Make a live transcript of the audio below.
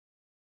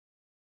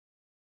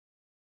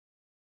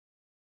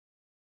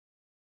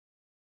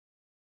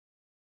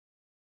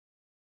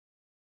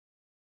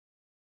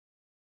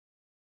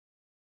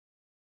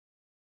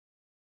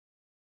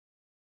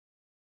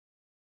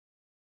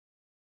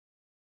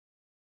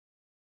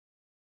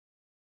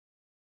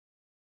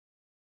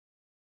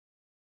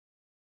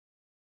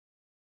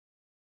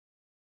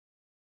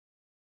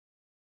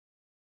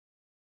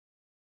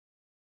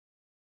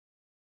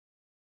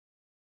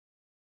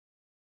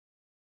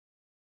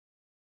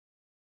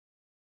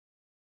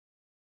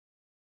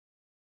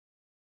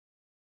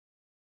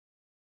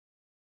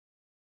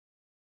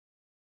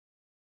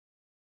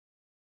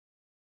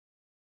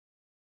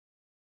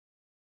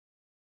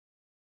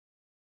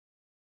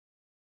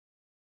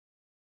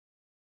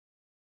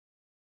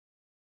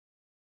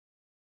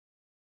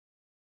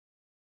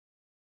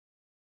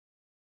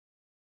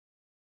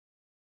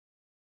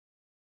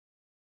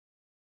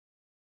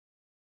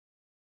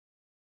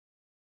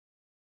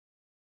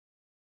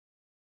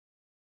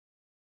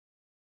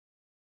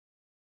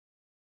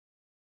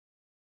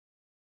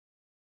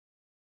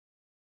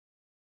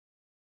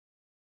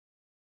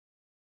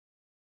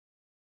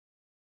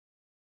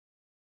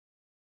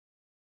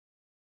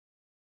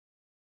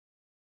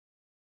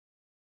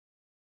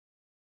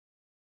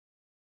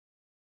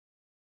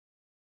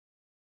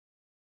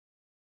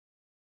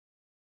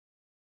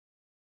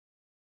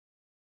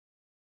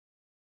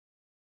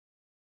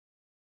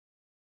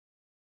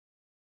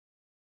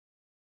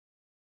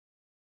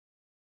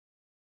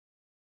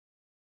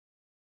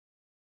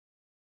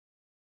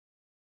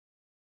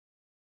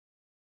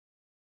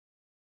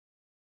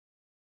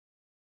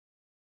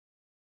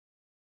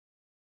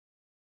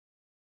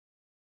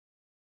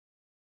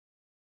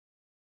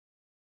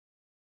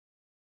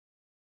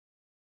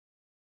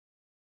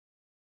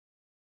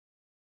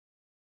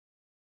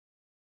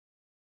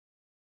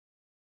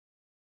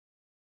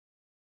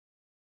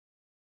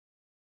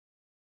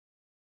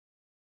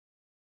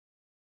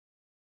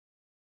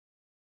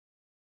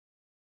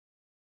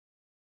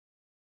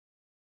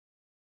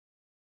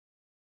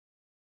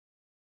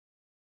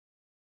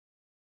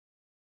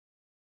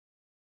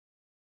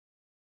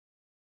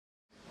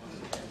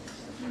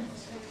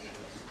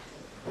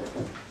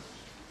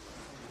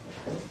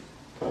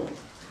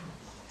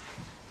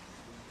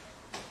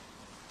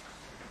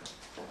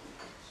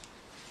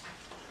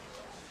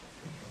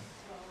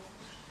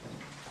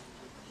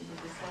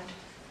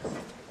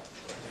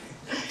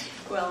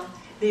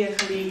dear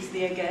colleagues,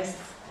 dear guests,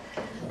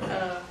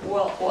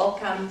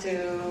 welcome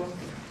to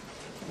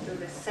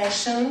the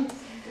session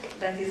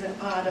that is a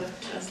part of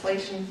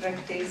translation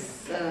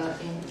practice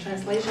in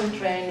translation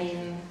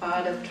training,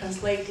 part of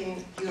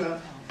Translating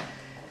Europe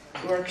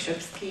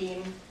workshop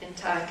scheme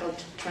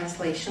entitled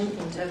Translation,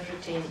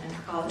 Interpreting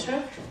and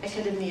Culture,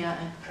 Academia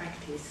and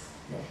Practice.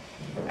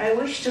 I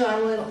wish to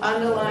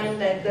underline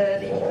that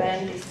the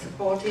event is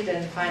supported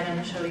and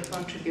financially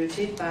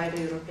contributed by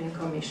the European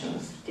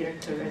Commission's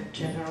Directorate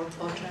General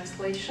for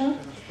Translation.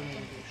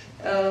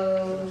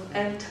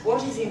 And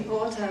what is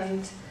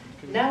important,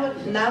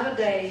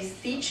 nowadays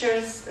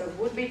teachers,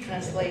 would-be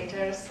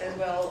translators as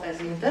well as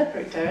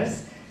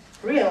interpreters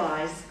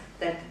realize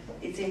that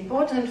it's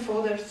important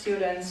for their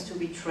students to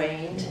be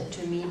trained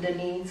to meet the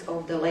needs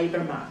of the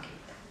labor market.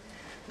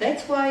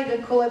 That's why the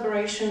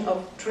collaboration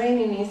of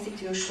training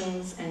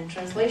institutions and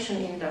translation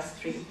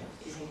industry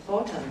is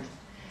important.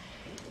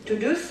 To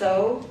do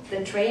so,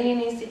 the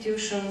training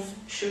institutions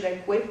should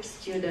equip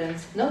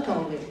students not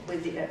only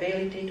with the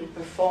ability to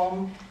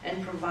perform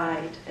and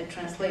provide a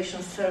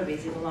translation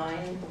service in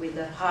line with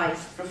the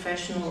highest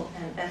professional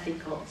and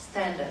ethical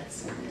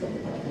standards.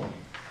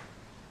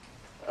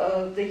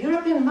 The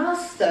European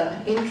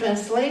Master in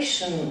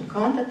Translation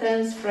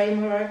competence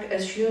framework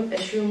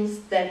assumes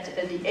that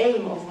the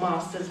aim of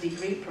master's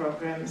degree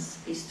programs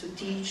is to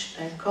teach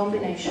a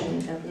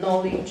combination of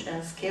knowledge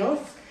and skills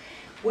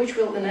which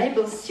will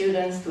enable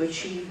students to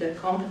achieve the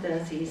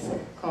competencies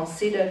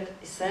considered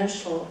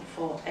essential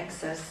for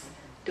access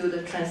to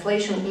the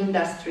translation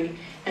industry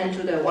and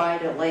to the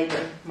wider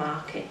labor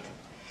market.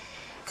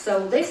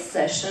 So this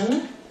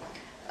session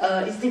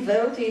is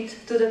devoted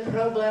to the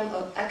problem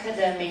of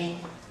academy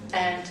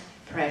and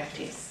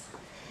practice.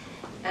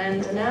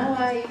 And now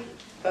I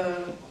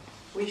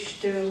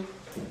wish to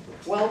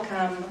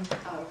welcome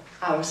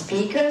our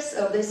speakers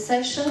of this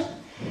session,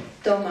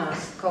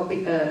 Tomáš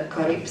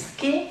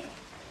Korybský,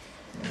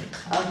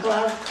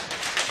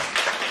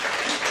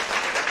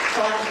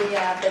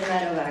 Klaudia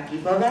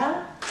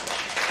Bednarová-Gibová,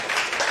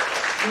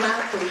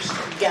 Matúš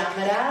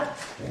Gamrát,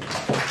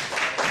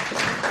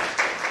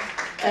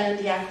 and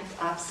Jakub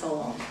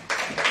Absalom.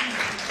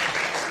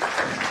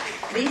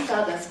 These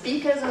are the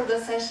speakers of the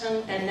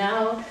session, and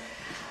now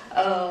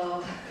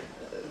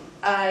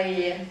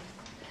I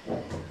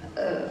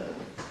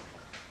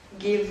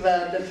give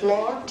the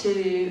floor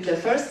to the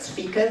first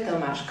speaker,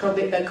 Tomáš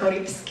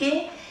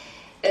Korybský.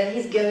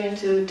 He's going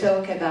to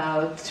talk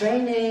about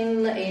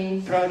training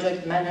in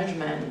project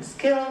management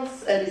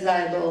skills,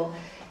 desirable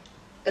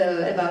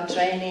about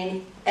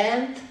training,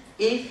 and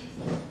if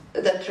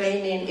the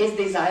training is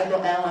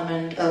desirable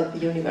element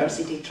of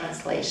university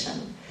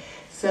translation.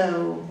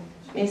 So,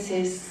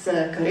 Mrs.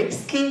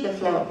 Korybský, the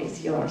floor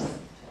is yours.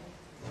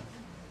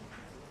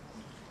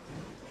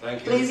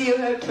 Thank you. Please, you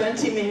have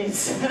 20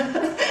 minutes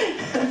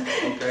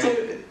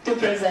to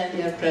present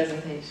your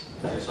presentation.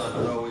 Yes,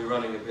 I know we're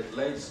running a bit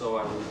late, so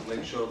I will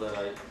make sure that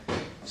I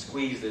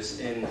squeeze this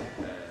in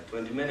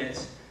 20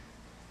 minutes.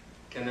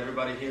 Can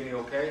everybody hear me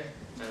okay?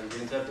 And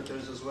the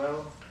interpreters as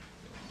well?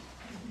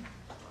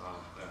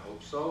 I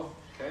hope so.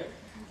 Okay.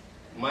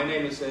 My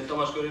name is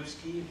Tomáš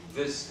Korybský.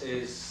 This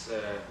is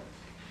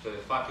the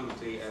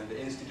faculty and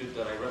the institute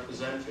that I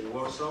represent in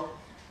Warsaw.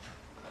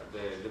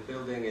 The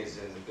building is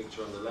in the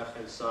picture on the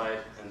left-hand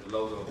side, and the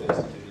logo of the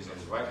institute is on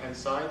the right-hand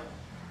side.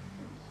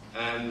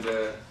 And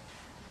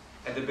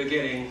at the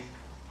beginning,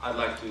 I'd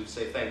like to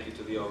say thank you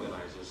to the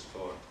organizers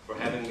for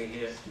having me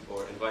here,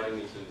 for inviting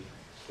me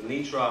to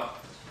Nitre.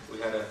 We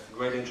had a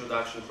great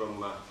introduction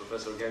from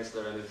Professor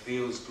Gensler, and it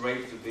feels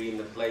great to be in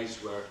a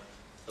place where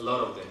a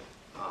lot of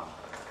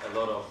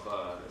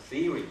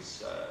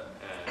theories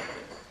and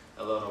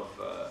a lot of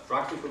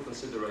practical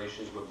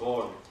considerations were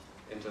born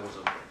in terms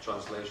of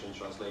translation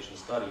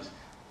studies.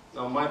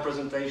 Now, my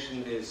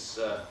presentation is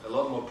a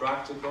lot more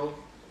practical,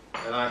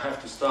 and I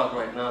have to start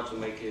right now to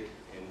make it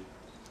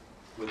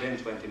within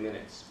 20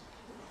 minutes.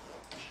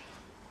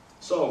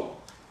 So,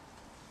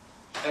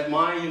 at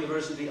my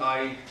university,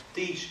 I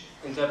teach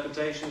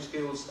interpretation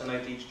skills and I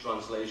teach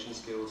translation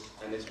skills,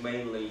 and it's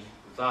mainly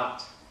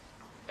that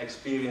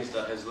experience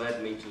that has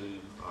led me to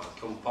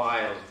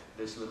compile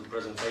this little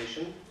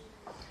presentation.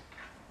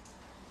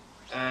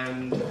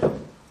 And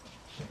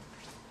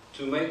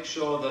to make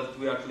sure that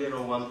we are clear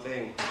on one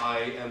thing,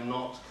 I am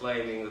not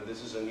claiming that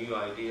this is a new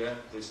idea.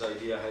 This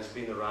idea has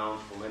been around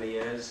for many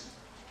years.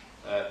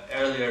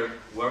 Earlier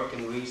work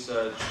and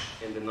research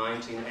in the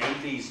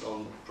 1980s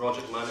on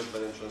project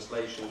management and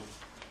translation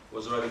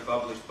was already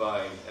published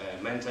by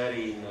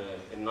Menteri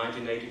in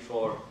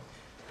 1984.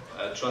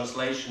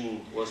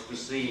 Translation was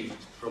perceived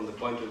from the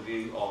point of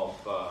view of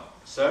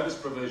service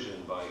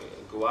provision by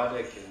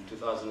Guadek in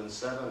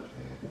 2007.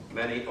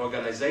 Many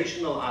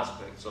organizational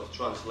aspects of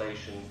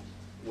translation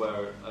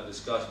were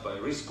discussed by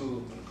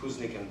Risku and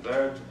Kuznik and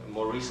Bird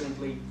more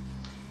recently.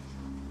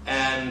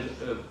 And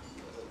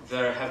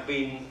there have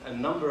been a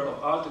number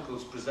of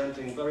articles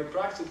presenting very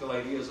practical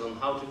ideas on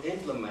how to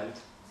implement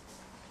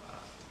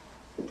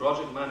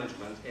project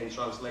management in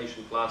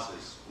translation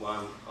classes.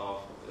 One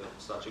of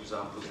such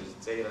examples is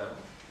Nitre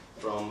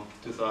from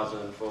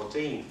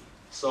 2014.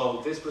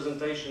 So this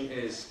presentation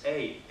is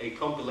A,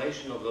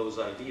 compilation of those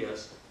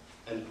ideas,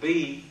 and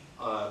B,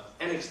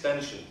 an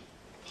extension,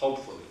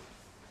 hopefully.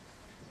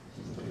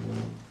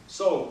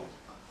 So,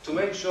 to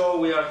make sure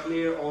we are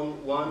clear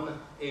on one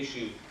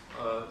issue,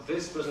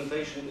 this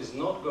presentation is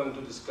not going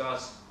to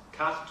discuss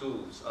CAT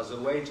tools as a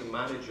way to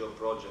manage your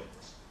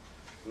projects.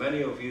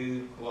 Many of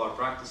you who are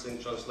practicing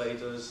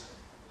translators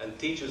and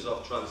teachers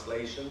of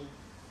translation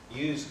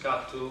use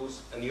CAT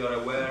tools, and you are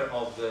aware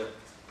of the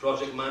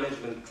project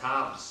management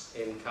tabs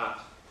in CAT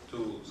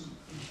tools.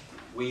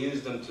 We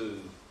use them to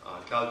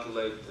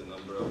calculate the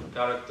number of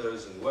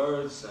characters and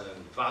words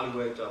and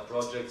evaluate our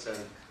projects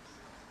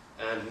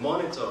and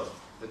monitor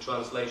the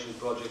translation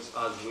projects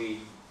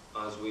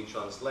as we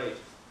translate.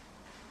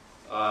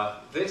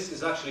 This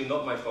is actually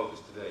not my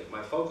focus today.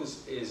 My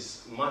focus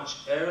is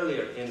much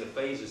earlier in the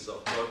phases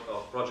of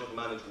project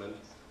management,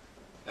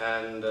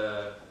 and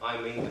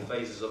I mean the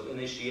phases of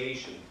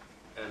initiation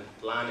and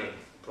planning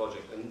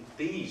project. And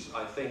these,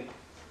 I think,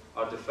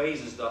 are the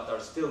phases that are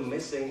still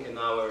missing in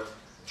our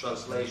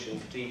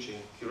translation teaching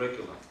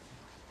curriculum.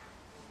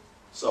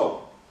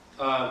 So,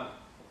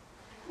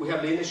 we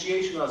have the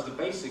initiation as the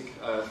basic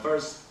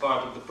first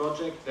part of the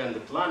project, then the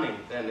planning,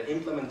 then the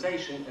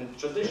implementation, and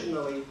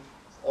traditionally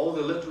all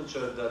the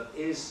literature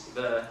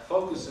that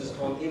focuses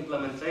on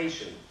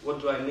implementation.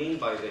 What do I mean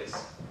by this?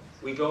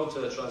 We go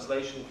to a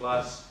translation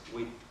class,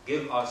 we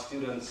give our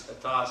students a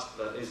task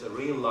that is a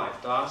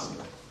real-life task,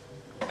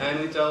 and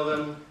we tell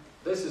them,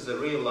 this is a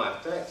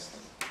real-life text.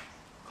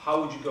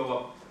 How would you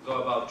go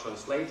about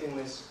translating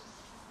this?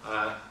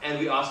 And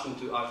we ask them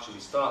to actually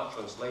start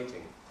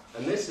translating.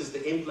 And this is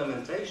the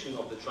implementation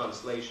of the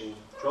translation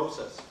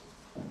process.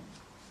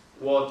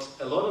 What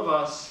a lot of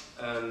us,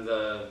 and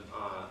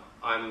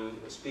I'm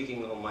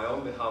speaking on my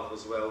own behalf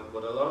as well,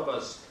 what a lot of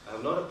us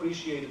have not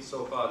appreciated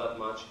so far that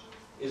much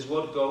is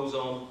what goes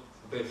on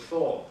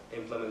before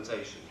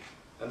implementation.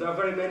 And there are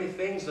very many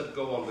things that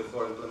go on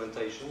before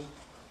implementation,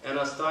 and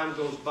as time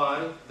goes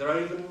by, there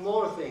are even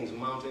more things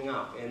mounting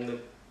up in the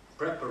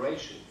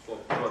preparation for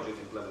project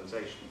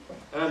implementation.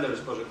 And there is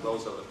project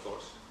closeout, of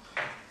course.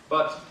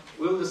 But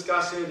we'll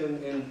discuss it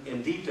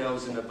in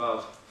details in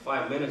about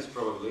 5 minutes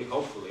probably,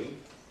 hopefully.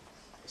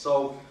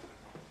 So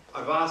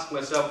I've asked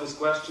myself this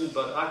question,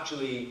 but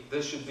actually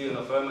this should be an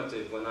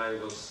affirmative. When I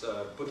was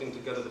putting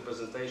together the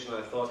presentation,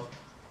 I thought,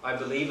 I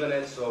believe in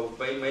it, so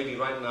maybe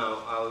right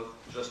now I'll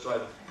just try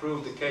to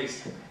prove the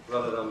case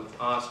rather than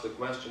ask the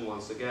question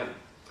once again.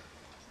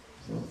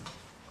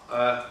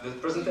 The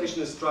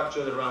presentation is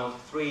structured around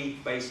 3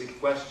 basic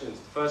questions.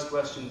 The first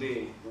question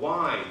being,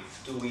 why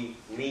do we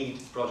need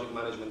project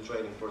management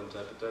training for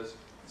interpreters?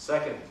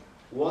 Second,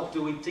 what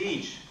do we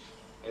teach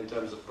in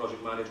terms of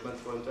project management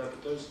for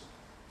interpreters?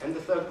 And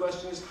the third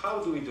question is,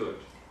 how do we do it?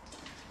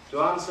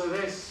 To answer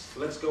this,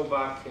 let's go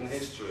back in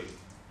history.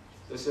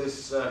 This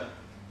is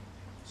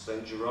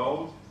St.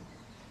 Jerome,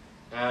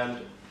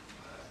 and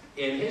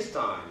in his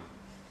time,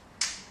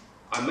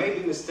 I may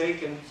be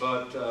mistaken,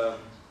 but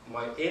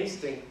my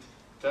instinct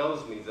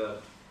tells me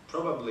that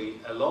probably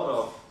a lot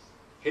of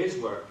his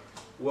work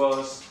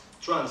was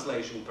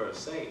translation per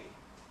se,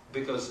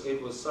 because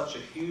it was such a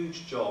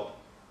huge job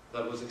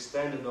that was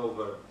extended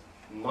over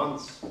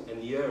months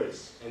and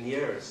years,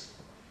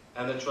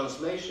 and the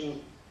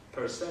translation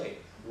per se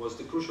was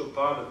the crucial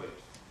part of it.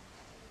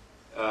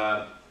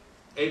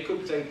 It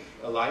could take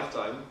a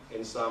lifetime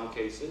in some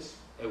cases.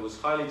 It was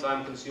highly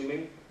time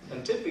consuming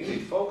and typically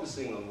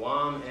focusing on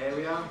one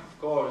area. Of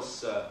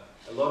course,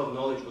 a lot of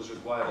knowledge was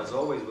required, as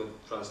always with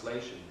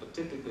translation, but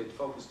typically it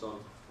focused on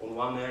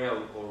one area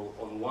or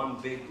on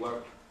one big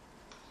work.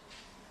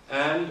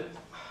 And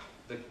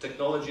the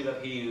technology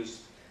that he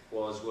used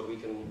was what we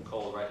can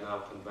call right now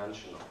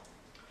conventional.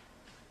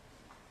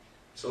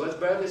 So let's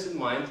bear this in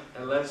mind,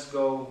 and let's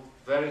go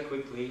very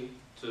quickly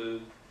to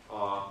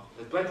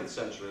the 20th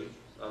century.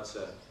 That's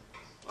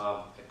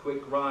a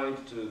quick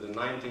ride to the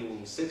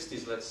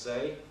 1960s, let's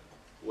say,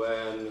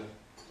 when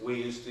we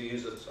used to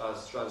use it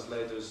as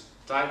translators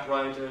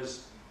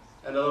typewriters,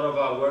 and a lot of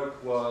our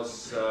work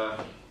was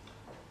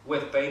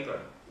with paper,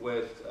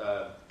 with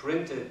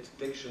printed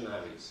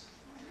dictionaries.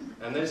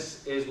 And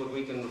this is what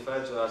we can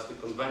refer to as the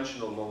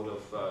conventional mode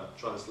of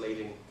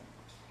translating.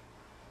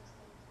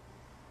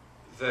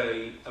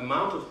 The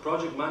amount of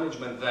project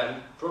management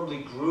then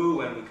probably grew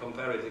when we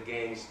compare it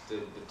against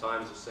the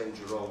times of St.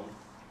 Jerome.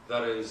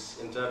 That is,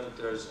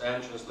 interpreters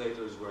and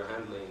translators were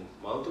handling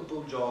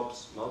multiple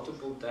jobs,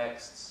 multiple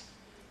texts,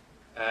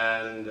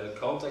 and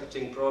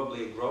contacting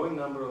probably a growing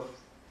number of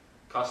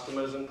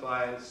customers and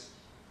clients.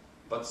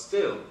 But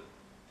still,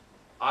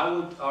 I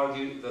would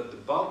argue that the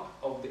bulk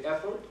of the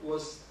effort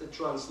was the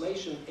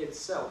translation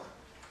itself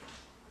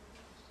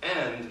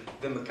and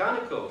the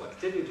mechanical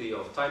activity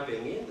of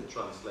typing in the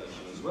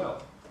translation as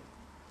well.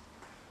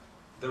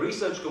 The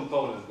research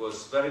component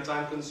was very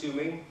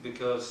time-consuming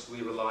because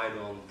we relied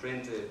on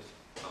printed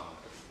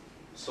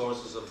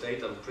sources of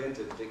data,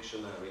 printed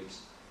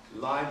dictionaries,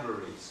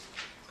 libraries,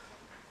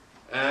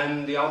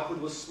 And the output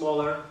was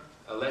smaller,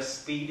 less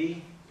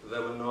speedy.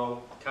 There were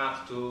no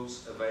CAD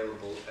tools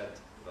available at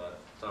that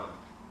time.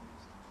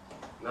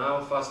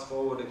 Now fast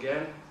forward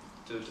again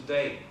to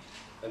today.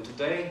 And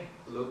today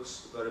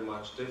looks very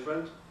much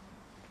different.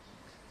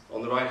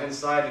 On the right hand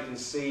side you can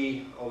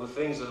see all the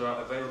things that are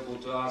available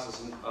to us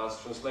as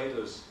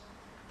translators.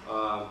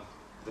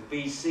 The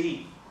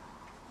PC,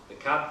 the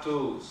CAD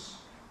tools,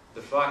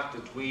 the fact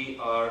that we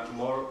are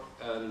more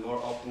and more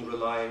often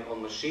relying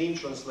on machine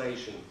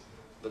translation,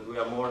 that we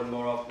are more and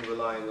more often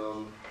relying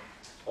on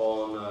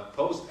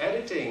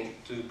post-editing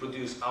to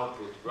produce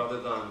output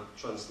rather than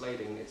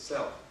translating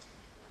itself.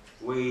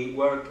 We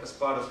work as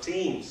part of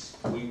teams,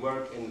 we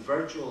work in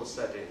virtual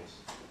settings,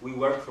 we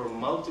work for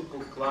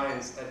multiple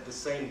clients at the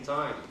same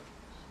time.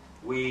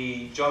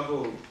 We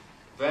juggle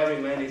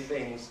very many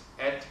things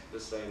at the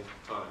same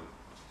time.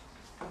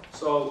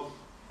 So,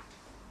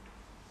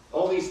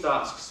 all these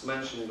tasks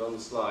mentioned on the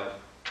slide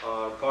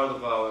are part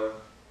of our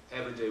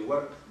everyday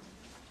work.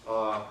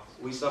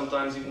 We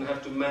sometimes even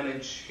have to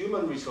manage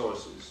human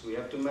resources, we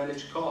have to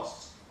manage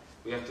costs,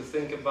 we have to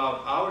think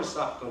about our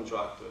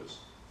subcontractors,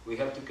 we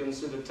have to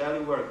consider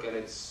telework and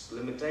its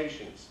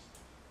limitations.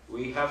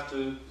 We have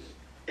to,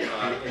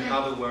 in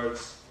other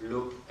words,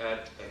 look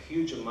at a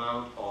huge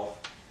amount of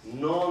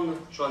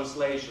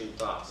non-translation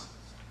tasks.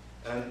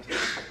 And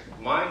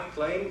my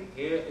claim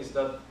here is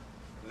that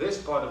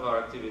this part of our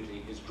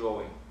activity is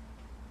growing.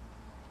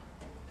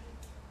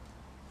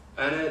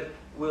 And it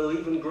will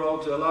even grow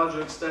to a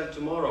larger extent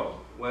tomorrow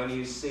when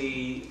you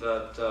see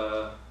that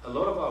a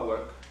lot of our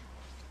work,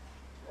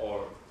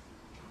 or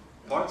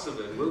parts of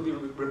it, will be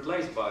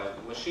replaced by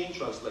machine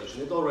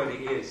translation. It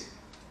already is.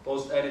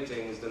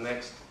 Post-editing is the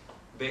next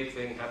big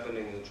thing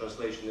happening in the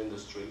translation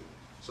industry.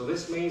 So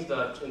this means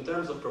that in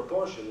terms of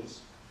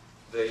proportions,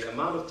 the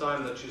amount of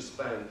time that you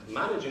spend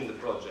managing the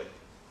project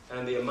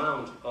and the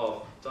amount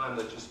of time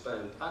that you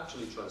spend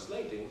actually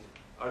translating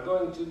are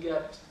going to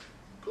get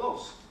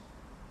close.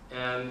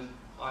 And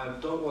I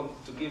don't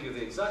want to give you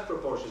the exact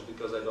proportions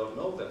because I don't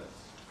know them.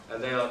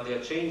 And they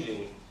are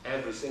changing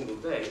every single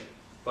day.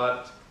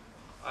 But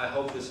I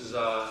hope this is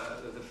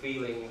the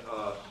feeling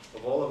of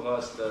all of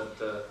us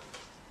that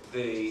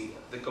the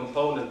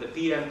component, the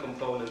PM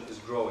component, is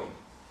growing.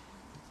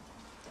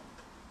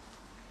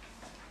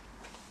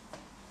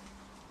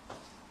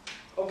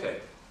 Okay,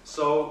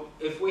 so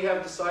if we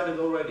have decided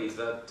already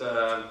that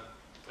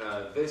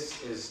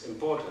this is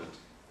important,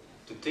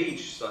 to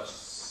teach such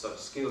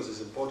skills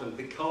is important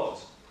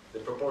because the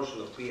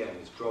proportion of PM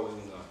is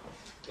growing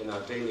in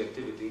our daily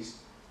activities,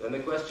 then the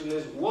question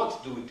is,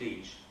 what do we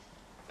teach?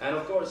 And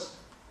of course,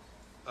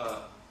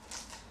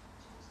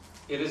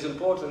 it is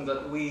important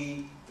that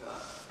we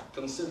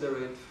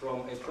consider it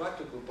from a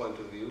practical point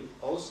of view,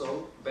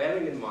 also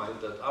bearing in mind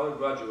that our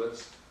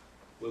graduates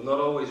will not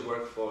always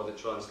work for the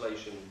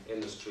translation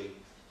industry.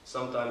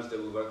 Sometimes they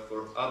will work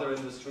for other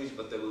industries,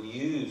 but they will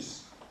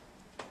use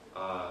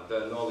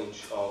the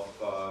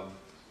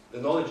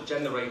knowledge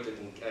generated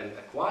and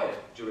acquired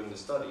during the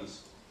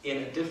studies in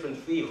a different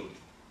field.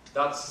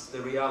 That's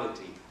the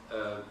reality.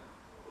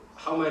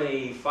 How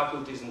many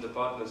faculties and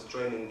departments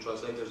training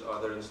translators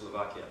are there in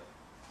Slovakia?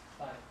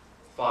 5.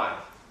 5.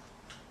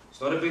 It's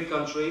not a big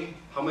country.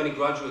 How many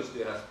graduates do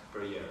you have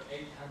per year?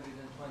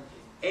 820.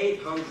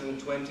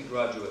 820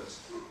 graduates.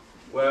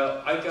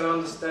 Well, I can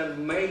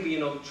understand maybe,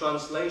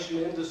 translation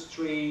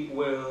industry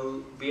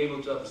will be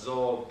able to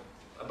absorb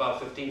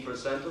about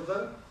 15% of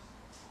them.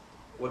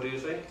 What do you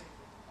think?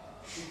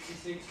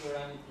 56 were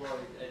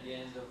unemployed at the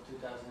end of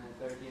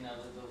 2013 out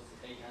of those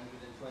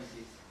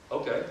 820.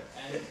 Okay.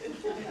 And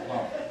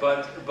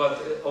But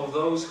of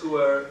those who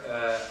were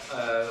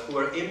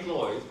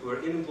employed, who were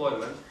in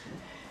employment,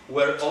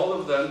 were all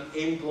of them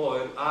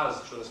employed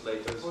as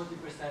translators? 40%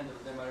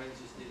 of them are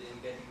interested in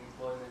getting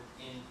employment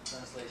in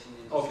translation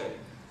industry. Okay,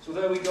 so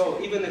there we go.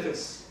 Even if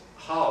it's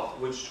half,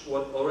 which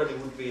already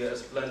would be a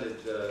splendid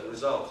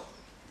result,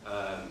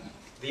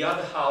 the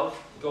other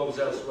half goes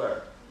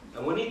elsewhere.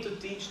 And we need to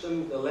teach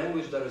them a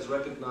language that is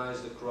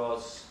recognized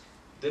across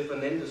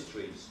different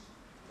industries.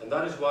 And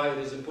that is why it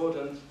is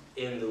important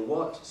in the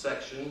what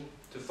section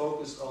to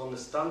focus on the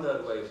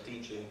standard way of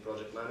teaching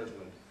project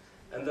management.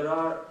 And there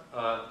are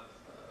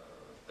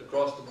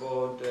across the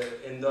board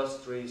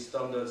industry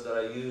standards that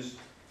are used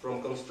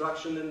from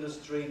construction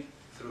industry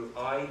through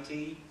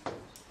IT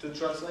to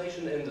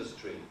translation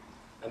industry.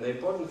 And the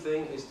important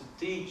thing is to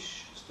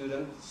teach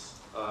students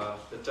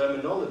the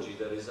terminology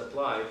that is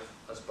applied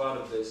as part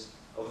of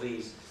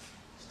these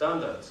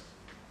standards,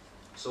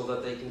 so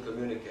that they can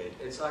communicate.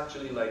 It's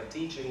actually like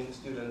teaching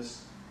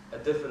students a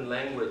different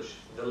language,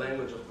 the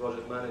language of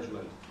project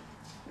management.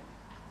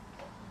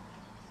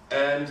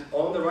 And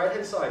on the right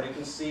hand side you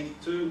can see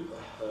two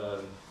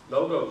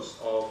logos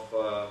of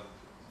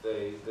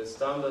the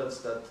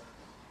standards that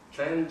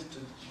tend to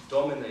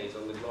dominate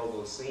on the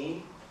global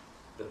scene.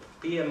 The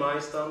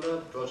PMI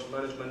standard, Project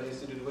Management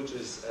Institute, which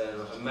is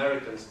an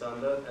American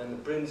standard, and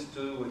the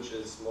PRINCE2, which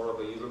is more of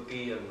a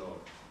European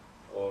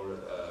or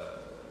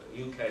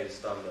UK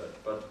standard.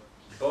 But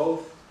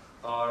both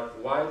are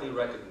widely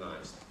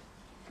recognized.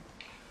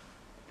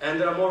 And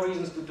there are more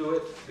reasons to do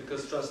it,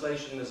 because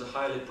translation is a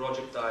highly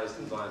projectized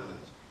environment.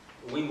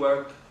 We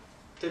work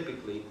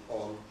typically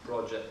on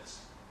projects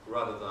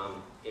rather than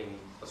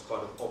as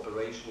part of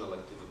operational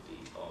activity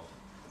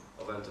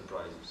of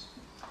enterprises.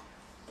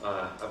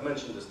 I've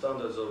mentioned the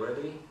standards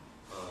already,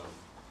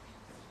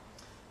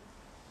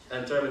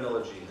 and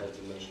terminology has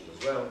been mentioned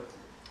as well.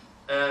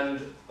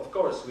 And of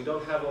course, we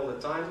don't have all the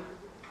time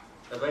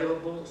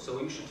available, so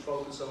we should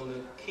focus on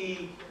the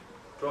key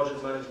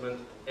project management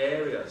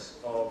areas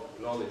of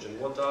knowledge. And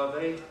what are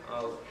they?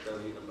 I'll tell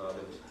you about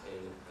it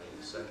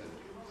in a second.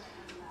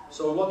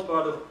 So what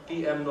part of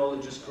PM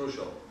knowledge is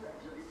crucial?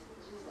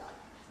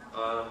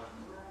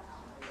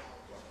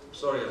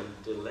 Sorry, I'm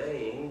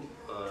delaying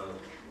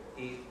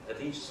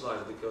at each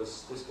slide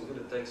because this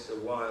computer takes a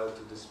while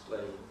to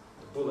display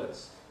the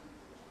bullets.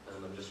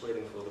 And I'm just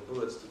waiting for the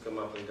bullets to come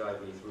up and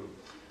guide me through.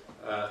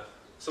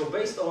 So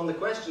based on the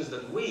questions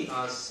that we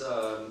as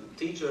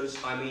teachers,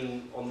 I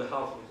mean on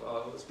behalf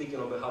of, speaking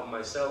on behalf of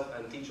myself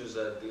and teachers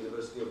at the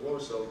University of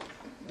Warsaw,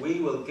 we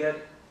will get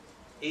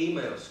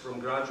emails from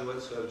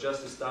graduates who have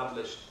just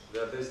established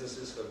their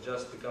businesses, who have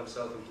just become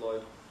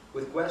self-employed,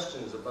 with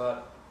questions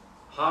about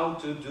how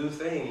to do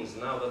things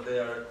now that they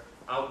are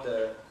out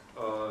there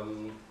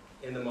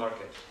in the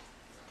market.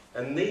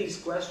 And these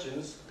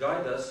questions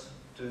guide us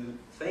to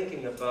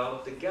thinking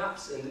about the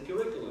gaps in the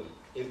curriculum.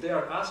 If they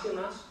are asking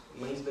us,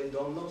 it means they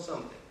don't know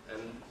something,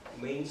 and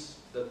means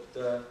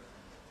that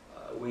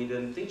we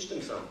didn't teach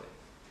them something.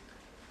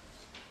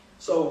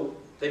 So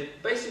they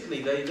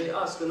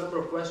ask a number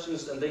of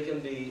questions, and they can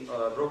be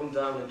broken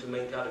down into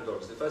main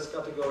categories. The first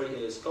category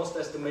is cost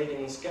estimating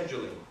and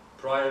scheduling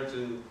prior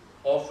to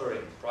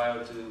offering,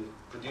 prior to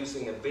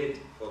producing a bid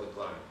for the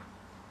client.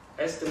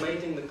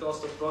 Estimating the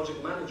cost of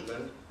project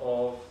management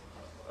of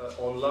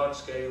on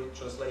large-scale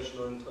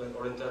translation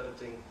or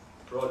interpreting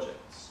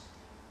projects.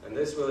 And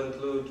this will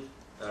include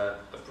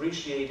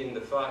appreciating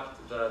the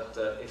fact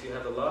that if you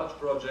have a large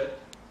project,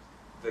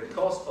 the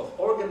cost of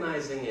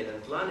organizing it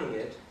and planning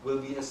it will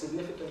be a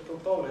significant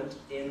component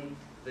in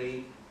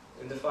the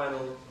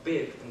final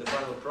bid, in the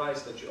final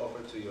price that you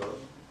offer to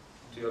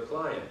your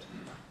client.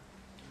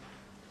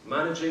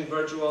 Managing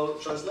virtual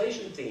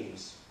translation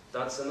teams.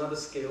 That's another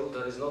skill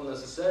that is not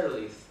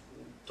necessarily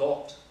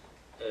taught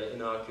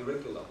in our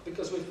curricula,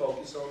 because we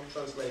focus on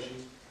translation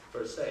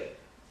per se.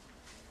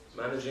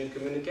 Managing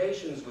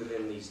communications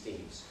within these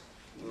teams.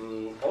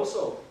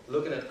 Also,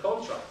 looking at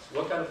contracts.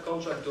 What kind of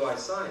contract do I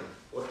sign?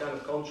 What kind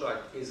of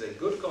contract is a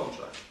good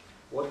contract?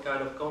 What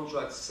kind of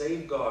contract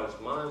safeguards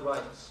my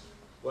rights?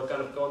 What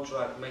kind of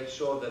contract makes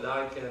sure that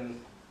I can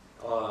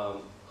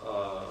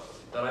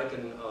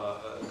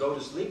go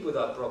to sleep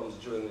without problems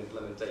during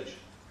implementation?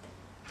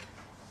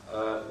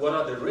 What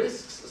are the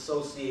risks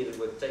associated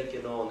with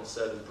taking on a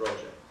certain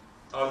project?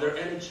 Are there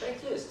any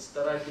checklists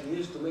that I can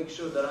use to make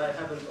sure that I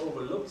haven't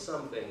overlooked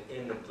something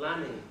in the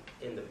planning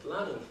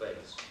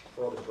phase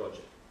for the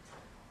project?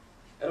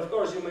 And of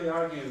course, you may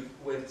argue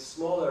with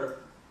smaller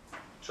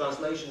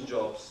translation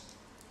jobs,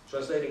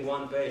 translating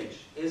one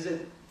page, is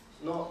it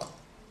not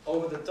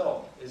over the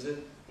top? Is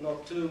it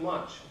not too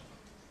much?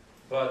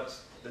 But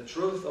the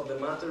truth of the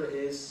matter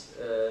is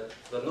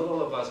that not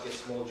all of us get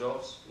small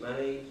jobs.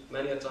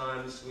 Many a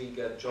times we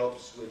get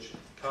jobs which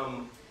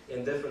come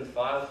in different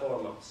file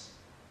formats,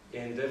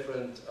 in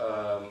different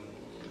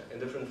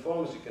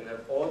forms. You can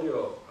have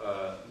audio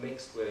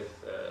mixed with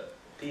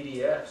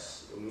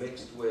PDFs,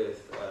 mixed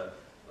with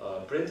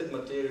printed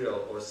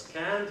material or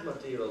scanned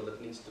material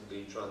that needs to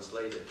be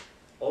translated.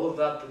 All of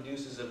that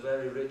produces a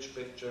very rich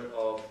picture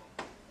of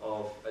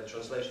a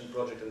translation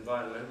project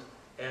environment,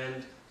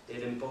 and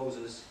it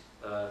imposes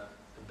a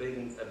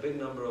big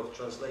number of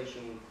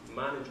translation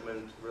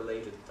management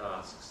related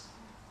tasks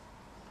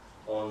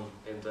on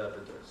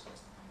interpreters.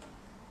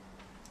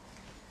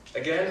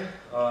 Again,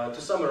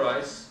 to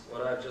summarize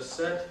what I've just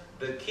said,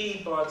 the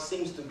key part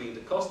seems to be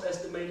the cost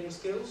estimating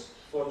skills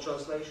for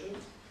translation,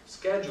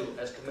 schedule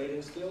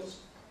estimating skills,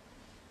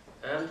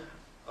 and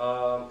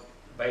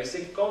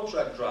basic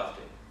contract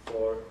drafting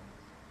for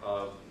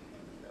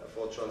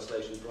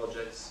translation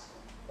projects,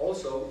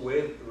 also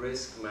with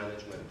risk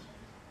management,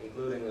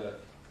 including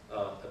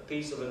a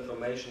piece of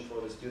information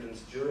for the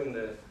students during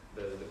the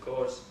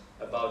course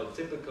about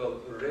the typical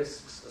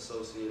risks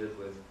associated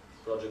with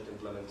project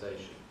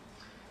implementation.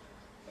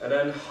 And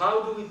then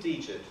how do we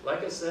teach it?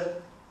 Like I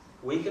said,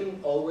 we can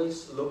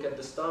always look at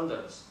the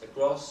standards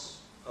across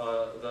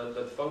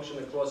that function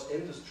across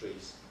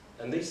industries.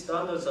 And these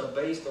standards are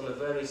based on a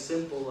very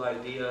simple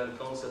idea and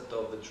concept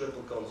of the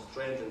triple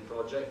constraint in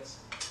projects.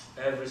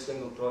 Every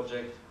single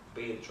project,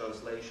 be it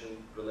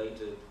translation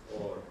related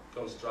or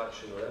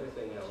construction or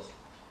anything else,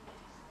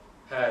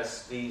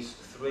 has these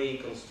three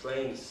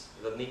constraints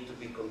that need to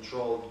be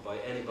controlled by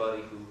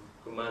anybody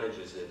who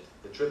manages it.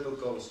 The triple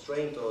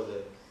constraint, or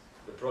the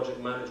project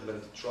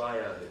management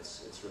triad,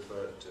 it's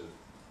referred to.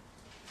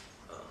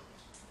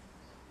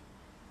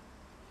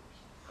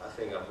 I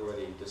think I've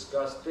already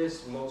discussed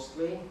this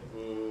mostly.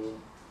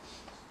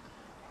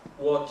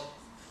 What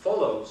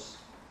follows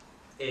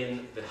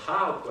in the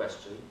how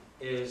question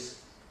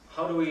is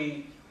how do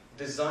we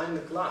design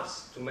the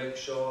class to make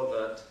sure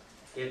that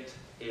it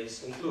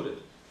is included?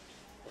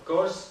 Of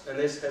course, and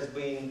this has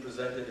been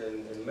presented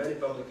in many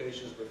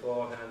publications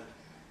beforehand,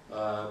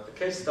 a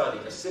case study,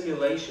 a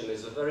simulation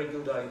is a very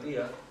good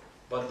idea,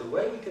 but the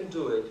way we can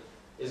do it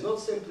is not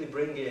simply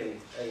bring in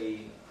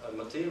a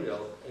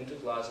material into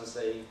class and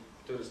say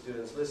to the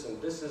students, listen,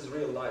 this is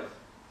real life.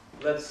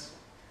 Let's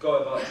go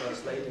about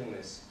translating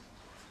this.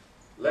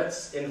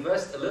 Let's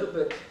invest a little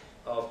bit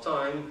of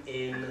time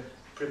in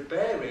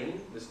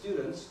preparing the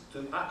students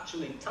to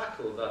actually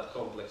tackle that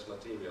complex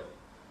material.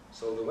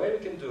 So the way we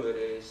can do it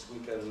is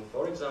we can,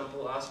 for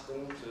example, ask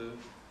them to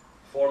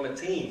form a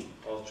team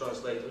of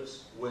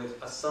translators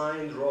with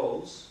assigned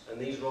roles,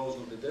 and these roles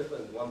will be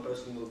different. One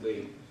person will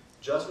be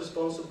just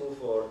responsible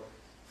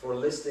for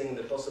listing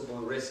the possible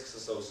risks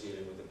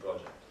associated with the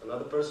project.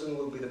 Another person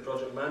will be the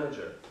project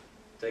manager,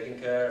 taking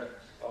care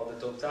of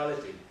the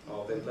totality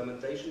of the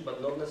implementation,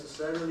 but not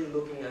necessarily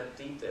looking at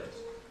details.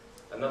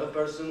 Another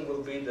person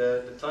will be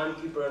the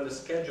timekeeper and the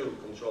schedule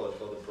controller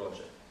for the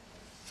project.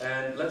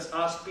 And let's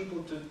ask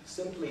people to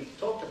simply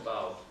talk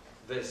about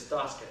this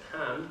task at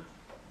hand,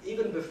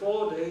 even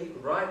before they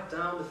write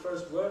down the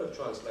first word of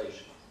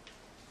translation.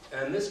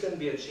 And this can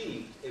be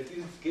achieved if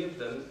you give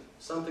them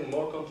something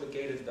more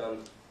complicated than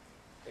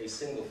a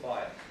single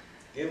file.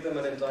 Give them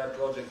an entire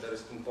project that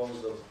is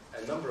composed of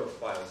a number of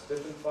files,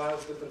 different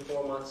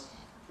formats,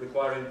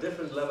 requiring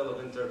different level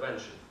of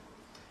intervention.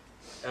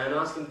 And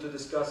ask them to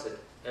discuss it.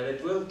 And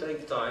it will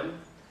take time.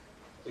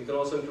 We can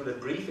also include a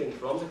briefing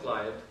from the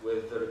client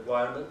with the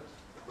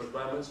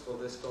requirements for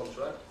this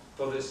contract,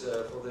 for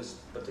this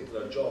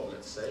particular job,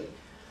 let's say.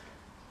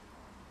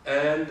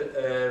 And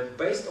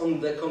based on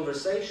the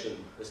conversation,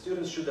 the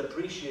students should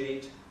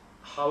appreciate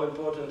how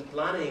important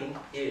planning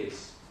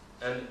is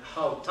and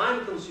how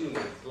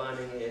time-consuming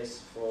planning is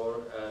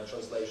for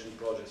translation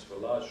projects, for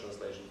large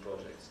translation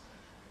projects.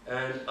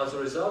 And as a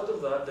result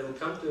of that, they will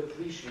come to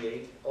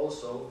appreciate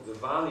also the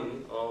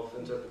value of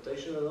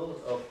interpretation and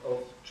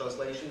of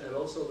translation, and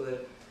also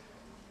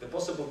the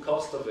possible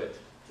cost of it.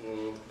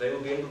 They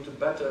will be able to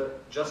better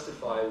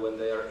justify when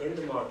they are in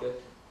the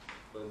market,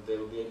 when they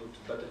will be able to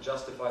better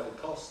justify the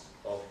cost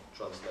of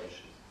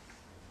translation.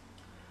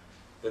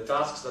 The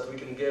tasks that we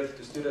can give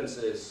to students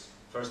is,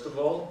 first of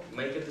all,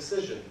 make a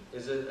decision.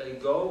 Is it a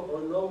go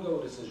or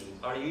no-go decision?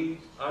 Are you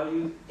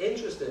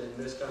interested in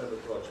this kind of a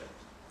project?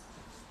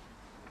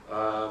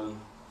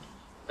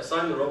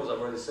 Assign the roles, I've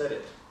already said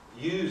it.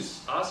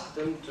 Ask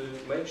them to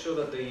make sure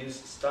that they use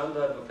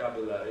standard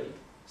vocabulary,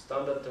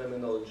 standard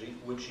terminology,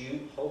 which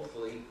you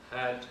hopefully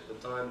had the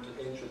time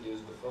to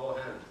introduce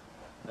beforehand.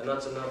 And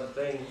that's another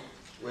thing,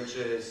 which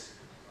is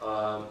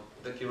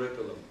the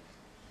curriculum.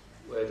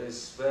 It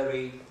is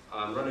very,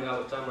 I'm running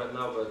out of time right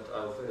now, but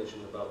I'll finish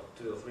in about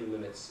 2 or 3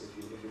 minutes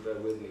if you bear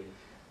with me.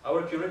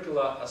 Our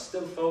curricula are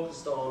still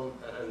focused on,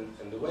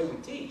 and the way we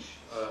teach,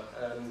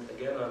 and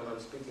again I'm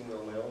speaking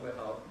on my own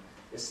behalf,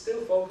 is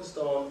still focused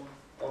on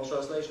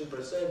translation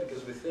per se,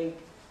 because we think,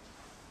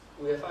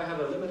 if I have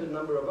a limited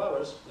number of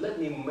hours, let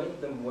me make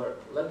them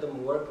work. Let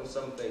them work on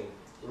something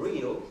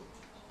real,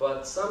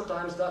 but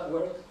sometimes that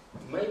work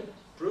may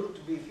prove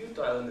to be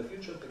futile in the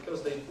future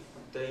because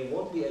they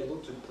won't be able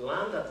to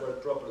plan that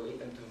work properly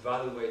and to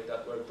evaluate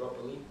that work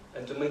properly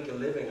and to make a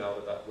living out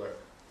of that work.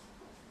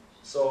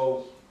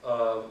 So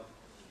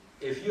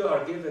if you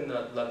are given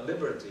that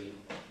liberty,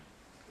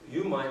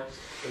 you might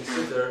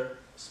consider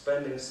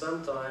spending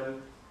some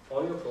time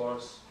on your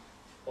course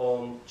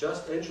on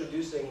just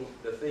introducing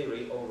the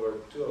theory over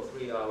 2 or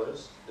 3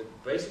 hours, the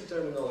basic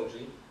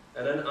terminology,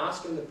 and then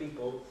asking the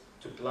people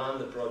to plan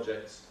the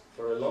projects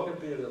for a longer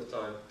period of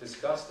time,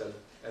 discuss them,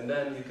 and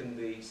then you can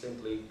be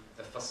simply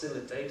a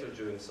facilitator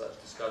during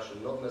such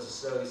discussion, not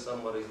necessarily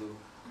somebody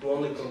who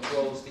only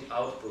controls the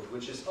output,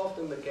 which is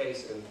often the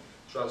case in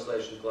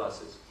translation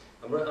classes.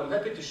 I'm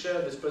happy to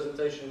share this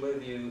presentation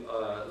with you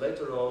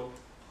later on.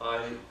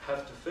 I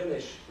have to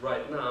finish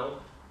right now,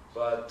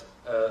 but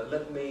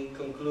let me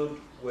conclude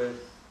with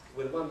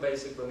one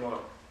basic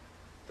remark,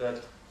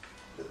 that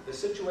the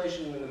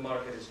situation in the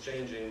market is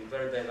changing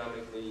very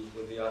dynamically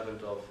with the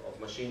advent of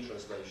machine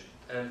translation.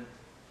 And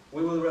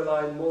we will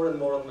rely more and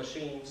more on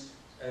machines,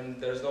 and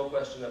there's no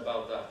question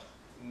about that.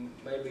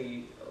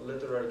 Maybe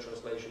literary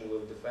translation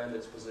will defend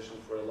its position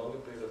for a longer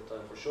period of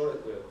time, for sure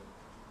it will.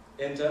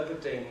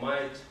 Interpreting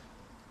might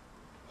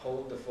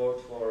hold the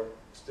fort for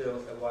still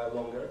a while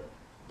longer,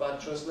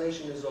 but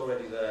translation is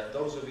already there.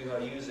 Those of you who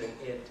are using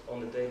it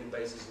on a daily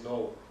basis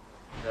know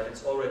that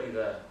it's already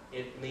there.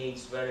 It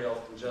needs very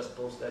often just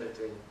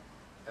post-editing,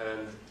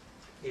 and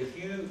if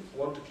you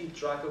want to keep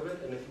track of it,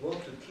 and if you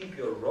want to keep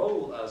your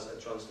role as a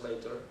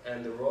translator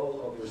and the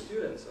role of your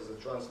students as a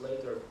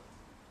translator,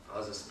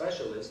 as a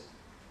specialist,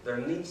 there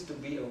needs to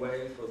be a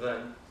way for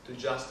them to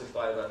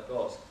justify that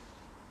cost.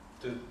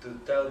 To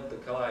tell the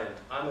client,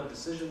 I'm a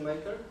decision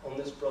maker on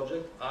this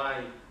project,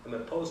 I am a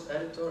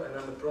post-editor, and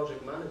I'm a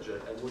project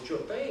manager, and what you're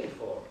paying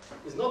for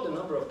is not the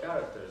number of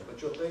characters,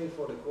 but you're paying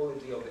for the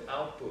quality of the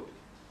output,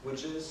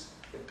 which is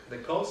the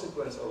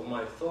consequence of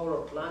my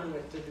thorough planning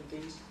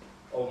activities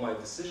of my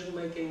decision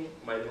making,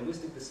 my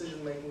linguistic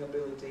decision making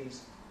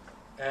abilities,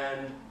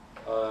 and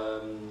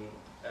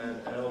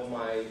of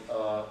my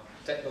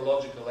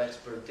technological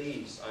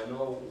expertise. I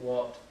know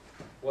what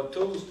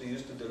tools to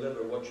use to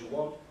deliver what you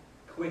want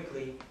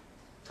quickly,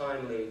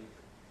 timely,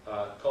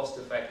 cost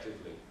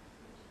effectively.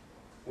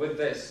 With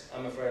this,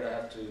 I'm afraid I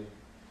have to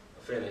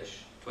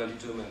finish.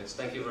 22 minutes.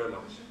 Thank you very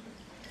much.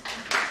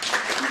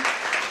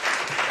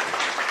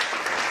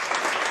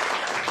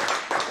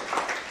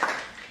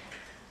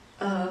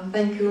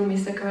 Thank you,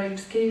 Mr.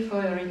 Koricki,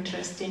 for your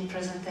interesting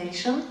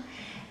presentation.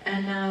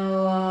 And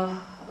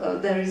now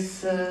there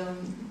is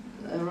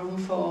room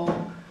for,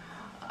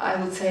 I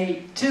would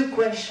say, 2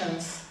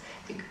 questions,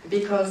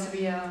 because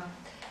we are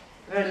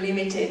very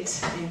limited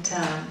in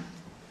time.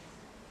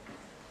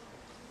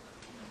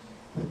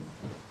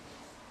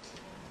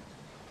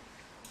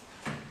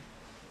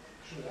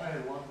 Should I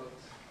have one? But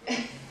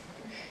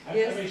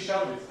Yes. I may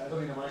shout it. I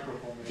don't need a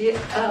microphone. Yeah,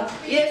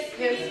 yes,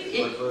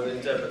 For the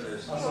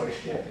interpreters. Oh, sorry.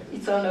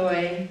 it's on the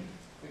way.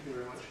 Thank you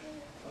very much.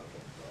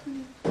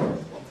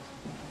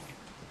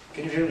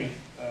 Can you hear me?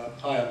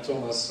 Hi, I'm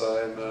Thomas.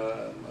 I'm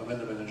a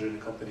vendor manager in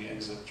the company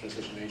Exit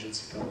Translation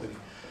Agency Company.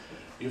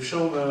 You've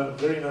shown a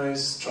very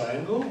nice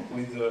triangle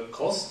with the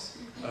cost,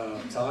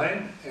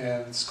 time,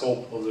 and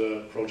scope of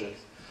the project.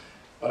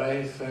 But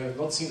I've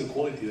not seen the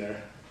quality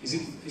there. Is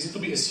it to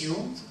be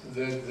assumed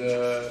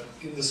that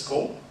in the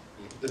scope,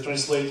 the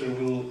translator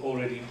will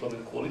already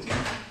implement quality?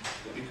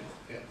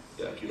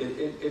 Yeah,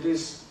 it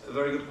is a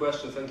very good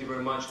question, thank you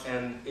very much.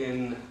 And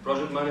in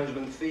project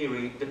management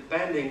theory,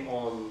 depending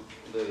on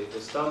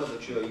the standard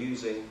that you are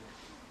using,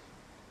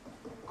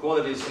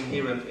 quality is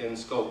inherent in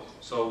scope.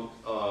 So,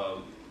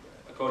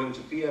 according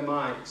to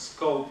PMI,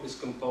 scope is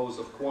composed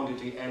of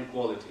quantity and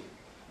quality.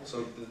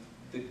 So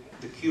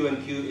the Q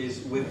and Q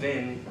is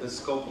within the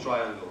scope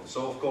triangle.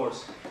 So of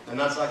course, and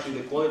that's actually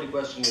the quality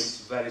question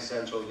is very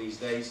central these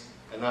days,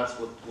 and that's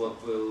what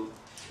will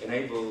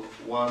enable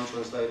one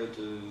translator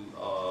to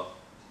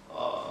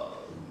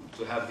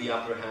have the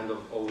upper hand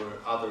over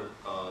other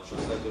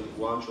translators,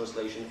 one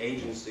translation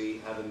agency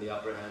having the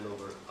upper hand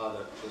over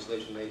other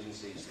translation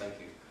agencies. Thank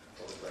you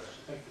for the question.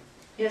 Thank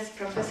you. Yes,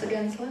 Professor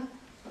Gensler,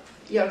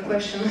 your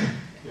question.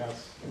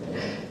 Yes.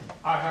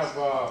 I have,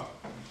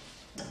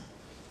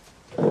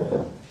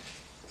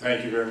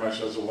 thank you very much.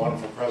 That was a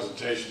wonderful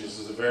presentation. This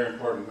is a very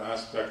important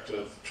aspect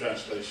of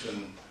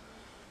translation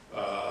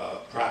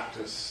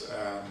practice,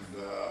 and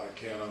I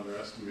can't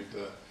underestimate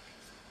the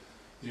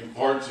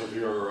importance of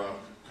your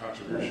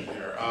contribution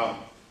here.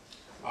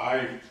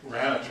 I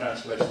ran a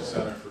translation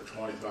center for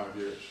 25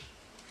 years,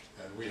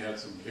 and we had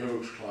some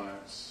huge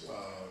clients,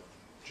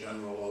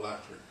 General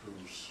Electric,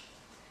 whose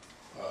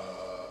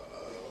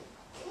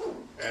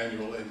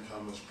annual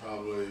income is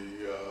probably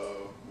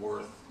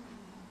worth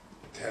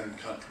 10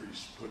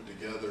 countries put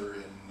together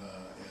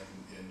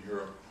in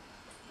Europe.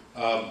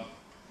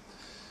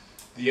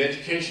 The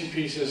education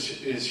piece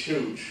is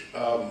huge.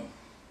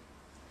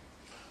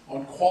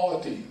 On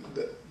quality,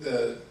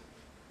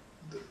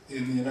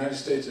 in the United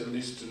States, at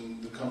least in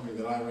the company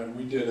that I ran,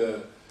 we did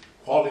a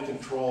quality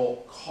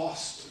control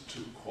cost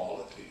to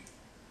quality.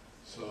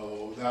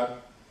 So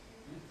that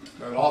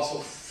also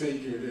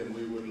figured in.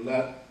 We would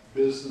let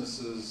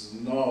businesses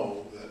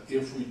know that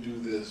if we do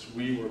this,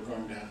 we were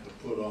going to have to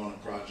put on a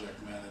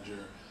project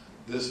manager.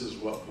 This is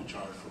what we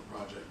charge for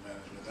project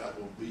management. That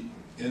will be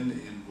in the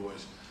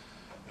invoice.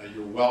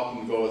 You're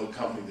welcome to go with a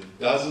company that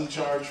doesn't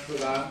charge for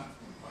that.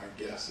 My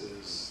guess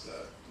is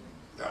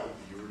that will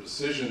be your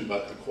decision,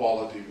 but the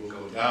quality will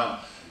go down.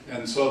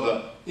 And so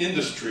the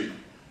industry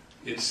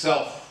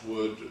itself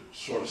would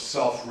sort of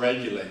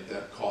self-regulate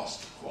that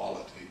cost of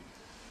quality.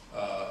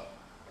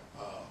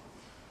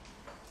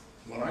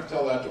 When I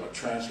tell that to a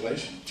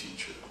translation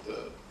teacher,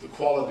 the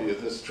quality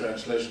of this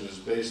translation is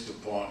based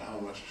upon how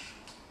much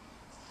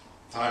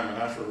time and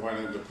effort went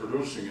into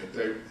producing it.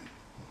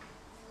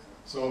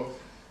 So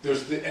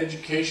there's the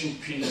education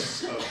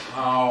piece of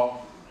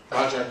how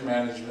project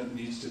management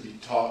needs to be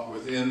taught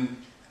within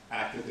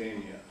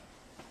academia,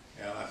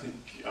 and I think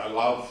I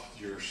love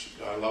your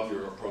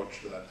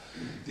approach to that.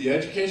 The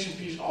education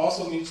piece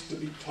also needs to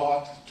be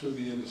taught to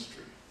the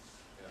industry.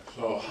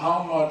 So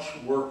how much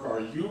work are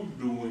you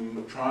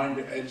doing trying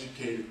to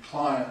educate a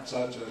client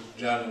such as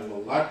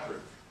General Electric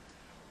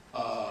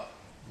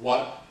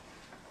what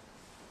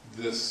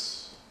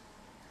this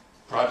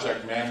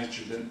project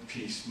management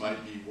piece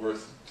might be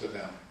worth to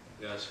them?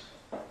 Yes.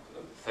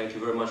 Thank you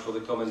very much for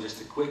the comment.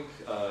 Just a quick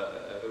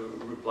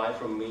reply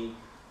from me,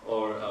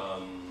 or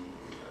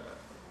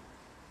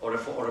a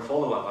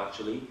follow-up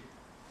actually.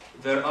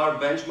 There are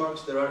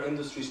benchmarks, there are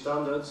industry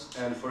standards,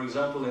 and for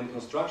example in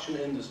construction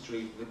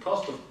industry, the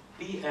cost of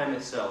PM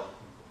itself,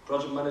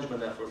 project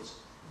management efforts,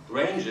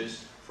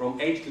 ranges from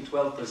 8 to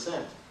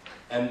 12%.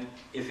 And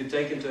if you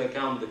take into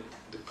account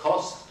the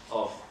cost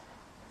of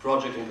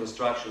project in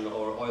construction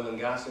or oil and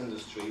gas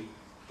industry,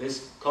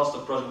 this cost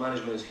of project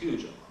management is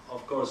huge.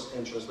 Of course,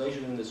 in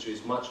translation industry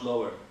is much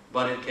lower,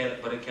 but it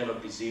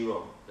cannot be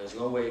zero. There's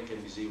no way it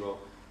can be zero.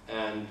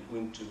 and we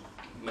need to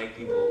make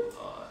people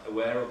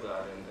aware of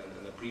that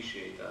and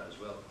appreciate that as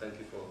well. Thank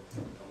you for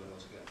coming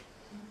once again.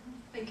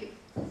 Thank you.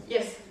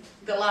 Yes,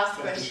 the last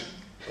question.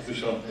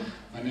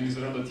 My name is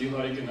Rado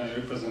Tilarik and I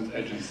represent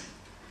agency.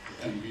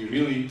 And we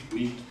really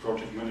need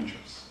project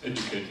managers,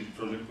 educated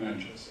project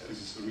managers.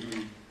 This is a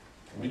really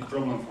big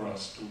problem for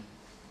us to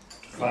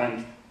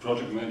find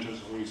project managers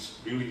who is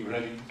really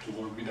ready to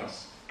work with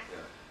us.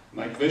 Yeah.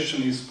 My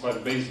question is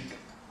quite basic.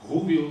 Who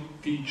will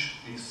teach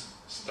this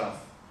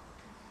stuff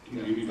in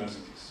the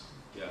universities?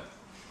 Yeah.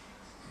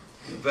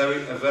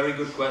 A very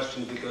good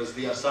question, because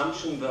the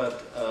assumption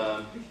that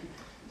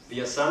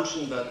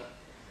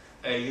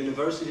a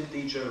university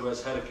teacher who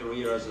has had a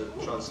career as a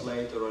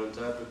translator or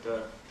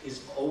interpreter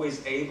is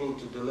always able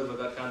to deliver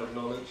that kind of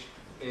knowledge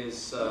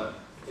is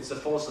it's a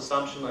false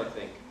assumption, I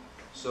think.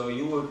 So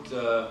you would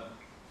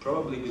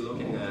probably be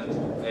looking at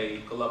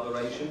a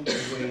collaboration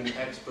between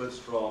experts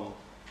from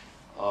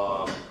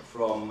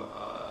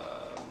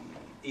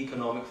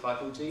economic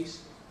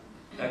faculties,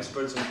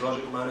 experts in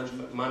project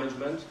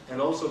management,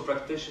 and also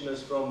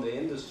practitioners from the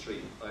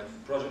industry, like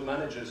project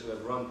managers who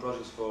have run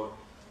projects for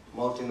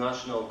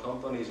multinational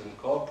companies and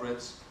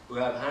corporates, who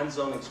have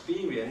hands-on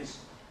experience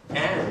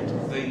and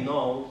they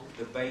know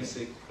the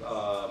basic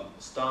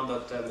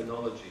standard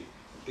terminology.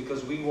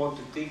 Because we want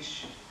to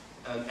teach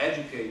and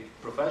educate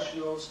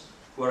professionals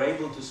who are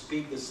able to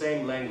speak the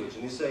same language.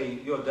 And you say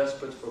you're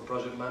desperate for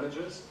project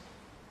managers,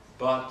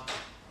 but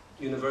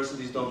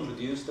universities don't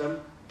produce them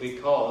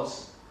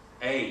because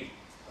A,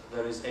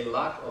 there is a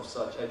lack of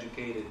such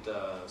educated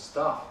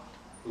staff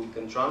who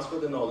can transfer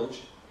the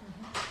knowledge.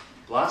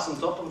 Plus, on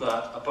top of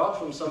that, apart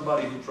from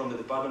somebody from the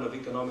Department of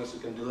Economics who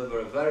can deliver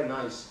a very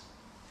nice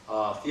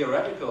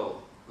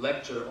theoretical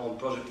lecture on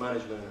project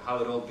management and how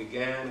it all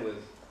began with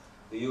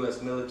the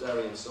US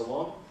military and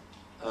so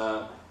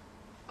on,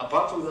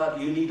 apart from that,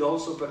 you need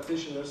also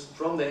practitioners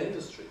from the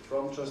industry,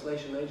 from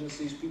translation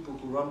agencies, people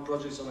who run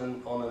projects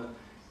on an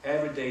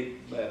everyday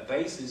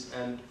basis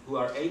and who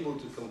are able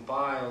to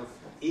compile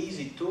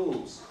easy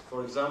tools,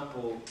 for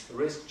example,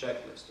 risk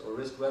checklist or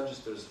risk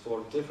registers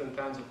for different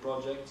kinds of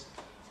projects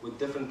with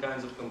different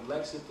kinds of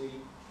complexity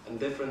and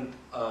different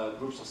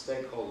groups of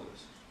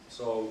stakeholders.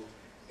 So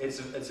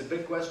it's a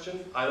big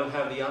question. I don't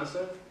have the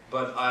answer,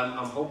 but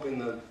I'm hoping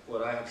that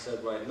what I have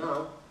said right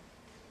now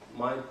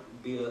might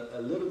be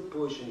a little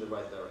push in the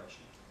right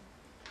direction.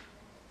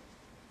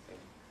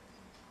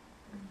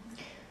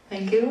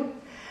 Thank you.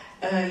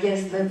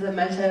 Yes, the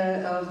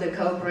matter of the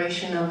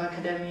cooperation of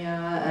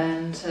academia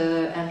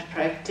and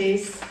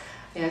practice,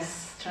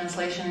 yes,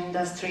 translation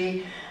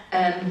industry,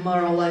 and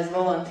more or less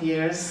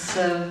volunteers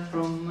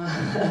from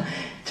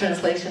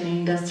translation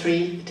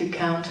industry to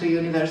come to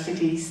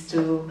universities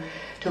to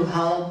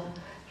help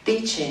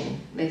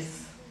teaching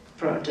this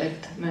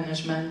project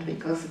management,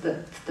 because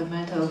that's the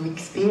matter of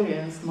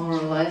experience, more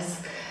or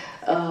less,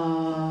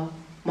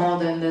 more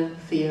than the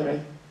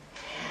theory.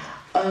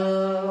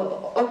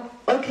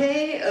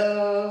 Okay,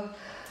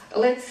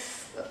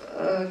 let's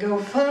go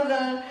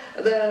further.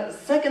 The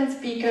second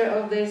speaker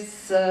of this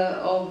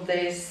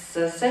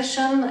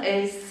session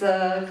is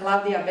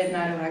Klaudia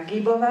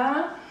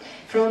Bednárova-Gibová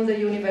from the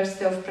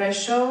University of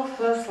Prešov,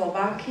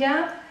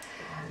 Slovakia,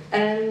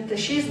 and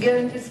she's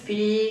going to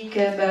speak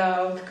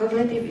about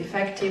cognitive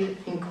effective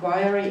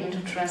inquiry into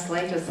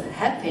translators'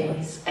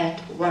 happiness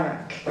at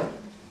work.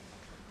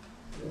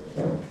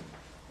 Thank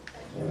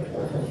you very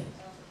much.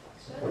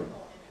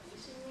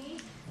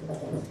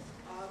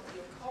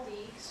 Your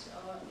colleagues,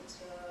 it's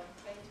a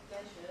great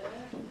pleasure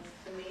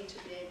for me to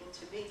be able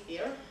to be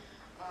here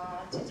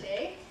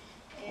today,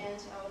 and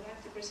I would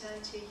like to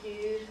present to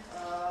you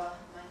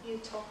my new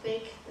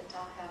topic that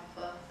I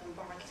have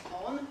embarked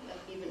on,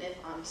 even if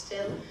I'm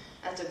still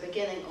at the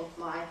beginning of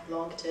my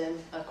long-term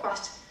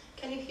quest.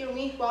 Can you hear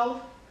me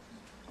well?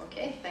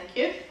 Okay, thank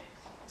you.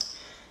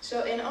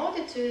 So in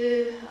order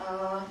to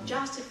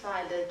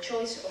justify the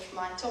choice of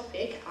my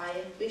topic,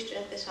 I wish to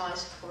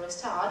emphasize for a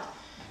start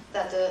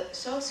that the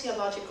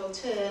sociological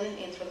turn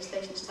in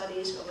translation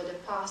studies over the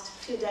past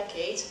 2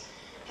 decades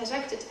has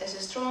acted as a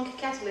strong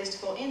catalyst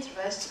for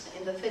interest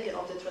in the figure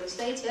of the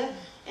translator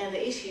and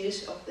the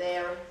issues of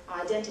their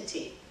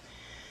identity.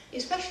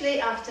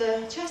 Especially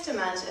after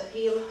Chesterman's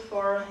appeal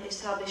for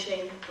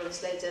establishing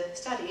translator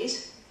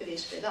studies, who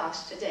is with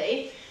us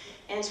today,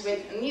 and with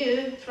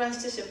new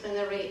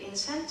transdisciplinary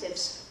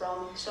incentives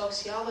from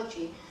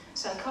sociology,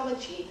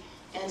 psychology,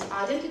 and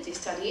identity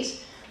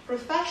studies,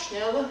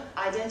 professional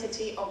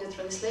identity of the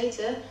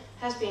translator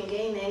has been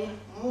gaining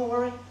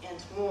more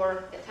and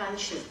more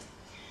attention.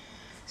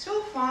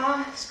 So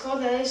far,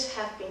 scholars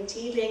have been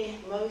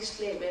dealing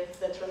mostly with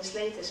the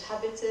translator's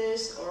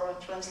habitus or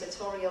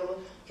translatorial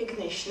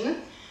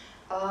cognition,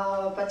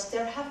 but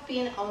there have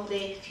been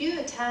only few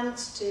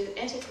attempts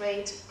to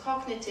integrate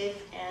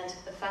cognitive and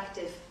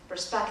affective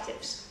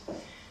perspectives.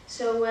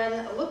 So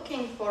when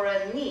looking for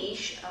a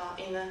niche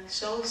in a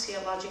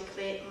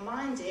sociologically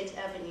minded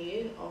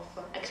avenue of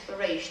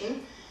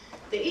exploration,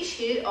 the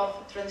issue of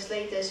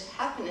translators'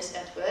 happiness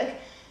at work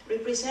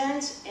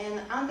represents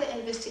an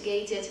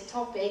under-investigated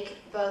topic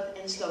both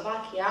in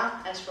Slovakia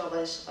as well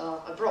as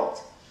abroad.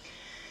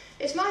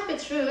 It might be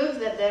true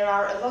that there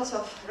are a lot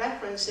of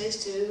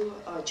references to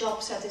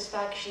job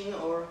satisfaction,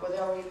 or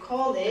whatever you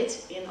call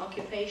it, in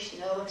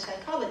occupational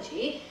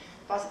psychology,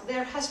 but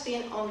there has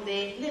been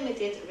only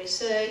limited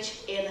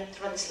research in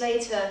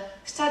translator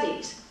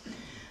studies.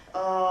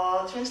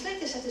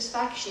 Translator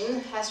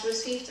satisfaction has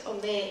received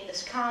only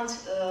scant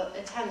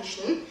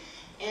attention,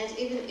 and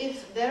even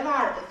if there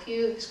are a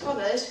few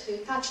scholars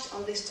who touched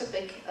on this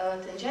topic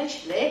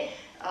tangentially,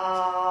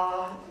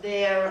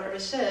 their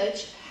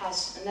research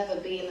has never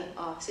been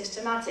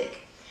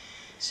systematic.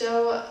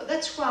 So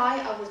that's why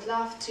I would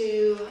love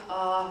to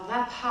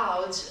map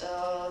out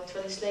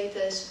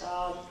translators'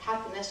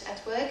 happiness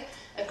at work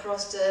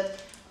across the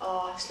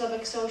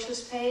Slovak social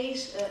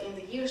space in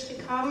the years to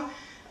come,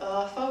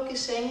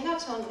 focusing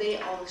not only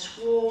on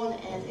sworn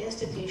and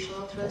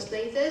institutional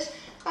translators,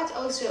 but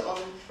also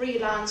on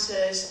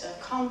freelancers,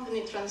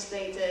 company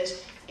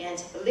translators,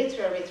 and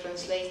literary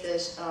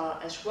translators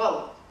as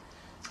well.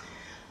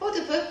 For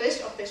the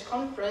purpose of this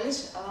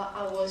conference,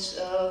 I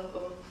was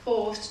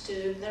forced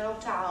to narrow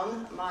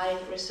down my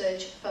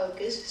research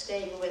focus,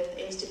 staying with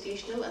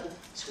institutional and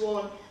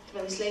sworn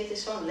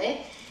translators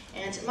only.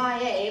 And my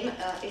aim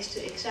is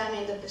to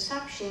examine the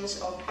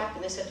perceptions of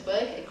happiness at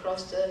work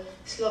across the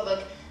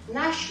Slovak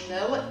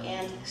national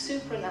and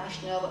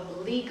supranational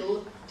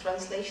legal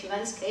translation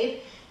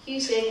landscape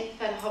using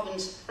Van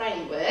Hoven's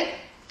framework.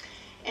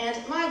 And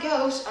my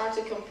goals are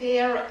to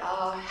compare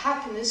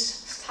happiness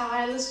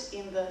styles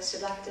in the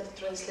selected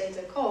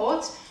translator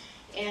cohorts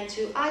and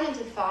to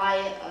identify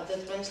the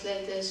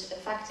translator's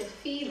effective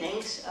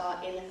feelings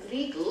in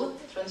legal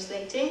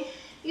translating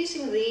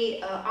using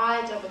the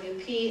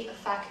IWP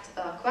effect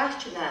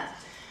questionnaire.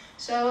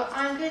 So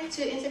I'm going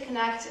to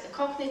interconnect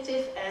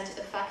cognitive and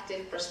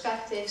affective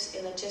perspectives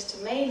in a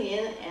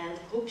Chestermanian and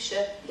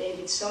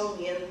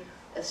Hubsche-Davidsonian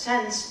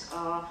sense,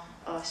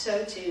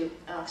 so to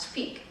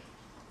speak.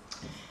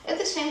 At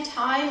the same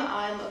time,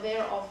 I'm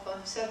aware of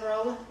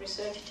several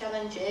research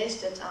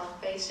challenges that I'm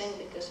facing,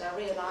 because I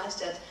realized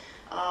that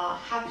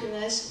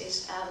happiness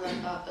is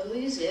an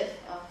elusive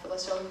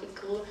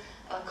philosophical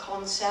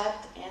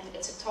concept, and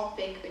it's a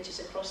topic which is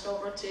a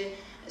crossover to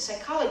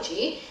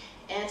psychology.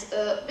 And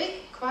a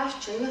big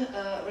question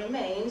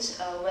remains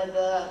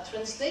whether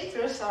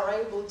translators are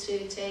able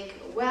to take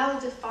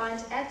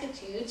well-defined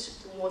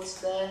attitudes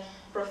towards their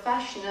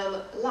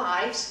professional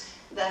lives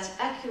that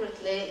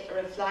accurately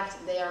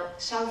reflect their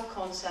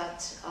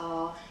self-concepts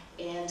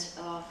and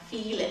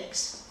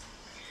feelings.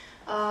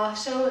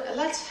 So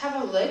let's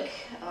have a look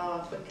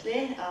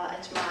quickly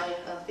at my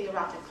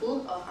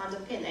theoretical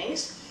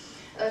underpinnings.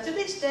 To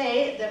this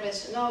day, there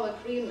is no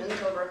agreement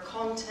over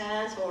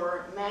content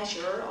or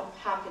measure of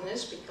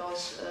happiness,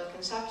 because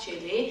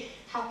conceptually,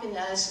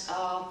 happiness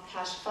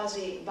has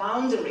fuzzy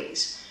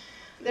boundaries.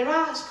 There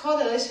are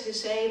scholars who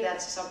say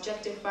that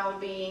subjective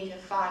well-being,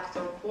 fact,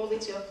 or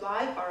quality of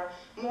life are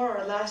more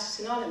or less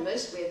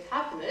synonymous with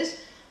happiness,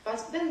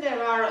 but then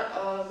there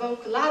are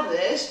vocal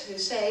others who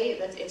say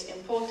that it's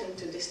important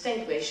to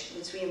distinguish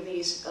between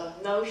these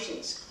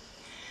notions.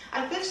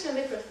 I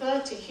personally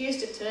prefer to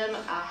use the term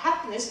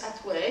happiness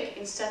at work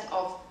instead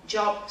of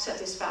job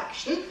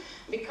satisfaction,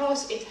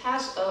 because it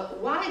has a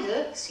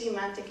wider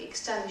semantic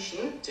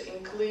extension to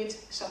include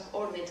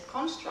subordinate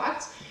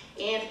constructs,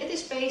 and it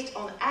is based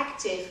on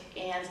active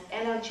and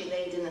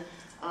energy-laden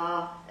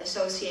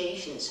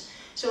associations.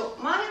 So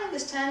my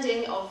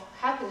understanding of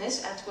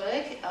happiness at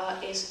work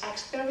is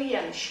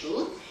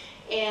experiential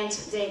and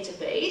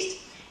data-based,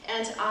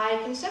 and I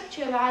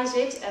conceptualize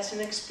it as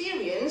an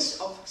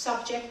experience of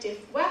subjective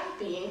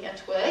well-being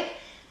at work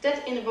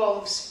that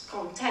involves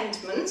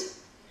contentment,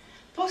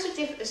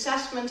 positive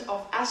assessment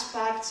of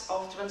aspects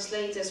of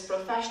translators'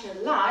 professional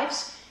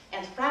lives,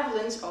 and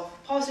prevalence of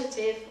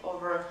positive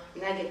over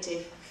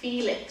negative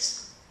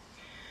feelings.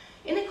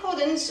 In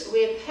accordance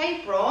with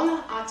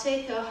Hebron, I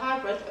take a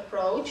hybrid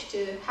approach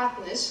to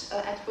happiness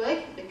at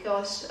work,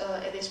 because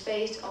it is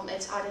based on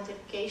its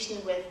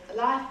identification with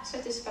life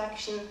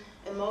satisfaction,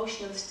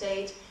 emotional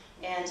state,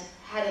 and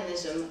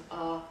hedonism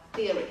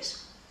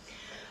theories.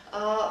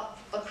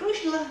 A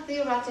crucial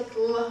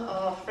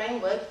theoretical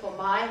framework for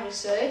my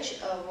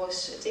research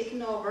was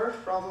taken over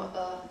from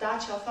a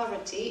Dutch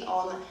authority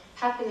on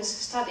happiness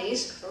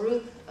studies,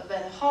 Ruud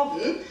van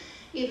Hoven,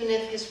 even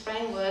if his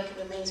framework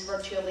remains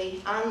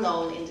virtually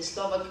unknown in the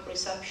Slovak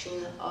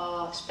reception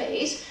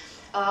space.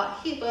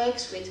 He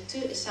works with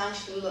two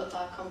essential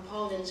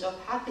components of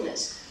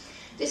happiness.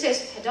 This is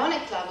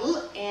hedonic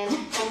level and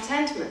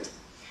contentment.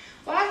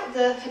 While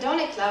the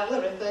hedonic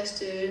level refers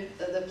to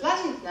the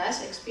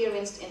pleasantness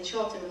experienced in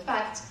short-term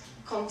effects,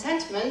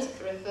 contentment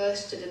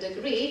refers to the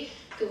degree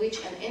to which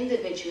an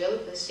individual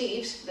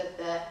perceives that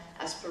their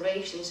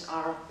aspirations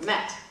are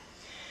met.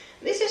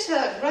 This is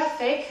a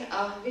graphic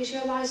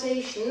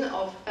visualization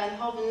of Van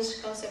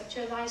Hoven's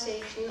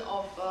conceptualization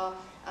of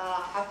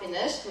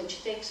happiness,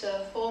 which takes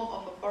a form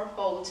of a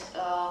fourfold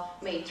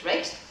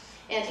matrix.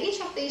 And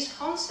each of these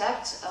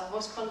concepts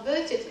was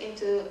converted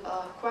into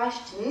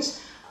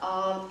questions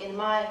in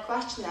my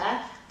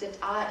questionnaire that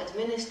I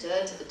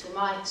administered to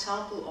my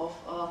sample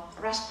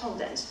of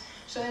respondents.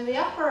 So in the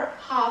upper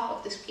half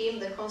of the scheme,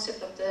 the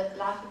concept of the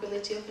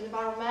lifeability of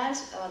environment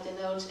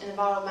denotes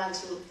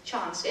environmental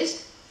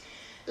chances.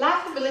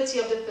 Lifeability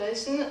of the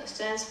person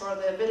stands for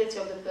the ability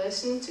of the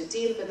person to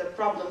deal with the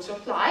problems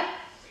of life.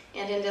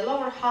 And in the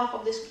lower half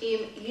of the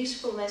scheme,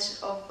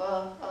 usefulness of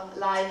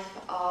life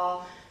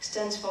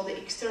stands for the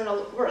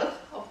external worth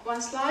of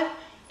one's life,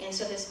 and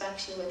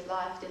satisfaction with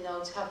life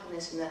denotes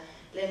happiness in a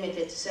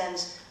limited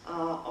sense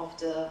of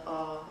the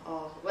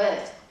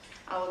word.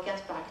 I will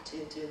get back to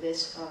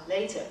this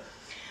later.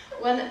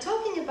 When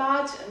talking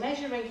about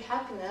measuring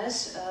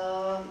happiness,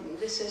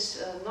 this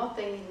is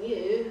nothing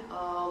new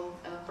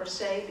per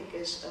se,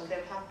 because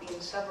there have been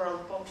several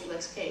popular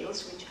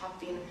scales which have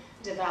been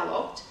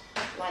developed,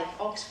 like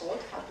Oxford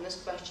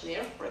Happiness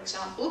Questionnaire, for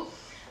example.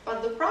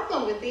 But the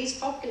problem with these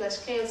popular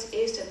scales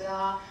is that they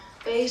are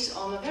based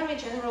on very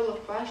general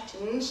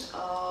questions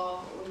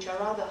which are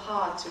rather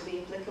hard to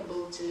be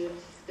applicable to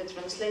the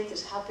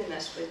translator's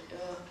happiness,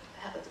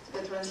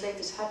 the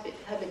translator's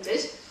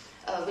habitus,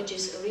 which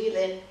is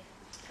really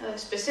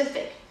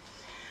specific.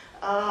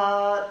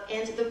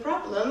 And the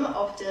problem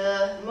of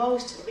the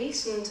most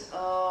recent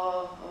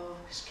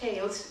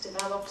scales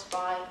developed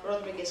by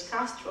Rodriguez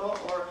Castro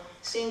or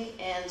Singh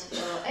and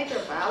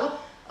Egerval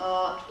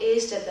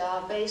is that they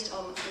are based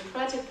on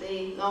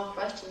incredibly long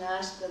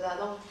questionnaires that I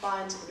don't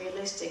find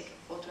realistic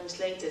for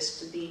translators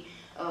to be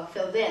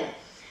filled in.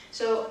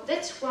 So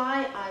that's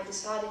why I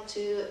decided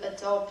to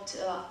adopt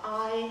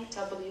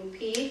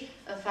IWP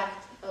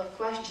effect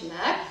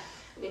questionnaire,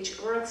 which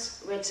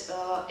works with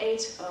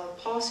 8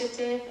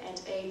 positive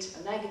and 8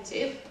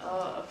 negative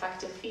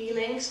affective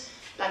feelings,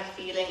 like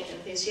feeling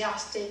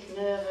enthusiastic,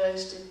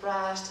 nervous,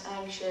 depressed,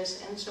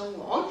 anxious, and so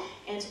on.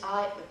 And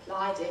I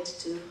applied it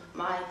to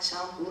my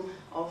sample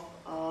of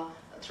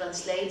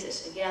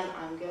translators. Again,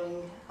 I'm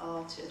going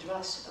to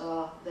address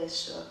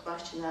this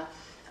questionnaire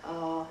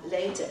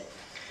later.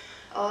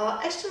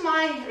 As to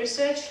my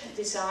research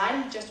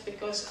design, just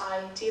because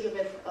I deal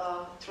with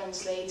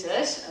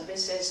translators,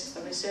 this is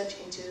a research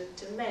into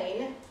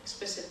domain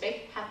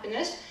specific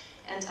happiness,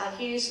 and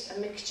I use a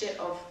mixture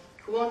of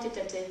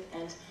quantitative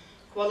and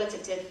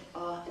qualitative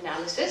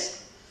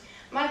analysis.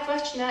 My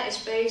questionnaire is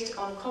based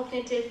on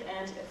cognitive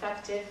and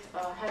affective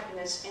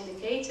happiness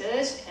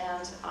indicators,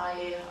 and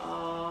I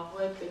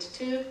work with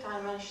 2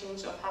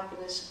 dimensions of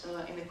happiness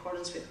in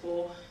accordance with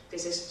law.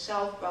 This is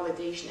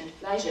self-validation and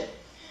pleasure.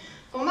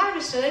 For my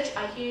research,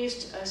 I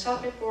used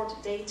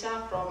self-report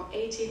data from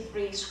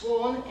 83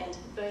 sworn and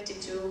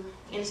 32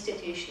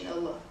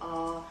 institutional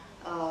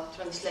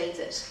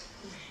translators.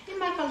 In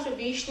my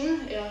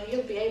contribution,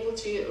 you'll be able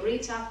to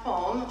read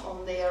upon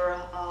on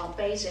their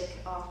basic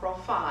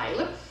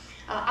profile.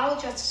 I'll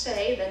just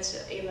say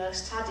that in a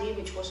study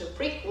which was a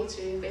prequel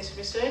to this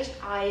research,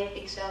 I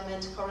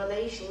examined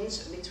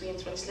correlations between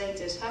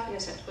translators'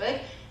 happiness at work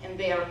and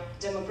their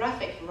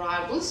demographic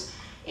variables,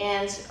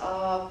 and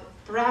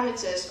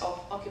parameters of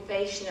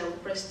occupational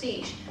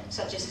prestige,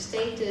 such as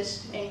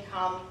status,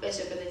 income,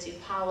 visibility,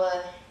 power,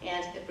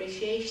 and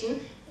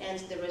appreciation, and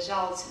the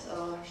results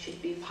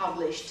should be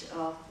published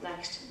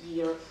next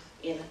year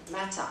in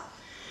Meta.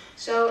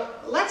 So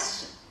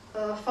let's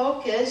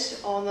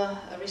focus on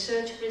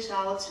research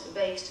results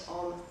based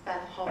on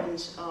Van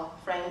Hoven's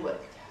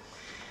framework.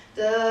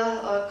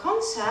 The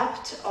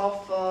concept of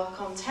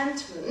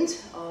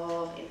contentment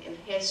in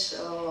his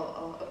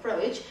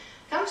approach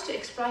comes to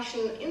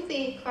expression in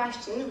the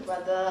question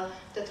whether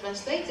the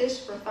translator's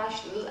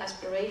professional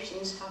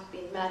aspirations have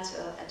been met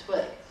at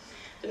work.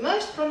 The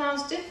most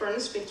pronounced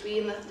difference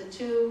between the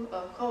 2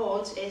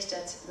 cohorts is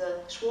that the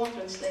sworn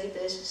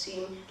translators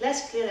seem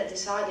less clearly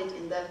decided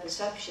in their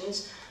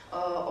perceptions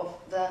of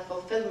the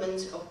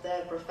fulfillment of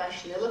their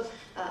professional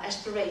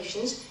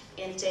aspirations,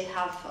 and they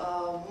have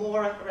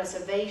more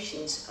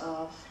reservations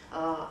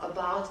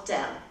about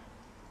them.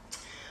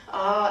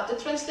 The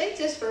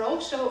translators were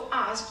also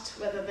asked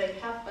whether they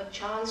have a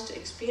chance to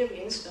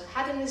experience a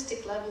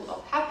hedonistic level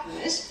of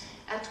happiness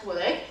at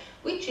work,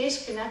 which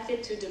is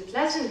connected to the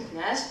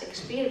pleasantness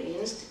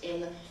experienced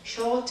in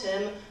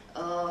short-term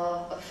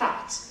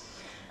effects.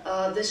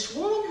 The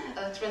sworn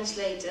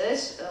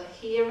translators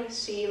here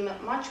seem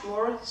much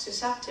more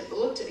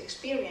susceptible to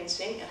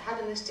experiencing a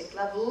hedonistic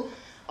level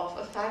of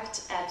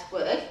effect at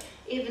work,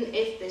 even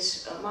if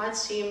this might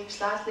seem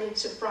slightly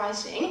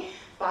surprising.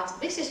 But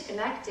this is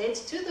connected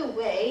to the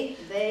way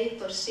they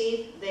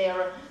perceive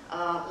their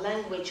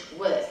language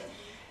work.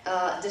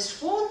 The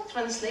sworn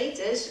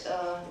translators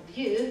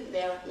view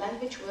their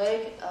language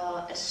work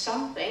as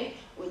something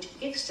which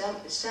gives them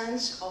a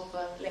sense of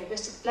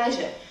linguistic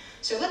pleasure.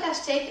 So let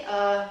us take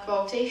a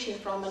quotation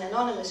from an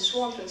anonymous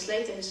sworn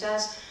translator who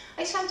says,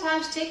 "I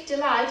sometimes take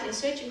delight in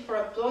searching for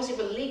a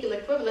plausible legal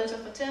equivalent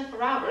of a term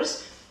for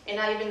hours, and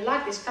I even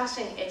like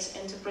discussing its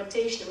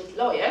interpretation with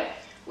lawyer,"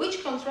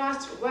 which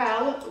contrasts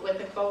well with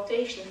a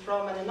quotation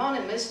from an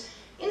anonymous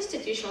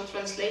institutional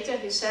translator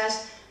who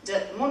says,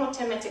 the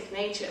monothematic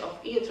nature of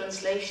EU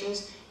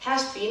translations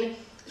has been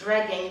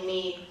dragging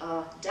me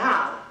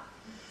down.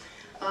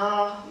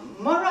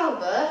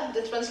 Moreover,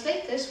 the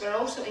translators were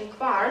also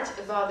inquired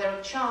about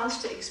their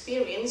chance to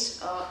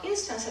experience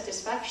instant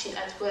satisfaction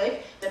at work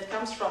that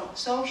comes from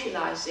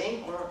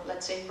socializing, or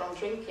let's say from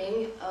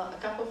drinking a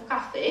cup of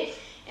coffee.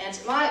 And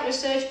my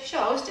research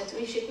shows that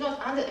we should not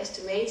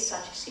underestimate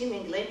such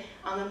seemingly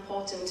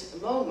unimportant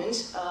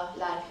moments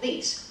like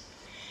these.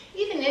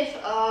 Even if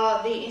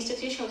the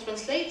institutional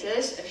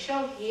translators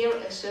show here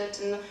a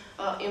certain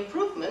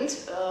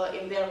improvement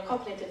in their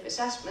cognitive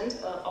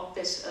assessment of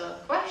these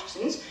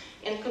questions,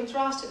 in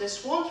contrast to the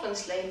sworn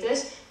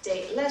translators,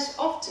 they less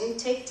often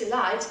take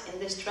delight in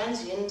this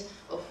transient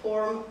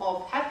form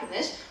of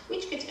happiness,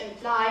 which could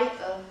imply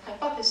a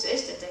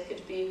hypothesis that there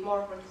could be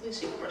more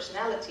reclusive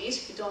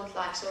personalities who don't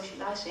like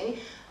socializing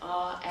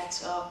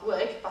at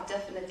work, but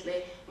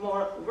definitely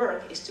more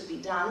work is to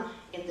be done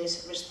in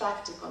this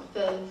respect to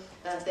confirm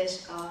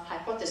this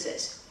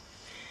hypothesis.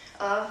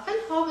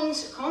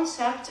 Venhoven's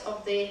concept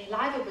of the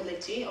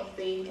livability of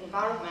the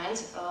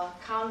environment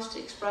comes to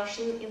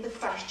expression in the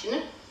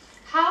question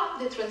how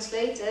the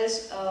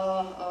translators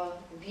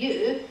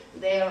view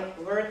their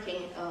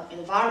working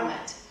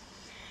environment.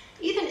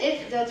 Even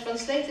if the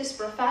translator's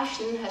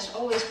profession has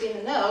always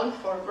been known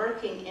for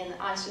working in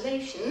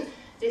isolation,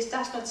 this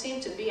does not seem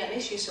to be an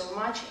issue so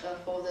much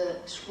for the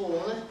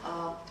sworn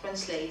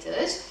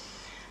translators.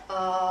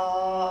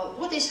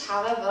 What is,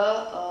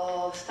 however,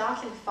 a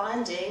startling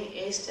finding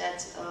is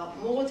that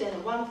more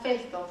than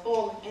 1/5 of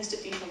all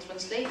institutional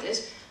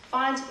translators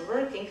find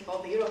working for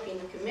the European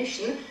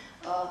Commission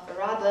a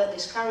rather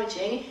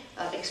discouraging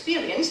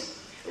experience,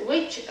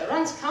 which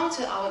runs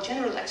counter our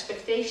general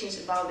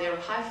expectations about their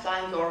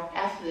high-flying or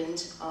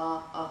affluent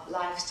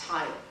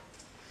lifestyle.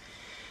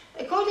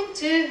 According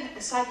to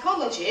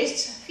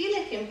psychologists,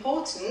 feeling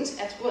important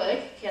at work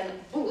can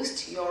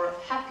boost your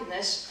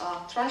happiness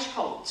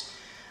threshold.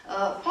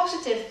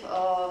 Positive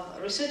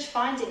research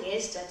finding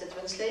is that the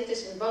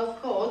translators in both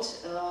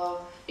courts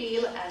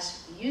feel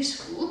as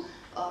useful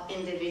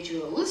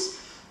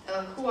individuals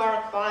who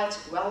are quite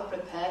well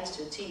prepared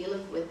to deal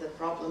with the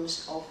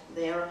problems of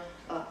their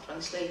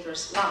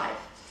translator's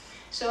life.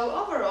 So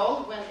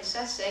overall, when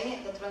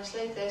assessing the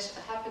translator's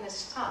happiness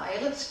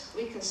styles,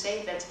 we can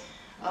say that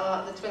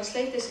the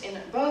translators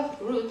in both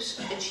groups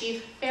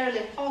achieve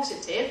fairly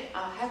positive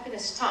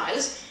happiness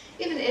styles,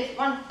 even if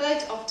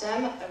 1/3 of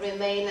them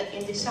remain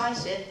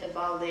indecisive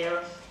about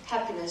their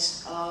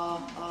happiness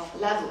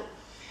level.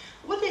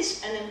 What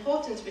is an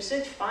important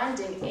research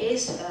finding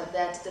is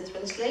that the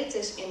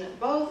translators in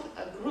both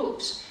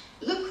groups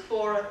look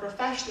for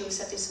professional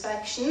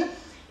satisfaction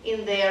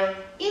in their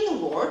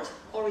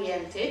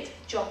inward-oriented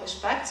job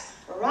aspects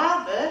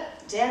rather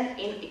than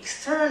in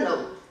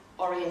external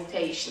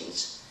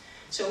orientations.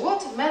 So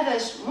what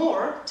matters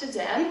more to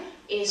them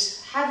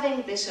is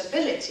having this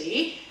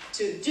ability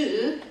to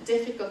do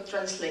difficult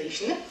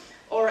translation,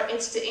 or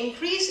it's the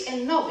increase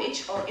in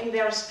knowledge or in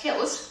their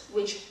skills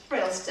which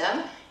thrills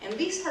them, and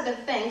these are the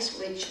things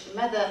which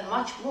matter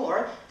much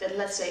more than,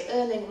 let's say,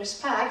 earning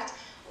respect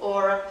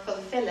or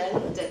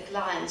fulfilling the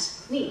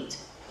client's need.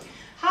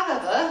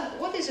 However,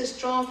 what is a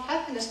strong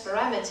happiness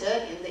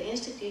parameter in the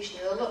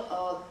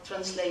institutional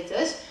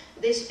translators?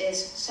 This is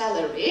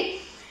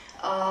salary.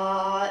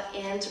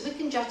 And we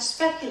can just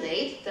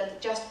speculate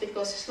that just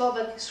because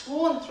Slovak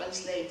sworn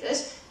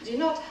translators do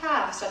not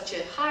have such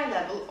a high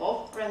level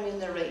of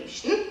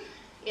remuneration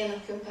in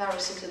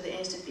comparison to the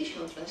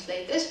institutional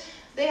translators,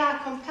 they are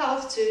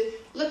compelled to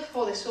look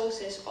for the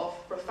sources of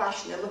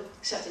professional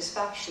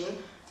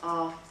satisfaction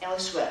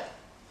elsewhere.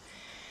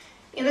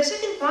 In the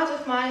second part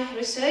of my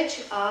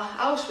research,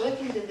 I was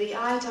working with the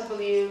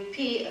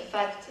IWP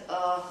effect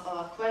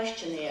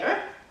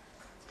questionnaire.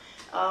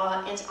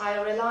 And I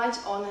relied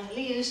on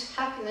Liu's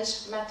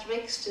happiness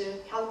metrics to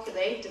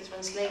calculate the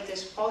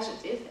translator's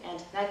positive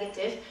and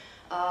negative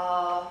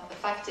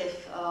affective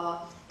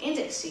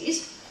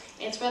indexes.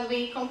 And when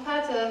we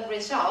compare the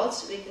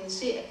results, we can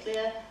see a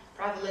clear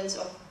prevalence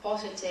of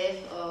positive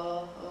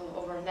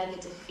over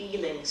negative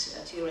feelings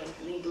during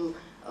legal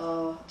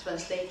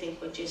translating,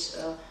 which is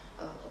a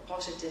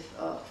positive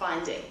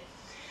finding.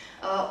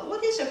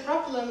 What is a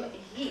problem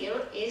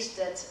here is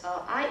that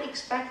I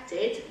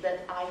expected that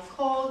I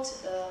called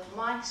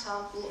my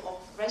sample of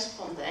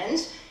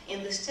respondents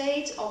in the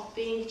state of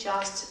being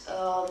just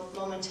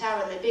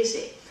momentarily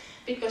busy.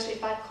 Because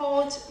if I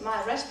called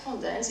my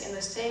respondents in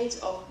the state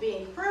of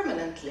being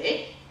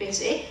permanently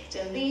busy,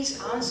 then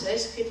these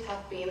answers could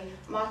have been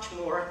much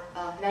more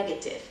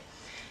negative.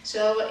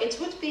 So it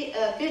would be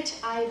a good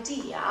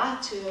idea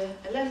to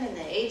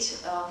eliminate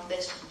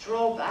this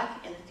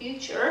drawback in the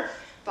future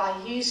by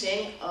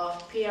using a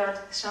paired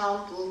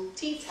sample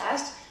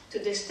t-test to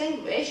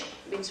distinguish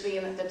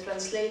between the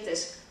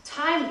translator's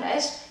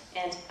timeless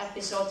and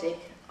episodic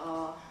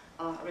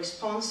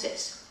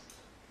responses.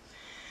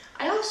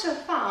 I also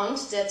found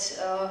that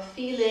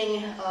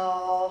feeling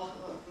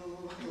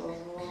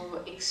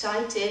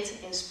excited,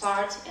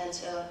 inspired, and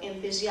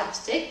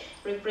enthusiastic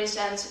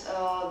represent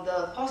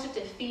the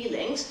positive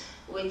feelings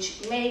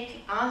which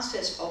make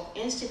answers of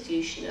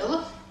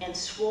institutional and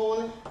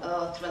sworn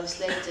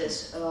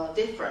translators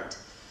different.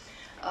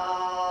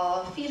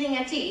 Feeling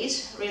at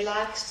ease,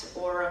 relaxed,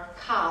 or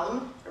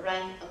calm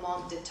rank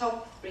among the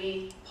top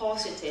 3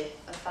 positive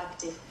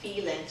affective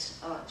feelings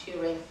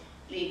during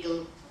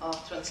legal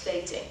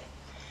translating.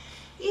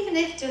 Even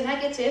if the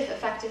negative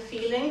affective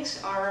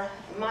feelings are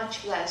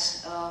much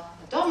less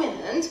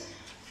dominant,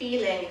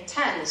 feeling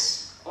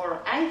tense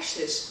or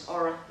anxious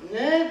or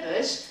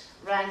nervous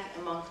rank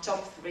among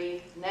top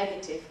 3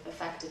 negative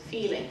affective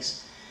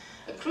feelings.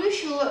 A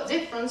crucial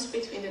difference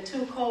between the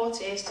 2 codes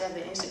is that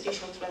the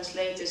institutional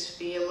translators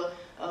feel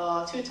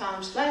 2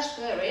 times less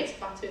worried,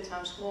 but 2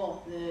 times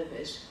more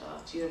nervous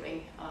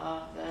during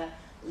the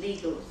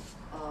legal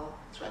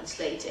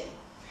translating.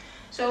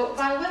 So,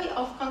 by way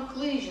of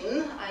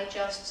conclusion, I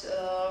just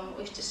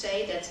wish to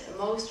say that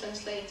most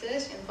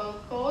translators in both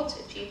codes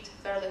achieved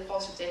fairly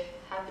positive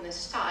happiness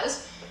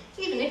styles,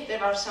 even if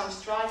there are some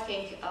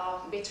striking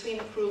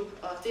between-group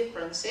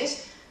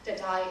differences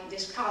that I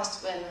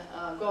discussed when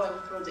going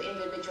through the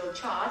individual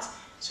charts,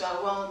 so I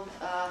won't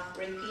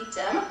repeat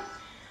them.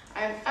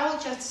 I will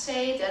just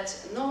say that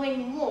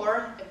knowing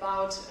more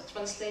about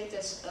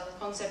translators'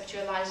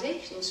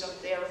 conceptualizations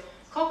of their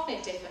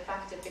cognitive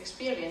affective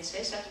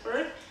experiences at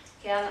work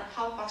can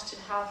help us to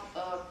have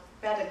a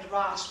better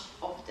grasp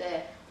of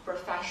the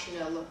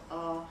professional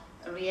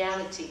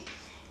reality.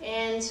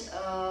 And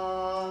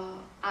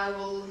I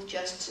will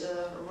just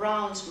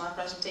round my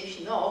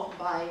presentation off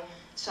by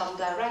some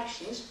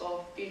directions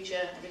for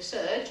future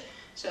research.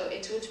 So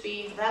it would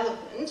be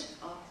relevant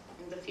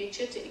in the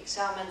future to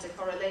examine the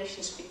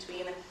correlations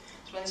between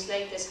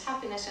translators'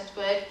 happiness at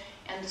work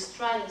and the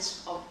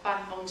strengths of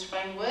backbone's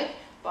framework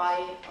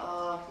by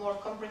more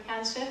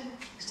comprehensive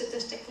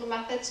statistical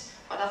methods,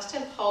 but I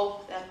still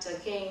hope that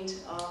gained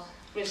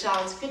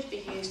results could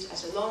be used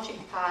as a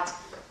launching pad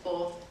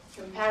for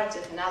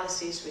comparative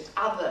analysis with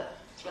other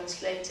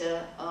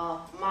translator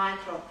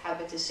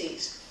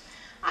micro-hypotheses.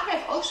 I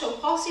have also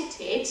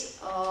posited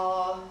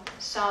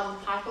some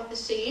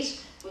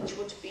hypotheses which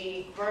would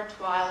be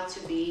worthwhile to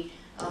be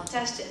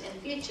tested in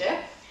future,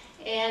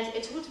 and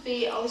it would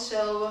be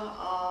also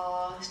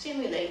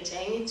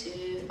stimulating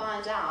to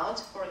find out,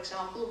 for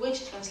example,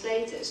 which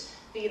translators,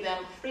 be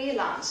them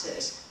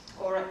freelancers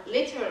or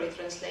literary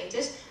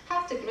translators,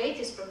 have the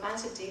greatest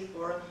propensity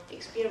for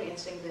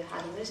experiencing the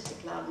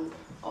hedonistic level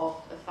of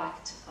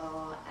effect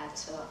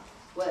at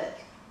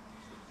work.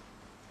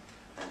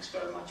 Thanks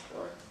very much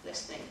for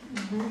listening.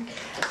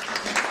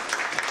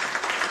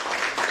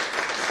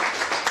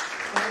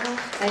 Well,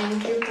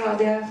 thank you,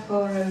 Claudia,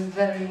 for a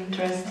very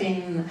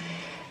interesting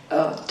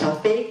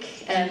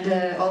topic, and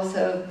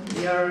also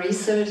your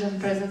research and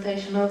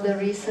presentation of the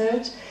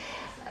research.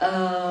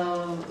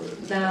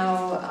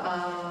 Now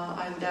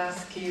I would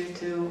ask you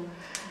to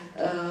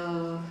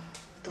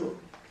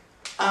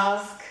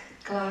ask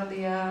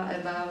Claudia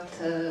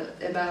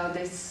about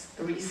this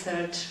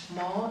research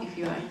more, if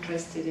you are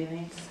interested in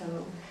it.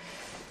 So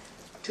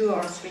 2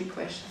 or 3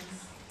 questions.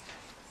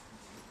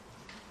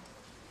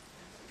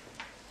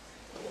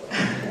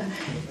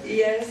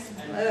 Yes,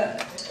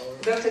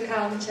 Dr.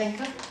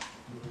 Kalnichenko.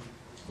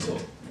 So,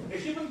 a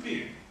human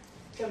being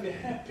can be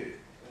happy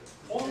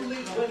only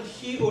when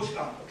he or she...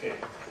 okay.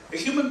 A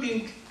human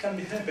being can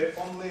be happy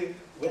only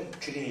when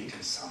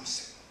creating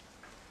something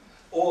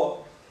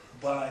or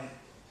by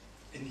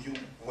a new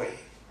way.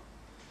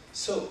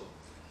 So,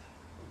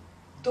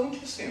 don't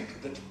you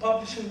think that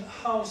publishing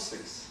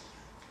houses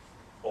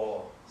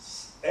or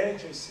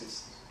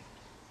agencies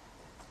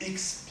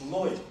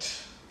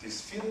exploit this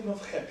feeling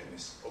of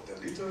happiness of the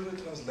literary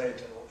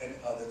translator or any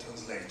other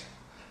translator,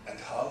 and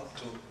how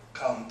to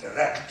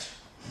counteract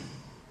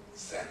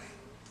them?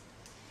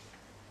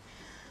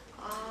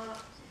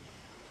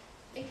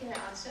 I can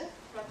answer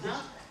right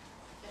now.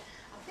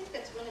 I think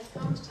that when it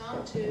comes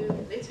down to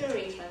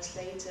literary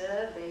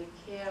translator, they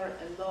care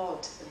a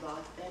lot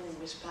about earning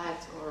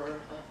respect or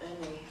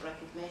earning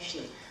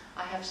recognition.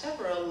 I have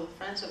several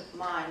friends of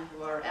mine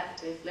who are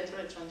active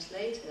literary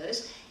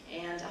translators,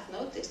 and I've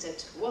noticed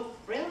that what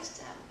thrills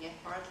them,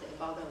 partly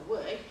about their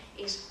work,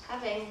 is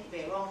having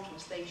their own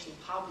translation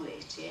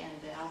published,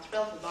 and they are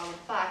thrilled about the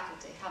fact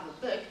that they have a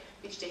book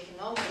which they can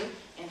open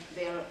and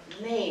their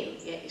name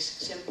is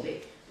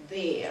simply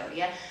there.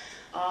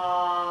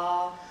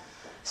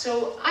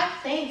 So I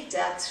think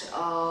that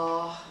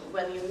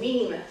when you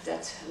mean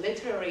that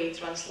literary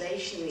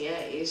translation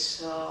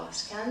is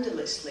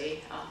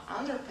scandalously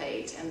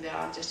underpaid, and there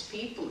are just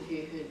people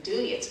who do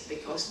it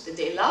because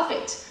they love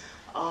it,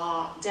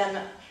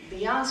 then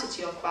the answer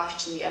to your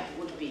question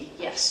would be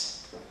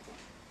yes.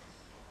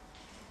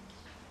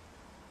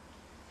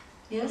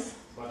 Yes?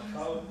 But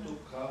how to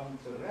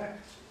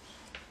counteract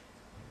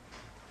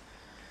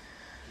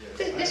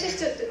it? This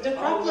this is the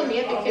problem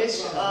here,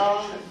 because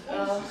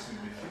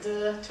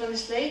the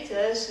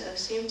translators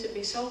seem to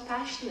be so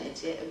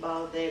passionate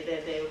about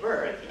their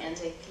work, and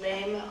they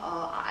claim,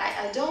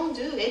 I don't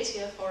do it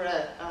for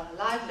a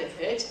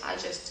livelihood, I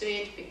just do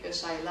it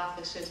because I love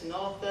a certain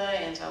author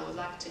and I would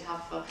like to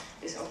have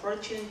this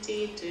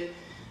opportunity to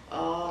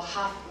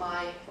have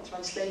my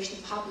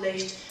translation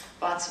published.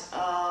 But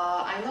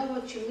I know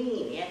what you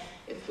mean. Yeah?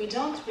 If we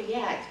don't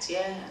react,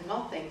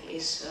 nothing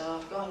is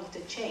going to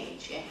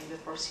change in the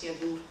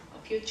foreseeable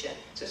future.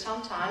 So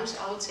sometimes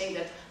I would say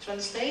that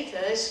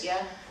translators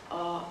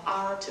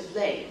are to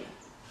blame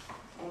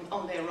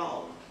on their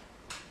own.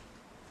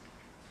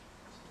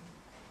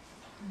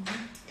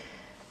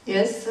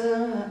 Yes,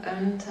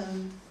 and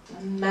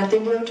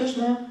Martin Brochus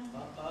now?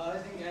 I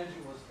think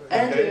Andrew was first.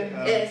 Andrew,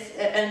 yes,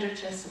 Andrew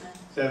Chestnut.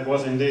 That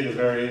was indeed a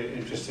very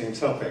interesting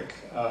topic.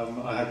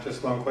 I have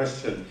just one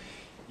question.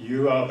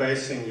 You are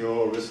basing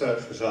your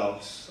research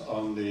results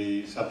on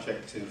the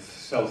subjective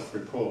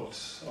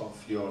self-reports of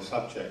your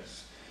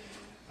subjects.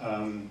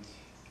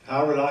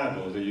 How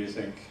reliable do you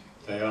think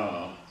they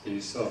are,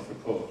 these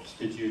self-reports?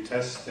 Did you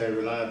test their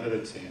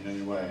reliability in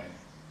any way?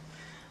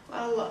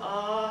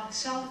 Well,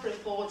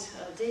 self-report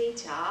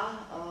data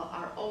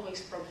are always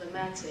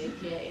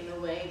problematic in a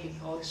way,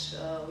 because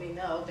we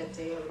know that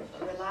their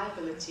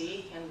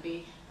reliability can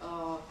be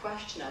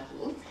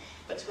questionable.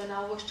 But when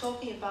I was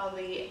talking about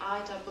the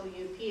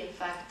IWP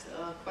effect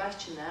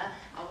questionnaire,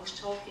 I was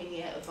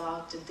talking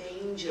about the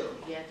danger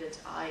that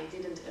I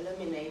didn't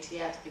eliminate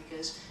yet,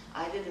 because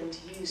I didn't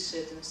use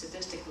certain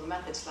statistical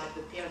methods like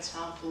the paired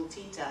sample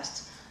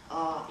t-test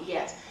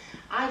yet.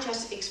 I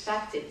just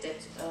expected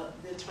that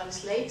the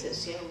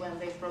translators, when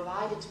they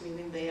provided me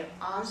with their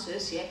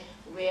answers,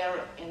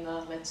 were in a,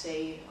 let's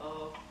say,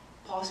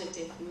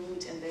 positive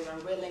mood, and they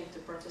were willing to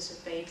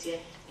participate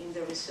in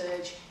the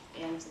research,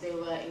 and they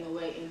were in a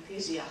way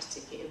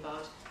enthusiastic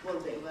about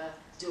what they were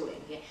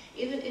doing.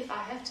 Even if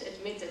I have to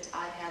admit that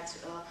I had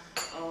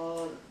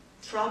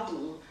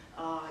trouble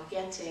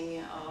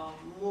getting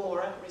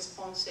more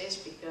responses,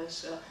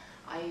 because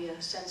I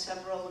sent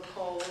several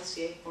calls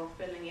for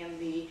filling in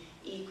the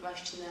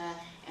e-questionnaire,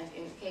 and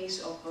in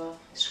case of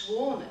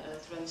sworn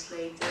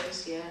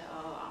translators,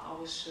 I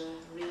was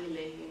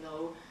really,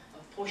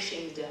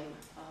 pushing them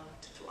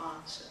to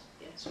answer.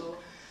 So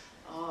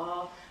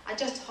I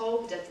just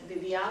hope that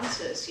the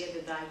answers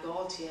that I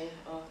got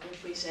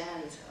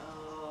represent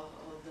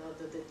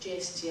the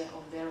gist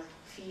of their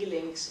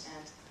feelings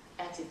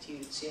and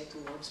attitudes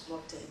towards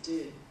what they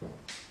do.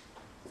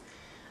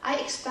 I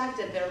expect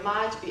that there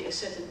might be a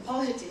certain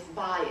positive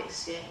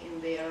bias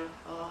in their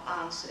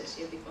answers,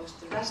 because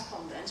the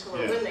respondents who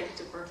are willing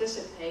to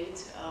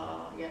participate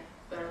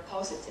were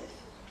positive.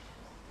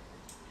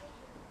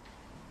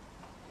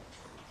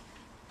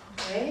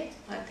 Okay,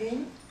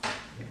 Martin?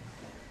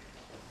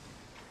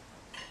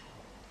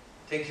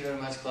 Thank you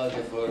very much,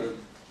 Claudia, for a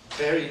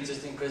very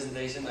interesting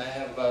presentation. I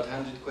have about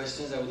 100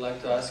 questions I would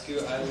like to ask you.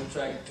 I will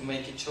try to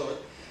make it short.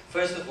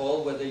 First of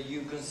all, whether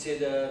you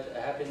consider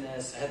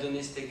happiness,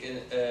 hedonistic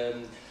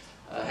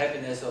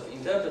happiness of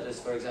interpreters,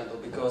 for example,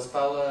 because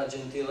Paula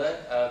Gentile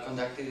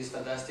conducted this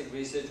fantastic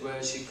research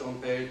where she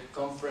compared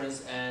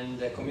conference and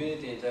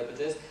community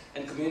interpreters,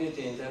 and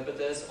community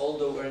interpreters,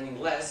 although earning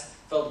less,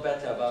 felt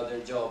better about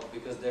their job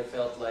because they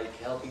felt like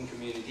helping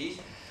communities.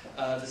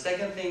 The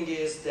second thing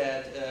is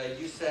that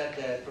you said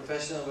that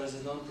professional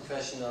versus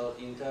non-professional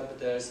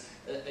interpreters,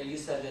 you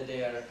said that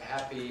they are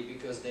happy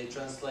because they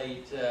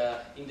translate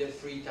in their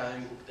free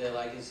time, book they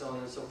like, and so on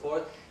and so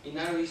forth. In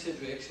our research,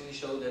 we actually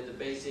show that the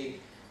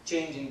basic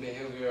change in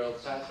behavioral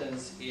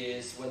patterns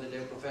is whether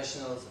they're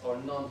professionals or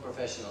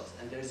non-professionals.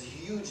 And there's a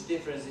huge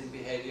difference in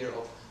behavior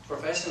of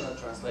professional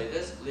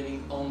translators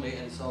living only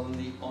and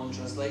solely on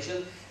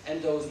translation,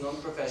 and those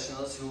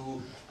non-professionals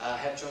who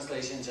have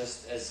translation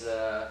just as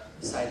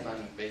side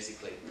money,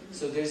 basically.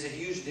 So there's a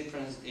huge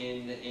difference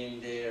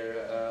in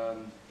their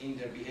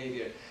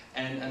behavior.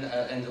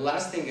 And the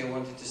last thing I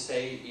wanted to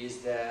say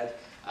is that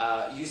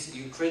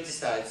you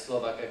criticize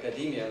Slovak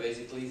academia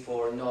basically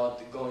for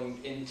not going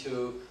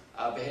into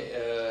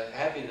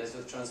happiness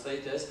of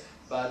translators.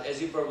 But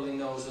as you probably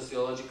know,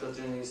 sociological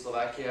training in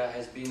Slovakia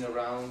has been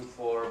around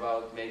for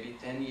about maybe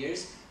 10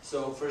 years.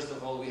 So first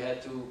of all, we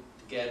had to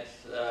get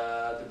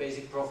the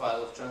basic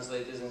profile of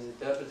translators and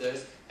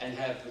interpreters and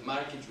have the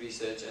market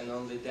research, and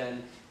only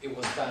then it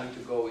was time to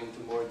go into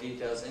more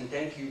details. And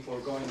thank you for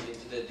going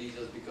into the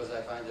details, because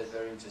I find that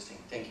very interesting.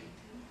 Thank you.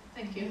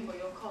 Thank you for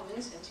your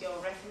comments and your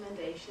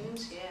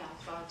recommendations.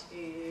 I'll try to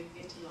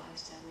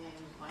utilize them in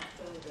my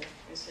further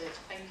research.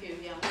 Thank you.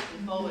 I'm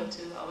looking forward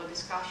to our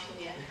discussion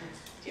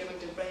during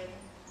the break.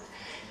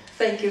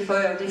 Thank you for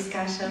your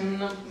discussion.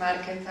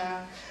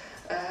 Marketa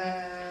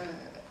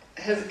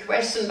has a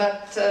question,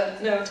 but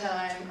no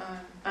time.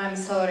 I'm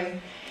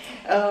sorry.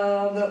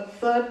 The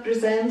third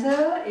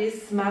presenter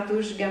is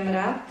Matúš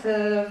Gamrat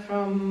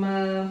from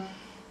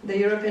the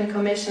European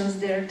Commission's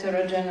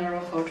Directorate General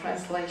for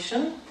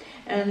Translation.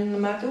 And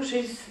Matúš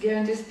is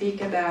going to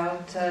speak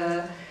about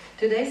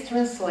today's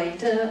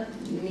translator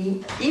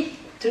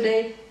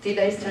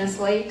Today's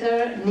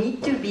translator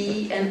need to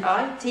be an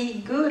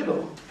IT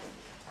guru.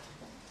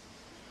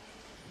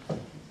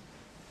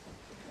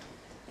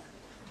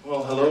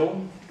 Well,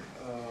 hello.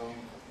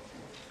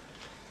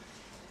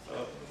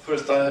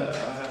 First, I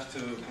have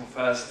to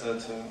confess that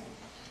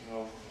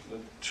the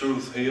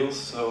truth heals.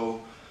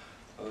 So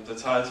the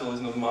title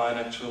is not mine,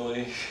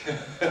 actually.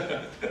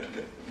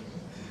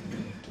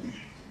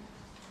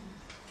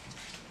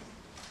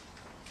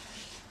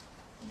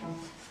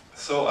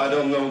 So I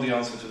don't know the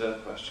answer to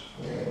that question.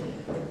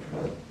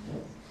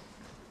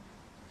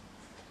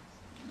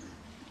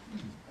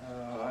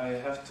 I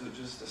have to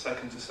just a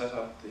second to set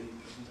up the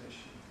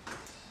presentation.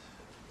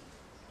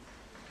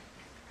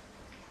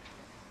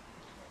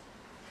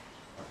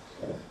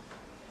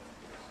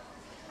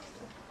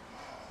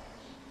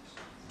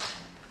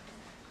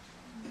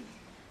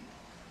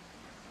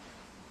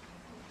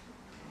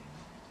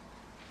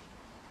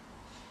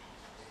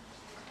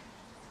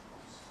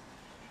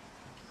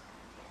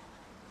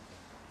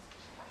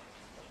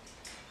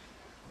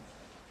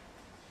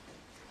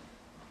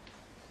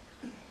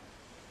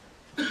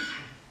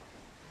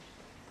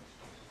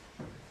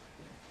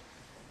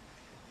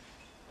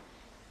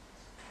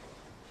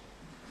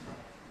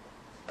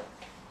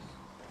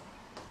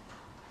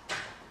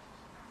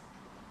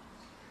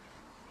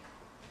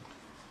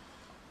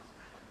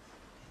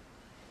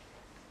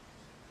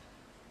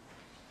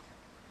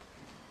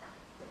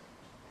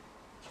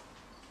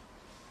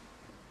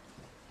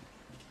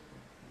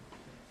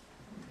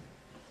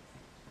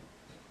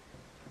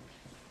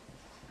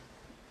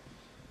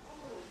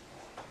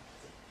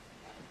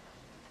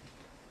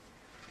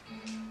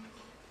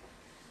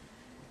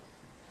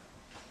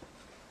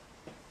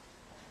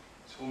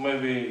 So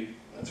maybe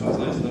a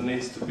translator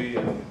needs to be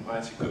an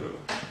IT guru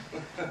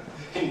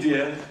in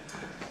the end.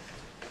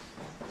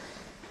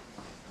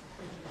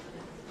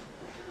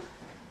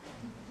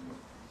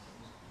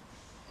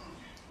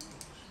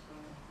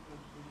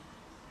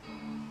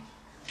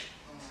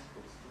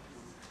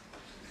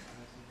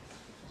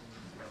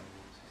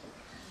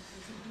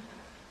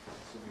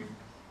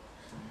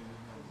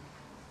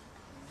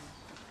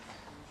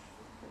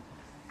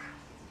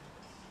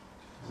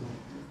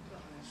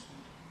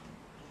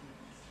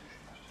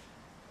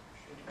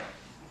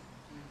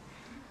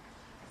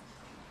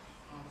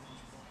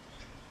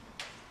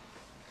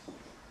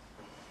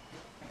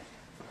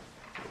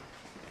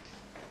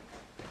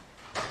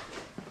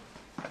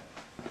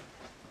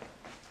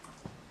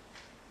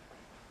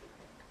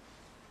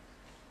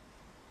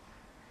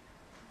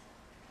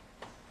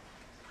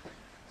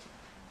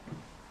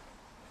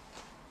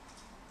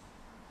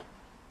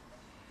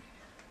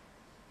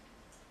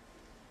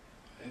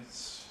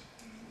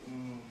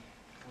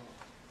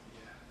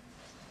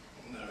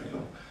 There we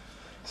go.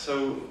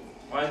 So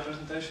my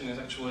presentation is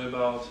actually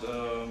about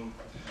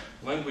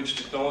language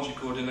technology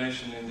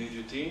coordination in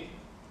DGT,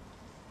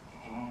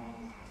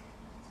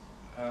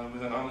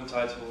 with an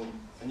undertitle,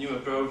 A New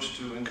Approach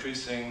to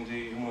Increasing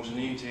the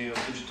Homogeneity of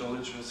Digital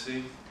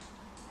Literacy.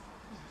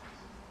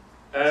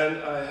 And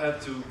I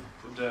had to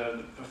put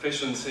the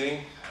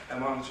proficiency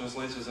among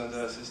translators and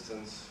their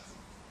assistants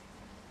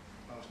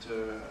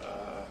after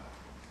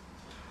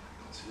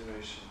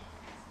consideration.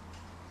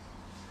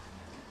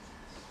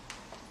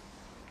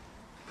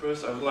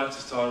 First, I would like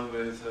to start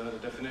with the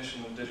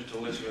definition of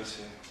digital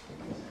literacy.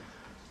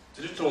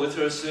 Digital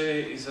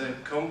literacy is a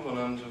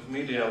component of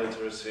media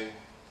literacy,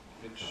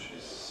 which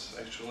is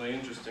actually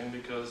interesting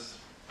because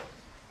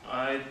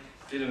I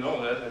didn't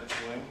know that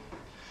actually.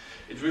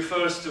 It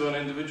refers to an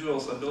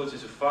individual's ability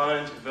to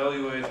find,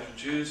 evaluate,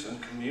 produce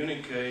and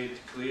communicate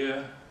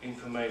clear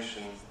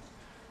information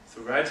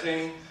through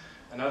writing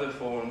and other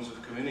forms of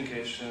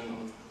communication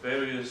on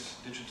various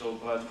digital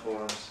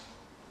platforms.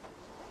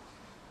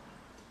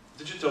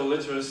 Digital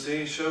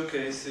literacy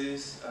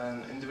showcases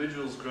an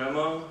individual's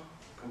grammar,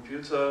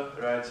 computer,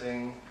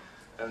 writing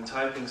and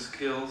typing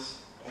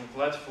skills on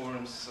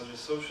platforms such as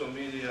social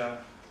media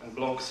and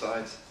blog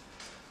sites.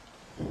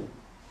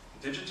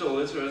 Digital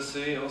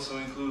literacy also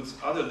includes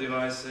other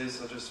devices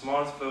such as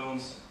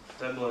smartphones,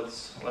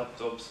 tablets,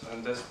 laptops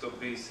and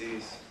desktop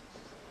PCs.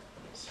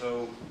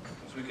 So,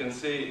 as we can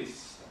see,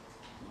 it's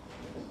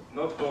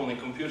not only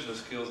computer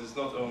skills, it's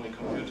not only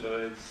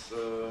computer, it's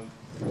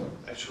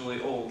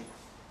actually all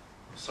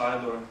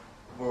cyber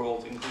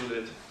world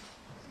included.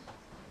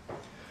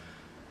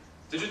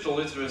 Digital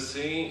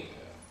literacy,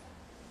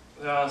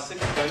 there are 6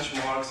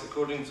 benchmarks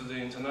according to the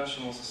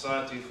International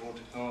Society for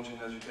Technology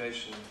and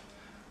Education.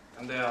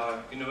 And they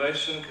are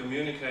innovation,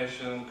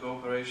 communication,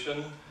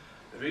 cooperation,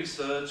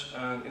 research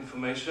and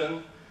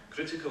information,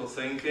 critical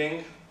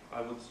thinking,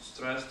 I would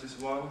stress this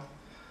one,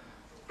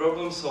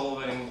 problem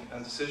solving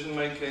and decision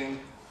making,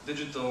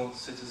 digital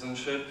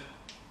citizenship,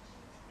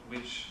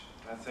 which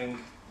I think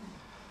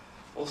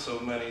also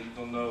many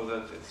don't know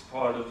that it's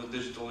part of the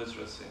digital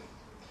literacy,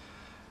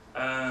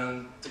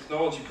 and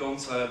technology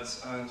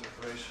concepts and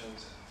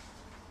operations.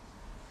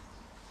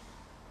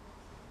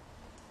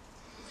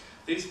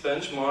 These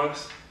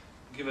benchmarks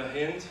give a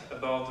hint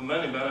about the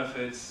many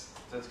benefits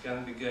that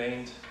can be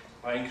gained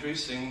by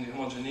increasing the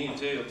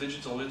homogeneity of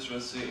digital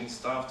literacy in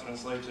staff,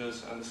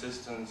 translators and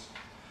assistants.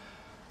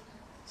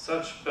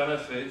 Such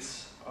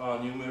benefits are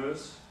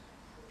numerous,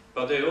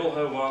 but they all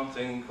have one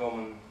thing in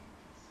common.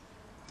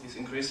 It's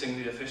increasing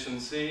the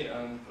efficiency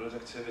and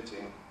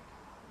productivity.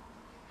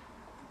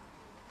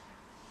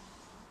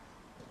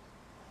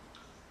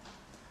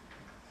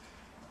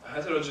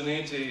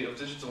 Heterogeneity of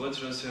digital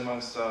literacy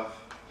among staff.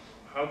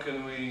 How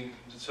can we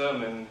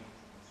determine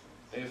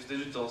if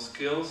digital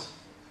skills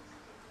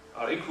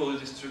are equally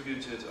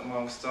distributed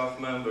among staff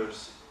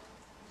members?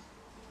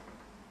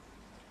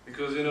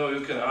 Because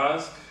you can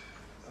ask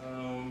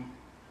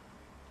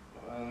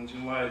and you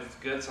might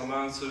get some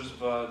answers,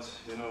 but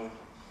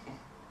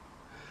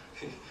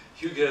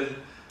you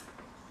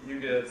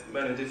get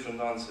many different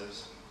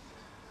answers,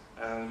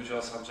 and which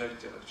are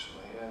subjective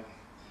actually. Yeah.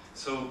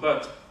 So,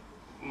 but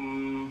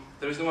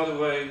there is no other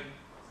way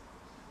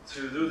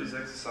to do this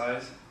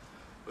exercise,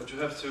 but you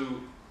have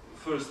to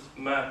first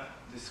map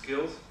the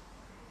skills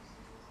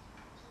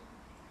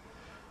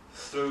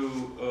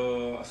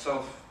through a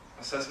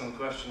self-assessment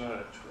questionnaire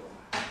actually.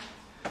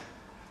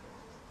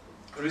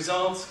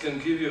 Results can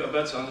give you a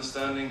better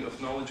understanding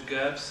of knowledge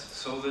gaps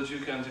so that you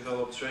can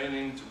develop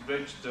training to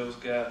bridge those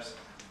gaps.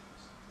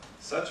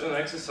 Such an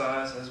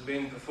exercise has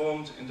been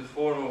performed in the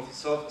form of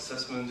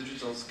self-assessment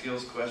digital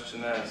skills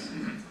questionnaires.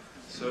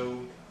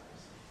 So,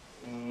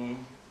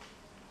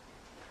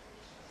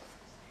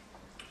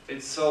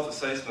 it's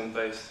self-assessment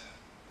based.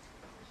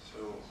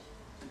 So,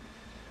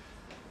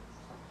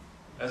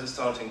 as a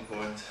starting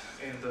point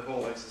in the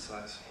whole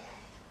exercise.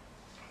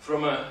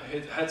 From a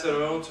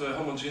hetero to a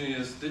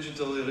homogeneous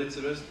digitally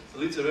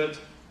literate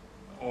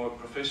or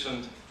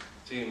proficient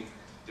team,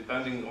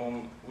 depending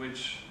on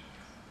which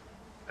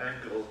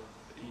angle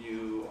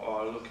you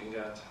are looking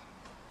at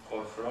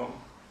or from,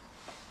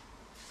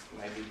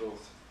 maybe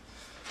both.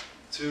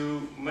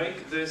 To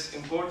make this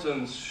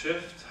important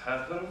shift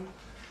happen,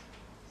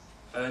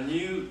 a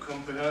new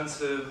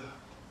comprehensive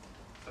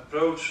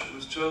approach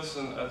was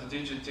chosen at the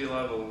DGT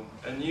level.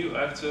 A new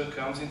actor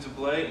comes into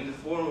play in the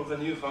form of a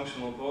new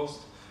functional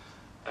post,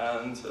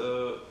 and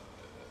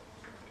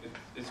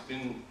it's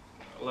been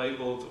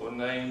labeled or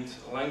named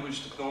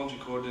Language Technology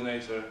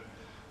Coordinator,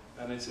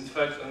 and it's in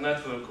fact a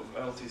network of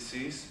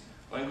LTCs,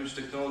 Language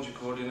Technology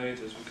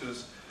Coordinators,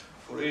 because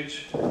for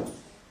each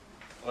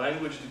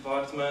language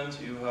department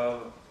you have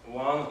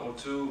one or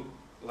two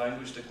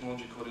Language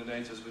Technology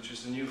Coordinators, which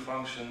is a new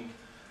function,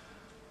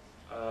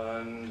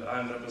 and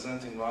I'm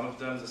representing one of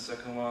them. The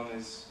second one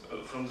is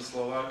from the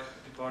Slovak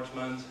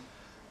department,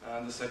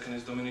 and the second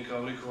is Dominika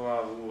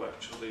Ulrikova, who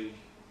actually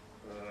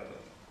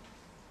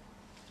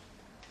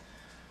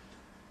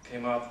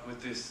came up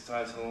with this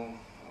title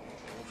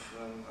of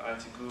an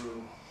IT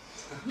guru,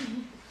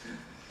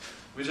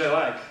 which I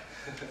like.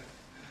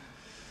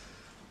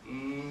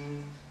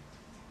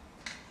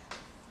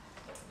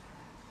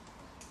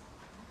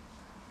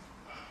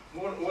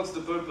 What's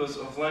the purpose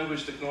of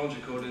language technology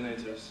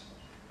coordinators?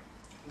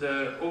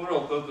 Their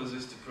overall purpose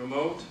is to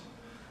promote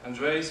and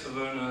raise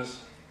awareness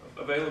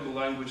of available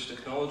language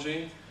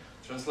technology,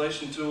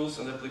 translation tools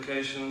and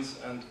applications,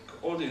 and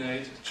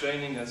coordinate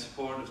training and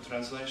support of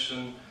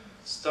translation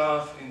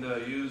staff in their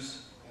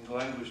use in the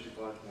language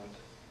department.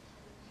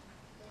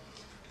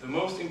 The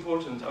most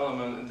important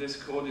element in this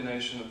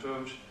coordination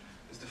approach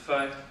is the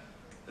fact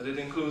that it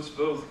includes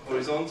both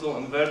horizontal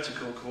and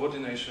vertical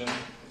coordination,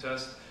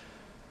 just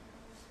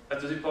at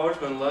the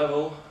department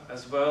level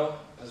as well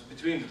as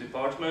between the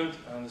department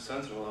and the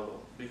central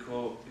level,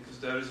 because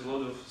there is a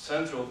lot of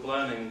central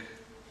planning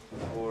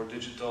for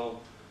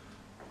digital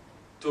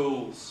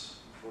tools,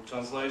 for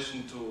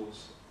translation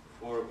tools,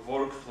 for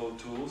workflow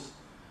tools,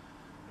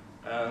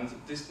 and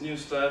this new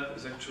step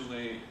is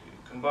actually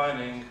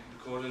combining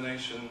the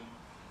coordination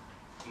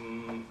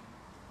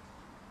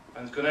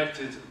and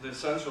connected the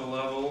central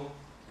level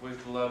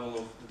with the level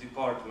of the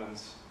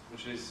departments,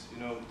 which is,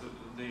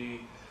 the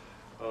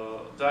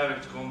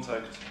direct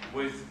contact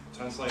with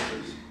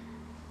translators.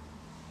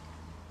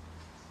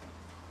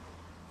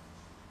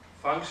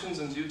 Functions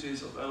and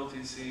duties of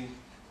LTC.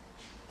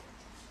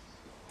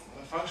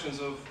 Functions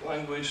of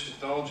language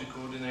technology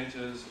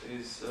coordinators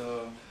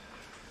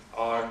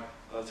are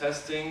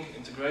testing,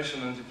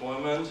 integration and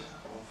deployment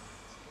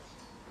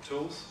of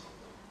tools.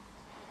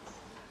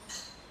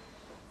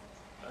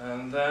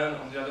 And then,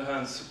 on the other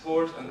hand,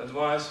 support and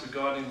advice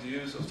regarding the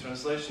use of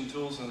translation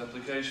tools and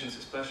applications,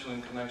 especially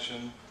in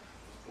connection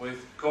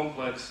with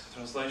complex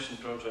translation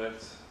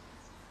projects.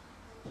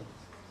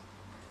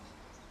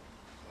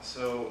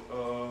 So,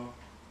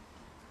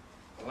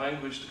 a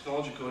language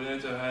technology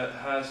coordinator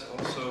has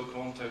also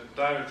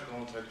direct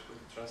contact with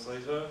the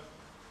translator,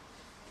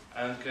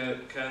 and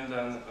can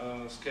then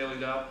scale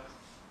it up,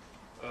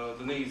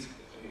 the needs,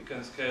 you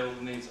can scale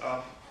the needs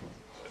up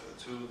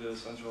to the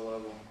central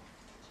level.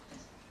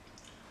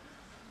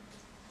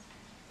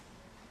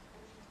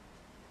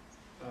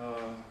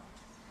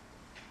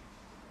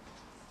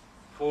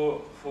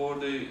 For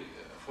the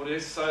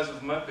exercise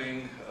of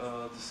mapping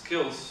the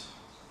skills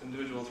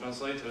individual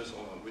translators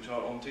which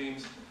are on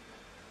teams,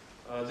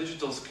 a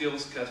digital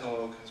skills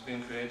catalog has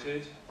been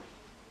created.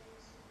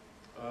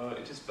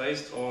 It is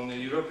based on the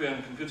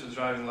European Computer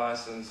Driving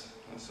License.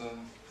 That's a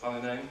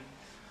funny name.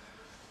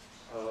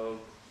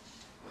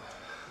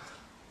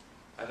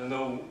 I don't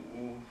know.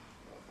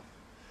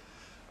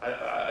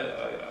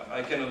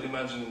 I cannot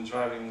imagine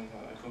driving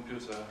a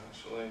computer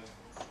actually.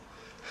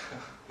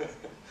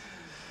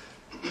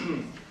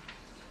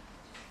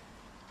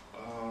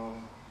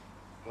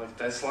 Like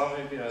Tesla,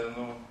 maybe, I don't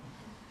know.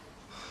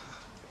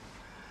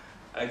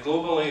 A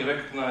globally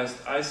recognized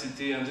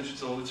ICT and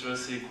digital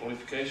literacy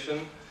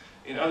qualification.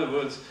 In other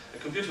words, a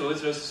computer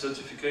literacy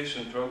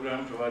certification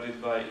program provided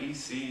by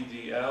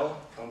ECDL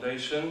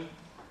Foundation,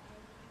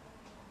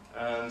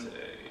 and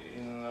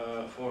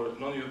for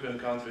non-European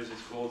countries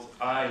it's called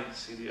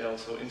ICDL,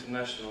 so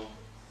international,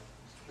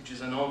 which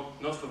is a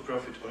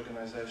not-for-profit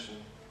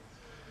organization.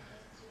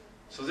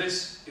 So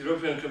this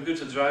European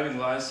Computer Driving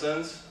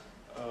License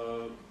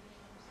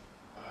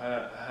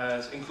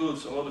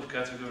includes a lot of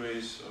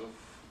categories of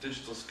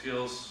digital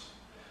skills,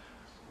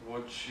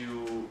 what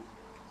you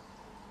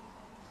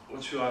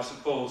are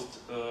supposed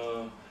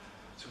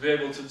to be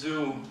able to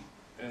do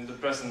in the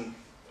present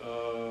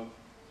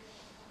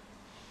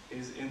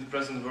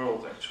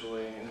world,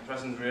 actually, in the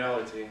present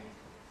reality,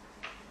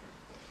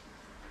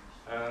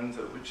 and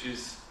which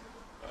is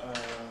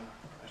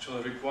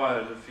actually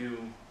required of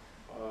you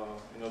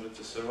in order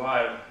to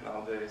survive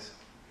nowadays.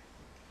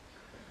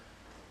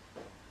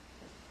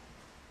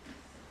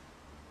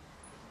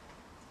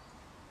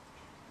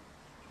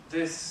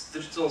 This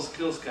digital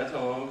skills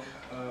catalog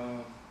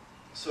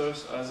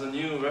serves as a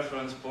new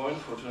reference point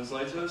for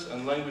translators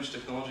and language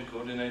technology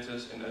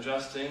coordinators in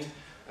adjusting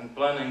and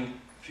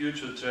planning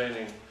future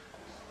training.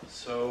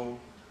 So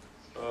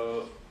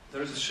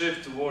there is a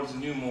shift towards a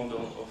new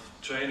model of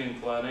training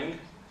planning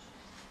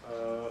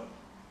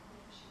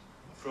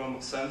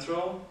from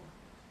central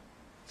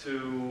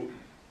to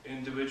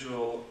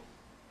individual,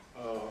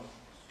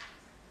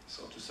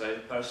 so to say,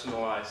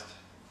 personalized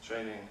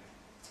training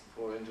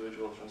for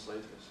individual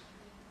translators,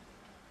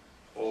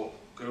 or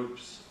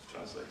groups of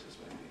translators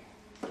maybe.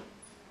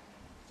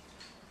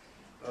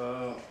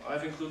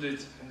 I've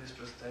included in this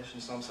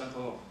presentation some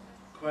sample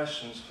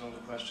questions from the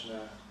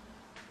questionnaire.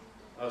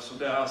 So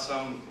there are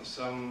some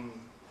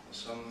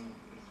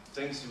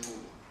things you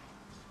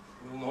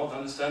will not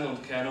understand or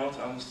cannot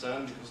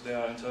understand because they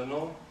are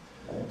internal.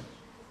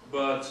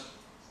 But so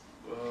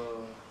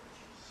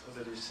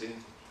that you see,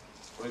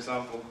 for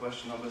example,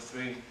 question number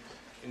 3.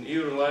 In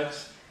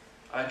EURELEX,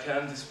 I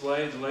can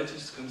display the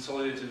latest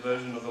consolidated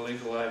version of a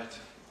legal act.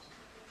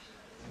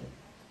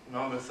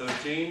 Number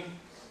 13.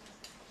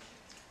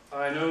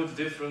 I know the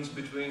difference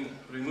between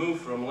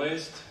remove from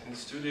list in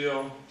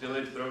Studio,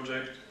 delete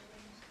project.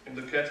 In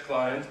the CAT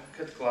client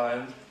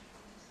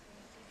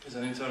is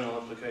an internal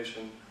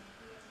application.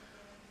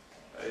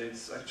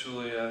 It's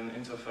actually an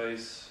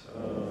interface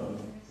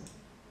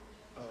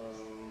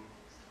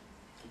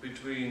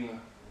between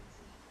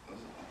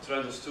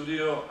Trello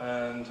Studio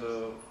and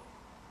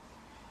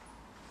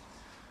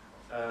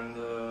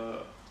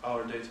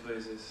our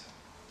databases.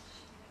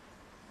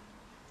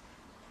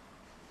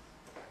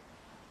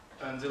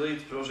 And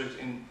delete project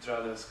in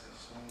Tradesk.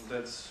 So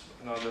that's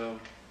another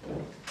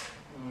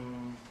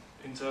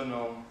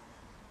internal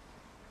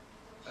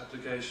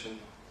application.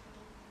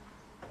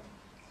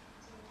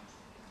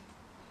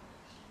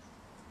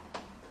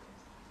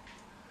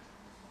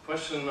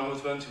 Question number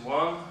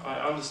 21. I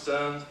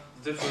understand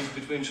the difference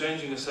between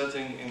changing a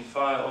setting in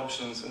file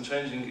options and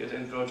changing it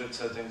in project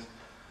settings.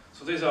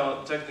 So these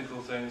are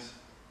technical things.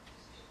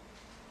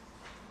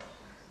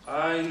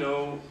 I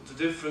know the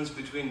difference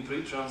between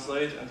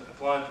pre-translate and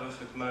apply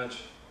perfect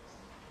match.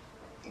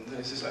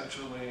 This is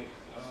actually,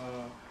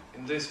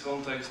 in this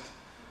context,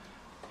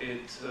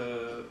 it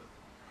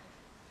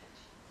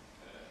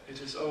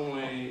is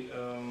only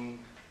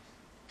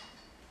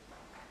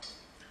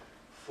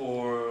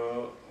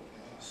for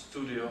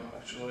Studio,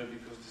 actually,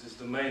 because this is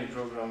the main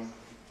program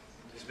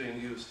that is being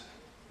used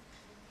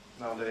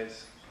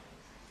nowadays.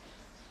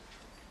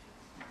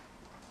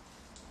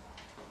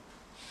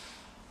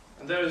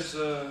 And there is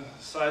a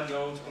side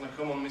note on a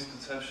common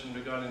misconception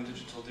regarding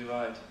digital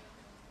divide.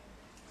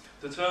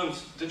 The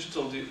terms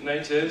digital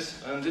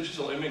natives and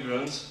digital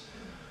immigrants,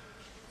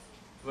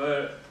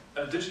 where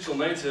a digital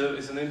native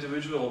is an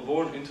individual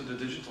born into the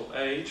digital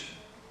age,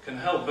 can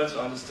help better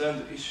understand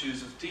the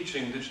issues of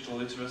teaching digital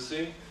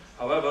literacy.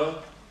 However,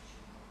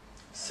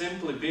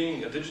 simply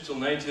being a digital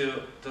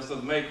native does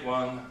not make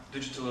one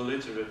digitally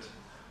literate.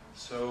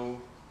 So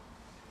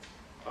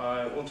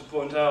I want to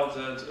point out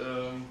that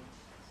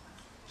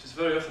it is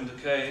very often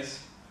the case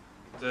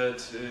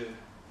that the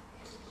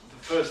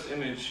first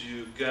image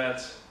you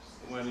get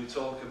when you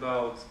talk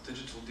about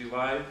digital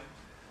divide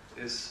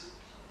is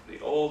the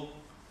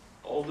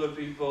older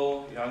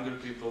people, younger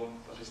people,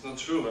 but it's not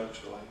true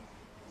actually.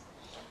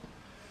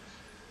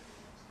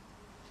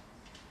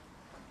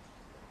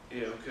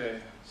 Yeah, okay,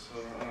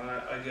 so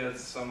I get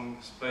some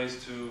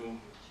space to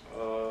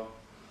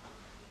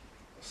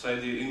say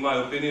the, in my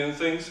opinion,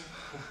 things.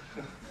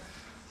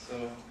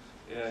 So,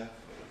 yeah,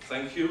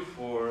 thank you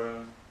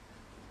for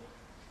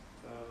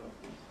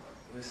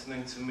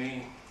listening to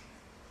me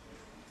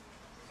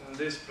in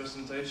this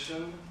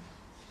presentation.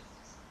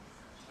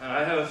 And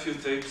I have a few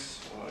tips,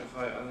 or if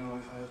I don't know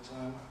if I have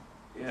time.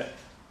 Yeah.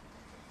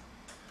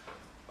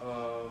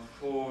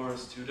 For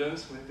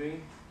students,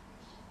 maybe.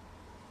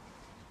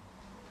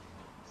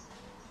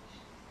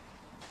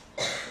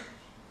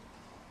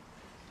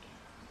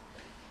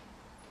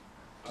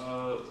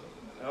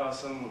 There are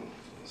some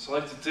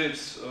selected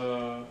tips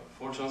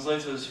for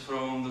translators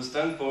from the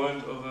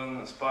standpoint of an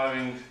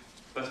aspiring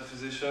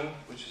metaphysician,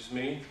 which is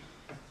me.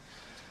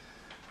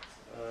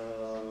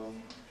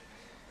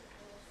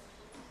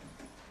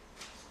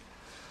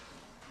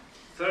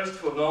 Thirst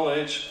for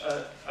knowledge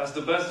as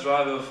the best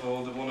driver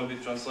for the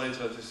wannabe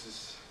translator. This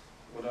is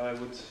what I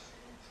would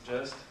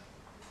suggest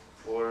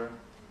for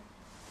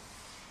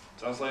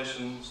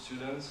translation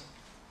students.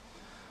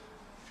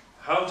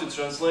 How to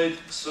translate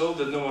so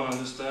that no one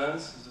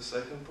understands is the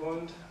second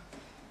point.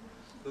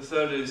 The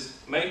third is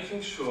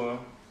making sure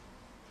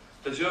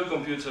that your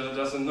computer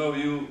doesn't know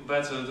you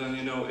better than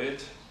you know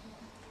it.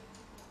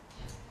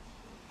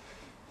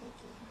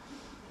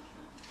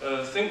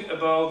 Think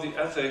about the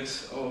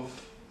ethics of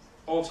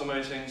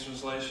automating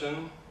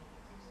translation.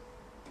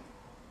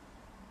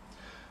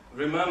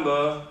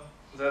 Remember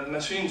that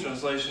machine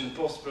translation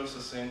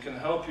post-processing can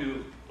help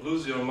you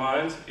lose your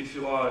mind if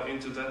you are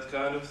into that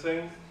kind of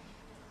thing.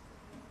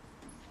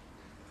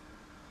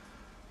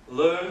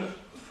 Learn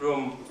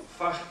from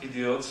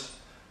fachidiots,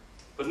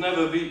 but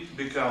never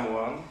become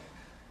one.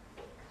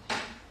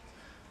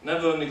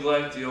 Never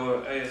neglect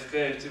your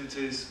AFK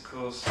activities,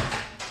 because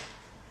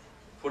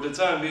for the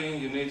time being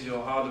you need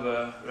your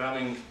hardware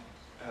running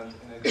and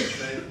in a good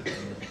shape.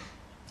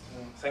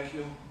 Thank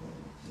you.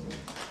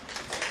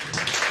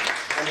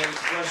 Any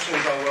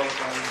questions are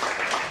welcome.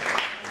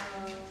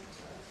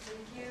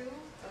 Thank you,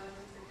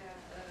 Mr.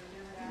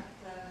 General.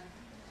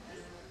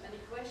 Any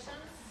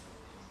questions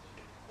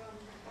from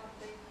the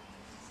public?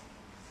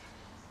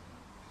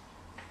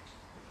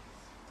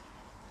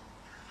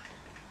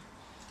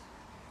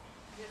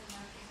 Yes,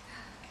 Mark.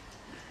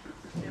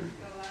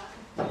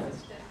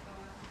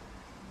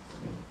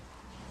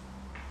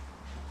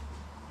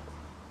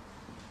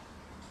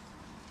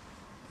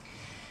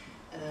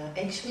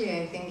 Actually,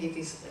 I think it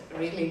is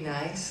really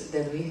nice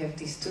that we have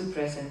these two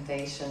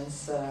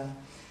presentations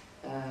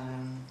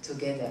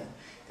together.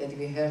 That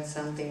we heard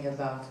something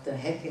about the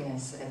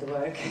happiness at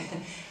work,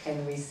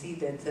 and we see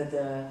that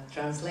the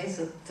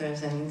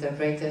translators and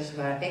interpreters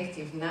who are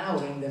active now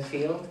in the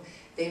field,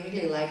 they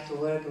really like to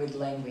work with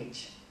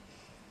language.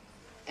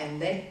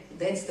 And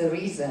that's the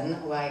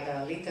reason why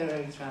a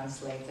literary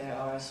translator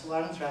or a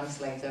sworn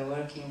translator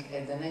working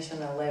at the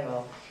national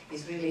level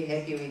is really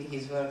happy with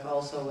his work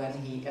also when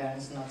he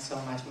earns not so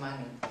much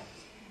money,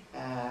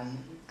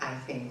 I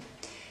think.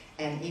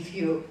 And if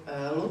you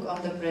look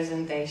on the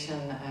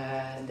presentation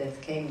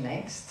that came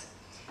next,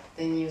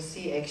 then you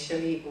see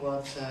actually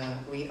what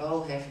we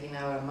all have in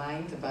our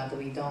mind, but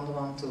we don't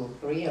want to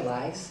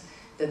realize,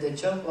 that the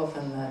job of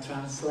a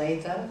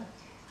translator,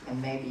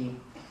 and maybe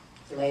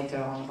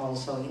later on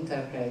also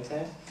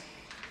interpreter,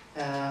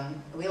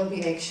 will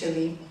be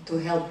actually to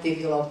help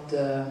develop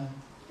the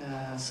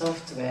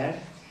software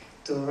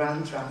to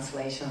run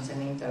translations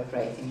and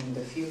interpreting in the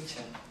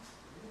future.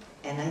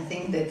 And I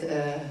think that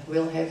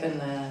will have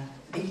a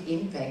big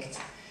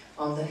impact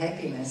on the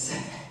happiness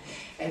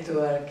at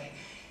work.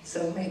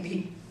 So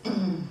maybe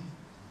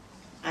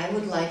I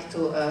would like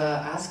to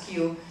ask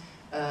you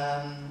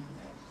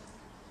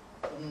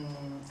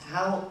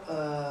how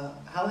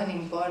an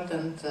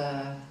important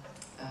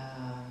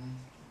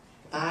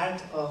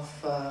part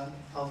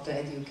of the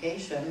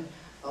education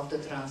of the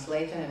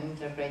translator and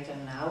interpreter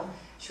now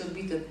should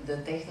be the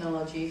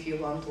technology if you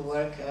want to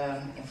work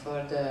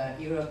for the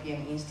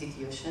European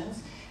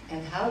institutions,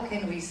 and how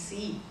can we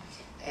see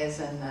as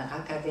an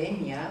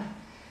academia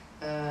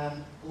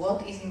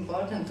what is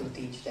important to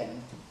teach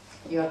them.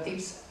 Your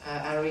tips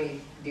are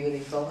really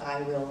beautiful,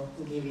 I will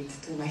give it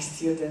to my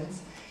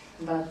students,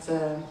 but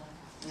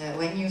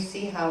when you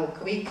see how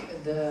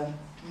quick the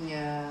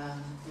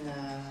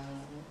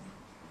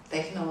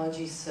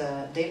technologies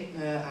are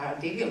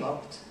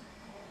developed,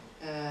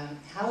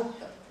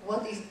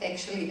 what is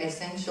actually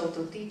essential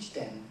to teach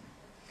them?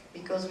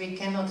 Because we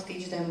cannot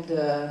teach them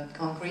the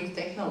concrete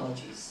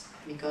technologies,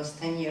 because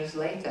 10 years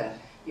later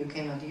you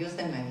cannot use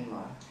them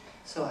anymore.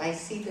 So I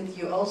see that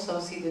you also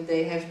see that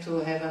they have to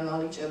have a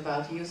knowledge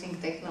about using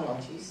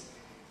technologies,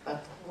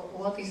 but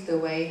what is the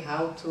way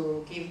how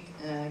to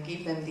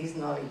give them this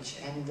knowledge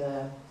and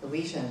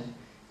vision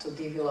to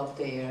develop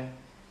their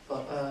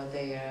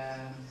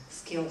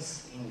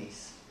skills in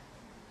this?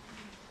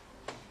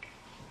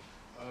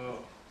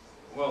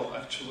 Well,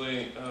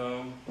 actually,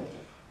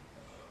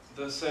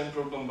 the same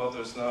problem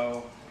bothers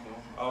now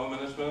our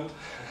management.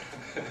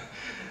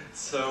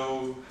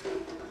 So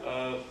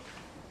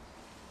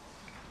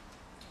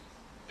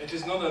it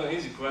is not an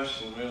easy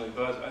question, really,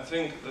 but I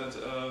think that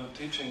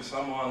teaching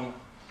someone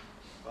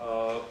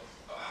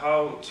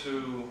how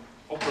to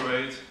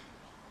operate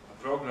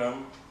a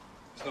program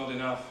is not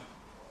enough.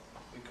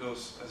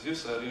 because, as you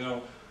said, you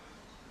know,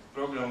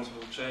 programs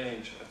will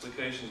change,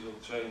 applications will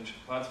change,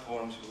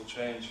 platforms will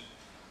change.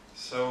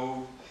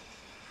 So,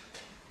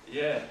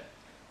 yeah,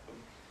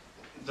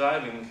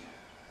 diving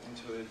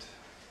into it.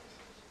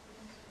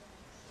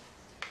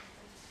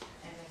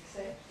 And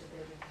accept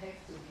that it has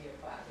to be a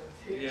part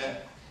of it. Yeah,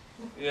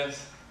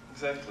 yes,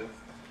 exactly.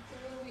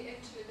 There will be a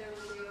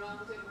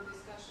roundtable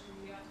discussion in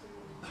the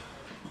afternoon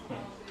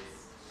about this.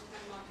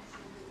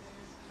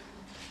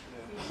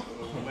 Yeah,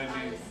 so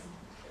maybe.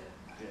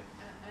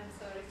 I'm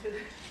sorry to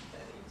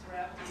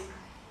interrupt you,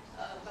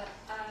 but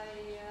I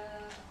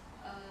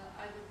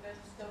would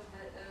better stop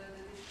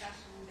the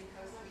discussion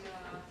because we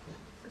are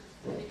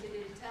limited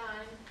in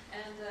time.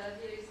 And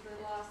here is the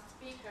last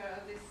speaker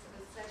of this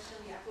session,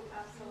 Jakub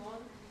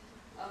Absalon.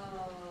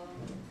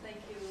 Thank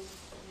you,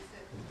 Mr.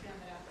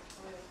 Kamera,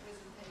 for your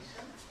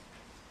presentation.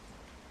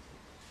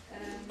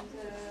 And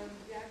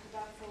Jakub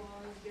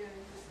Absalon is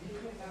going to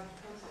speak about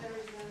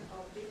comparison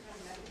of different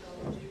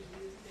methodologies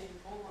used in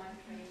online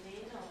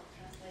training of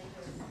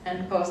translators.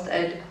 And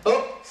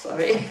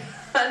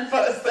and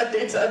post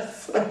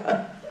editors.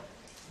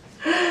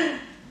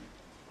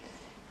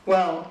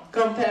 Well,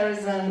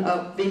 comparison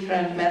of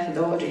different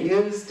methodology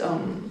used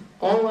on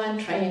online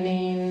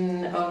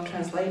training of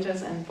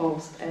translators and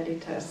post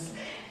editors.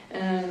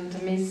 And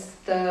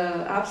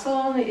Mr.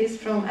 Absalon is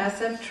from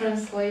FF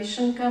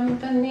Translation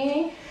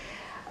Company,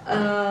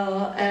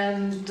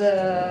 and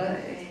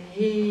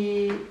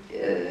he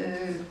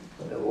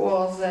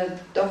was a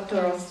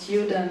doctoral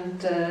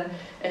student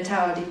at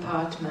our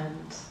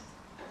department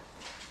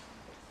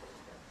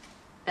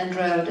and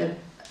wrote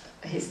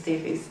his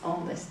thesis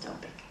on this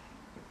topic.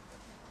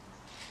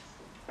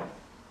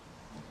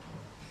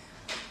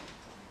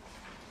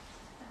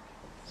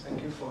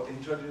 Thank you for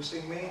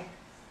introducing me.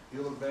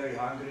 You look very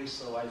hungry,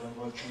 so I don't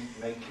want to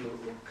make you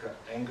look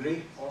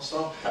angry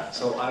also.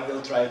 So I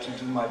will try to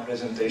do my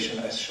presentation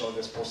as short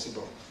as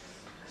possible.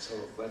 So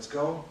let's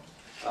go.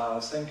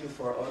 Thank you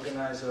for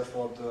organizer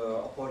for the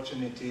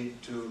opportunity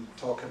to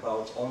talk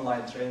about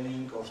online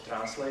training of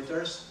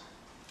translators.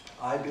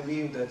 I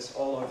believe that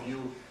all of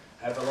you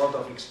have a lot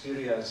of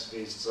experience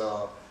with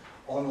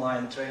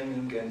online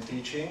training and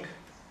teaching.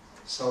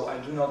 So I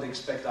do not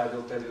expect I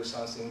will tell you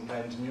something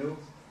brand new.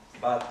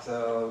 But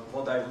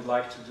what I would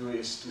like to do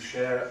is to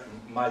share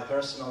my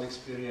personal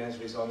experience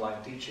with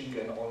online teaching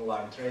and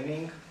online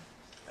training,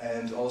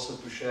 and also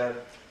to share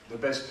the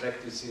best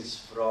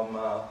practices from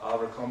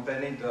our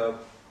company, the,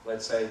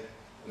 let's say,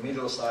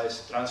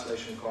 middle-sized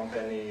translation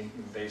company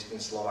based in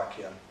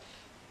Slovakia.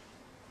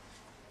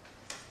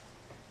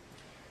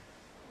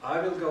 I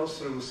will go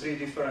through 3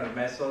 different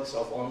methods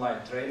of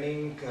online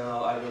training.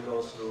 I will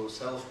go through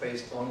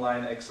self-paced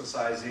online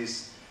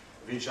exercises,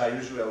 which are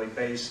usually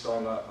based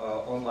on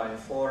online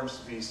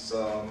forms with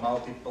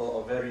multiple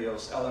or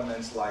various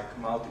elements like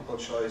multiple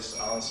choice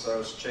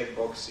answers,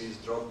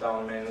 checkboxes,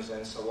 drop-down menus,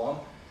 and so on.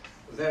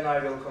 Then I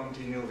will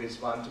continue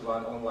with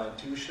one-to-one online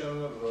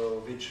tuition,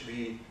 which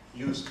we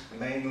use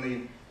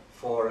mainly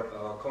for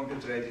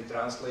computer-aided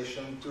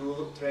translation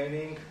tool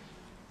training.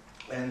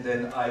 And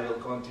then I will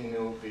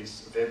continue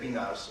with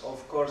webinars.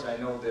 Of course, I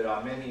know there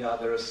are many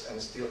others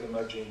and still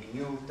emerging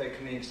new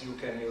techniques you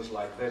can use,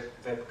 like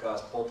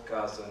webcast,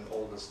 podcast, and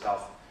all the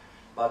stuff.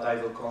 But I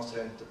will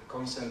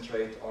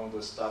concentrate on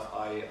the stuff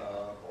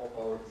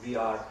we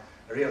are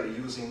really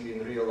using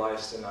in real-life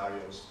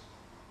scenarios.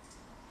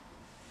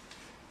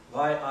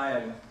 Why I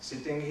am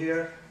sitting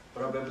here?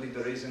 Probably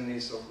the reason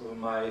is of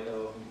my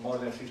more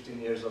than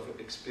 15 years of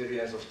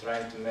experience of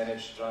trying to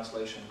manage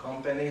translation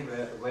company,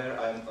 where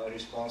I'm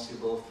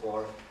responsible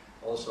for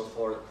also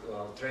for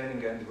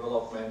training and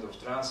development of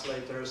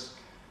translators,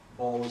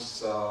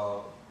 both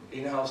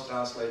in-house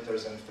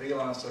translators and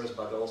freelancers,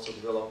 but also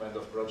development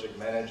of project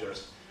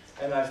managers.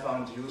 And I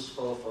found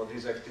useful for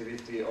this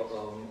activity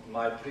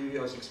my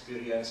previous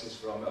experiences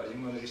from a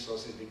human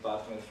resources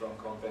department from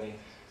company,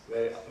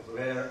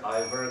 where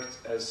I worked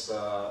as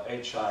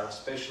HR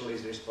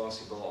specialist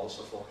responsible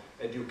also for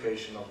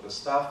education of the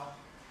staff,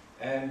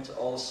 and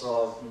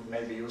also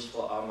maybe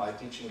useful are my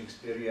teaching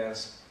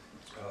experience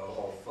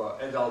of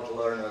adult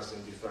learners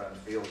in different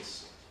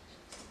fields.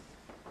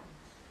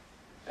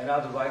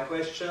 Another why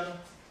question: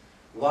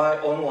 why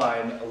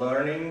online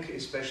learning,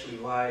 especially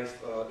why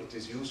it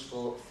is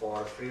useful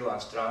for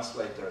freelance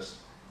translators?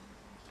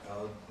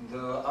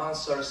 The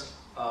answers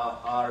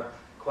are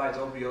quite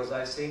obvious,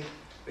 I think.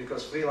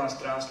 Because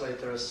freelance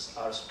translators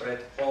are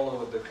spread all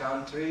over the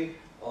country,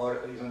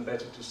 or even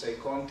better to say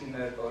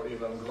continent or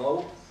even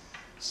globe.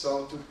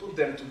 So to put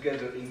them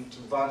together into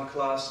one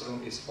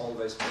classroom is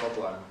always a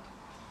problem.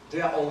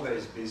 They are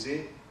always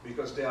busy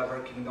because they are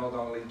working not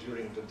only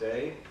during the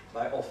day,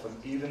 but often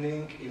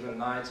evening, even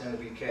nights and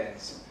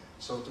weekends.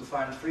 So to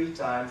find free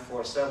time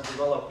for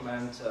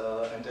self-development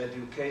and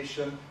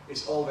education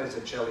is always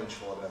a challenge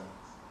for them.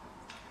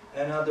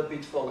 Another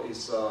pitfall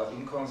is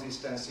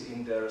inconsistency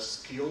in their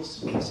skills,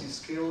 basic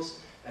skills,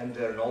 and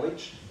their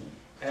knowledge,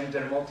 and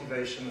their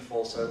motivation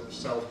for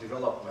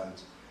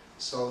self-development.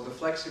 So the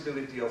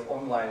flexibility of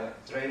online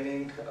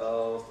training,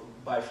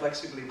 by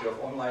flexibility of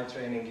online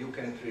training, you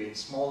can create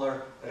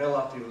smaller,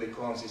 relatively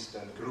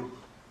consistent group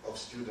of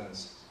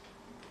students.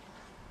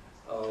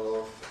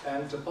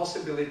 And the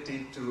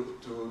possibility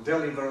to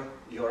deliver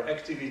your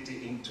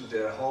activity into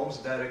their homes,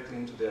 directly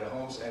into their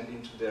homes and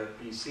into their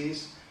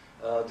PCs.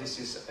 This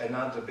is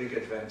another big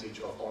advantage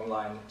of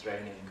online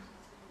training.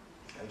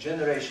 And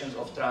generations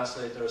of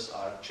translators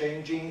are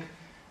changing,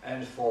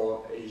 and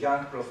for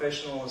young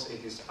professionals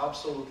it is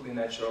absolutely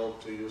natural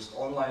to use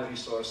online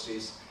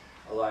resources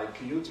like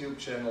YouTube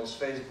channels,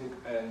 Facebook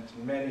and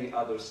many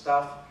other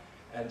stuff,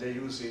 and they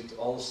use it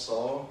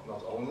also,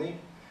 not only,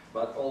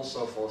 but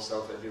also for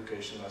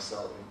self-education and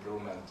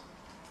self-improvement.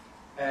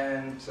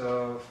 And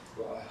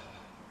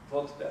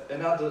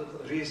another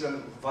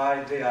reason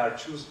why they have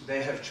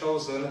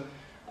chosen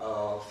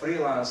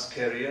freelance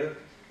career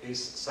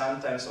is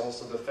sometimes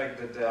also the fact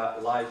that they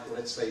are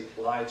let's say,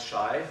 light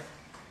shy,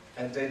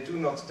 and they do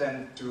not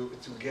tend to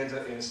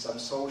gather in some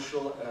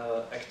social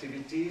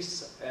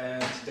activities,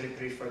 and they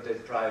prefer their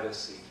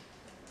privacy.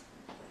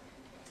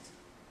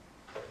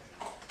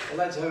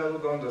 Let's have a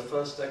look on the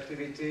first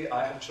activity.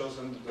 I have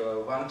chosen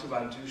the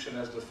one-to-one tuition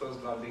as the first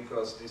one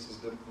because this is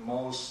the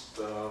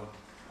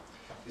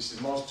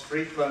most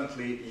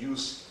frequently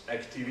used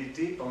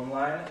activity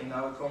online in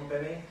our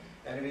company,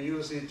 and we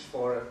use it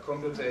for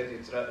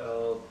computer-aided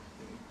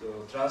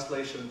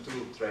translation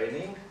tool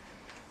training.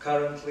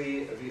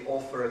 Currently, we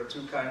offer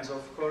two kinds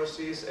of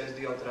courses,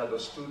 SD Altrado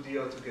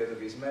Studio together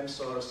with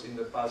MemSource. In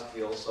the past,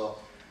 we also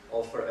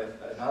offer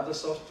another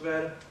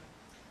software.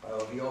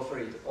 We offer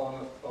it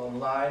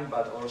online,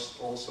 but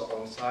also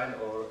on-site,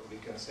 or we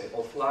can say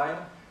offline.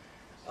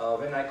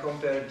 When I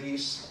compare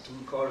these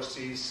two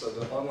courses,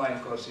 the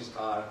online courses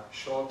are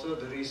shorter.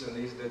 The reason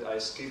is that I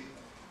skip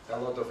a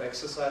lot of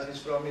exercises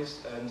from it,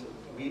 and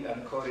we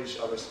encourage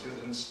our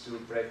students to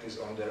practice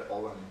on their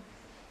own.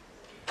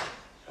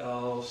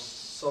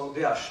 So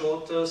they are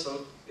shorter,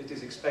 so it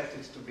is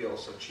expected to be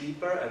also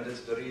cheaper, and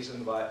that's the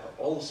reason why,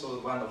 also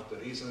one of the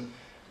reasons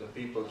that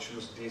people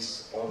choose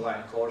these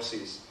online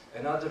courses.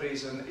 Another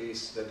reason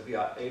is that we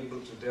are able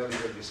to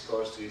deliver these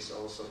courses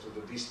also to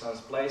the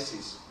distance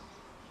places.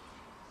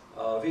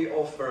 We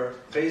offer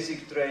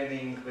basic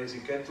training,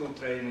 basic tool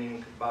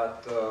training,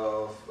 but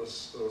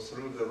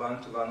through the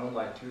one-to-one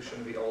online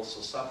tuition we also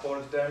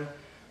support them.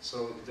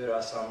 So there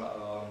are some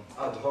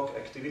ad hoc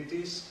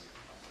activities,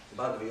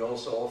 but we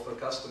also offer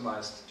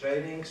customized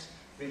trainings,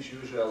 which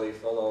usually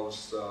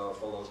follows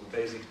the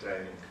basic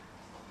training.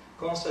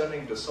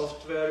 Concerning the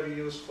software we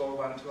use for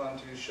one-to-one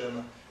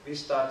tuition, we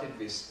started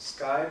with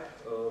Skype,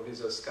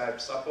 with a Skype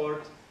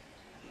support.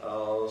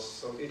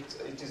 So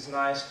it is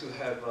nice to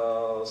have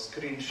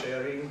screen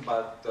sharing,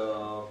 but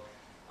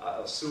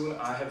soon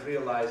I have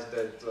realized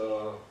that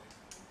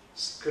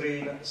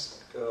screen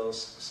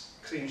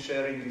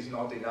sharing is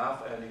not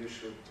enough, and you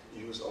should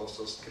use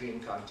also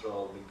screen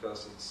control,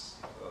 because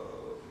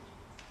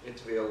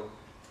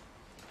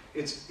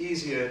it's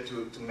easier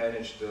to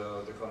manage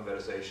the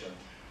conversation.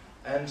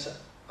 And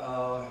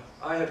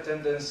I have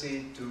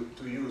tendency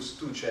to use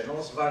two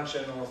channels. One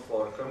channel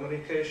for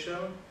communication,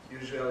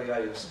 usually I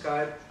use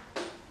Skype,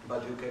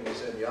 but you can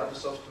use any other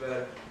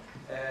software,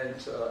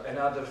 and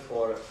another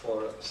for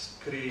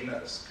screen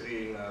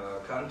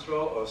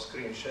control or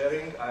screen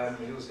sharing. I am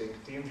using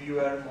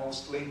TeamViewer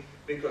mostly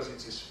because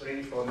it is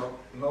free for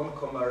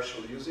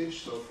non-commercial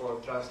usage, so for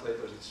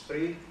translators it's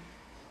free.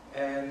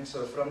 And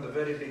from the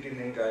very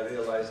beginning I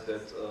realized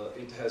that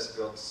it has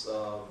got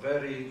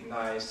very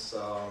nice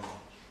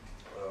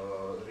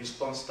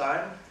response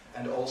time,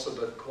 and also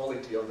the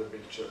quality of the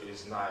picture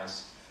is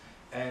nice.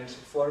 And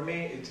for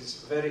me it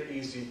is very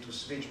easy to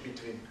switch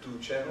between two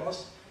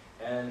channels,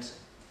 and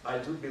I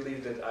do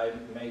believe that I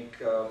make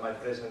my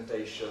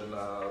presentation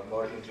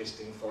more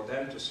interesting for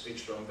them to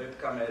switch from web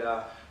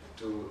camera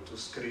to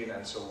screen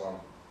and so on.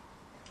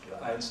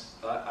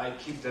 I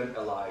keep them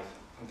alive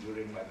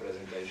during my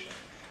presentation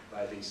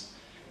by this.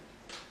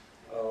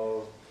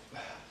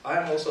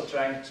 I'm also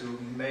trying to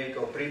make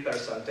or prepare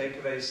some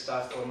takeaway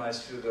stuff for my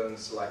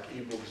students, like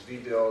ebooks,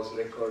 videos,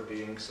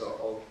 recordings.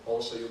 So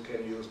also you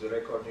can use the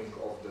recording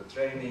of the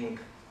training,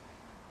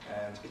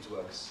 and it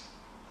works.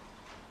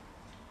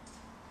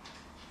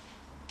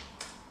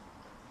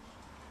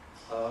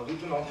 We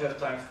do not have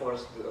time for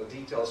the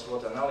details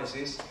SWOT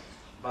analysis,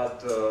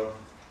 but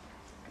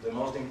the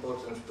most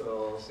important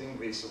thing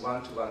with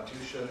one-to-one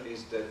tuition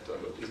is that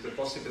is the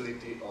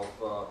possibility of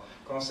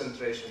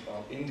concentration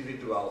on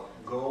individual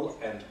goal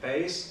and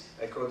pace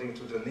according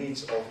to the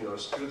needs of your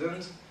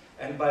student.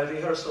 And by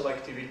rehearsal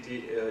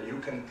activity, you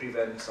can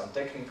prevent some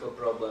technical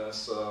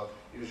problems.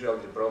 Usually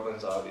the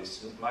problems are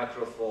with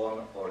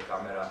microphone or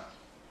camera.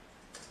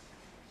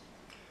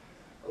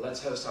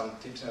 Let's have some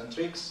tips and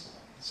tricks.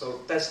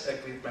 So test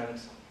equipment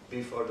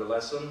before the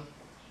lesson.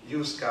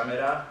 Use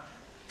camera.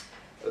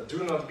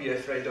 Do not be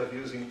afraid of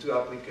using two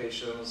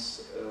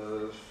applications.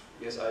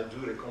 Yes, I do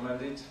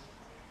recommend it.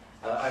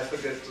 I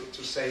forgot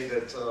to say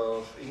that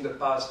in the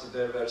past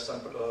there were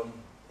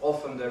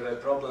often there were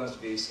problems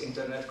with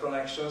internet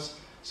connections.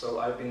 So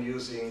I've been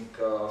using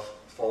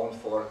phone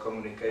for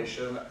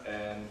communication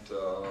and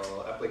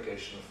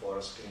application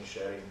for screen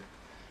sharing.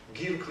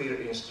 Give clear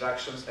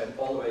instructions and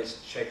always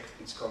check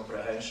its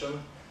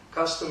comprehension.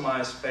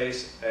 Customize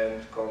space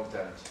and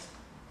content.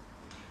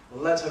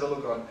 Let's have a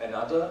look on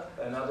another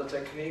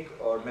technique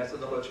or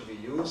methodology we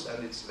use,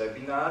 and it's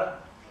webinar.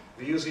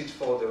 We use it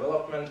for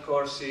development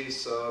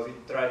courses. We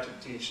try to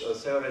teach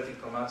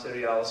theoretical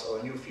materials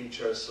or new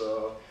features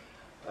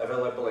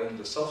available in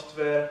the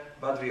software,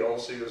 but we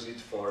also use it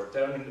for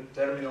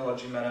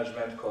terminology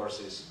management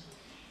courses.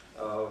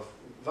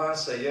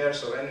 Once a year,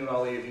 so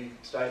annually, we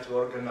try to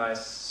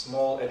organize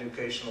small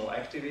educational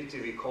activity.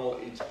 We call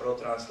it Pro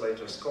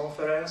Translators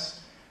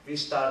Conference. We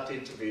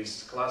started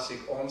with classic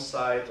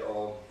on-site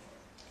or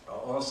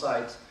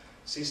on-site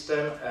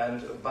system,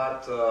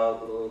 but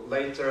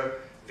later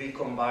we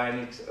combine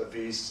it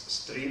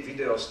with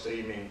video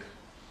streaming.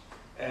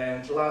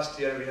 And last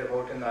year we have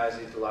organized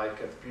it like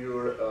a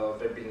pure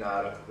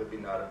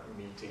webinar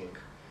meeting.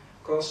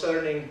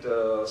 Concerning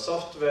the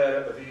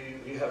software,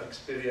 we have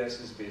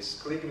experiences with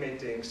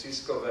ClickMeeting,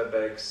 Cisco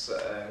WebEx,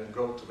 and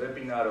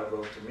GoToWebinar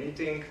or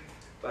GoToMeeting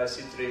by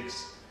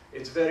Citrix.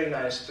 It's very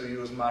nice to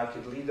use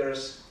market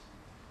leaders,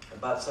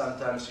 but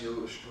sometimes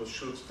you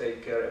should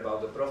take care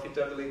about the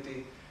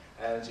profitability,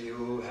 and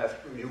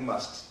you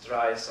must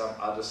try some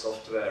other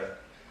software.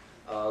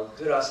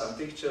 There are some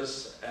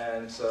pictures,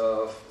 and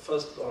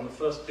on the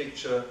first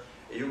picture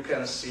you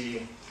can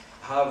see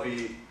how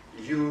we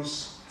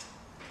use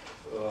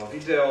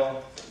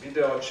video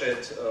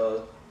chat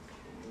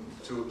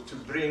to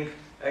bring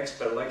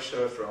expert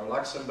lecturer from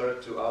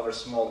Luxembourg to our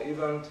small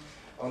event.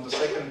 On the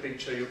second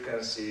picture you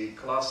can see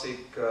classic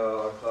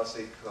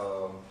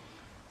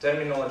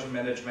terminology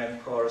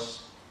management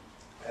course,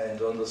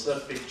 and on the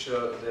third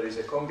picture there is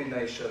a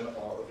combination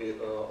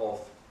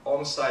of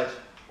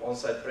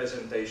on-site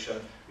presentation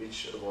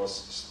which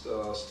was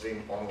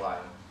streamed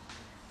online.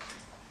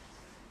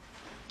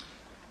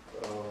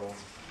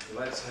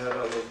 Let's have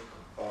a look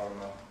on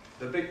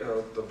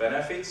the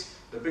benefits.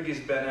 The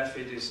biggest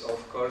benefit is,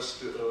 of course,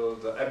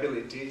 the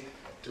ability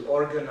to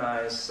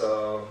organize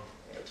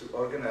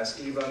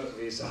even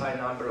with a high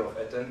number of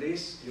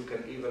attendees. You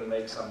can even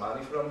make some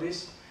money from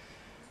this.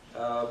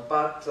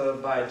 But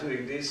by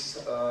doing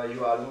this,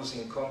 you are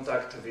losing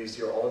contact with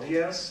your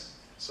audience.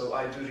 So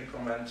I do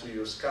recommend to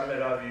use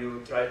camera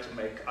view, try to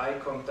make eye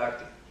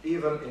contact.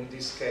 Even in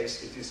this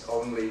case, it is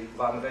only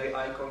one-way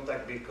eye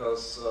contact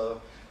because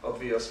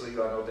obviously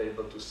you are not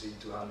able to see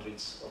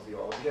 200s of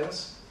your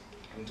audience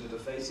into the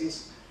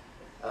faces.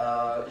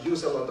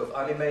 Use a lot of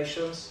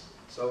animations.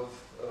 So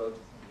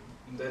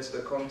that's the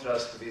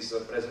contrast with the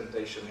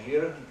presentation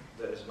here.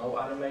 There is no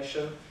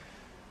animation.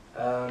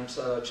 And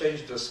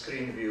change the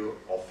screen view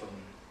often.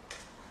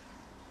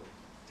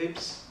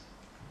 Tips: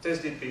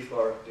 test it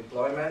before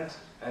deployment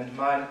and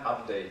mine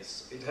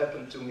updates. It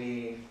happened to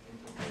me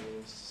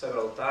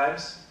several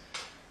times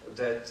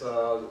that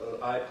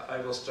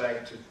I was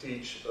trying to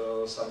teach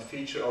some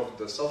feature of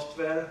the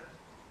software,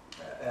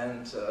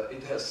 and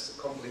it has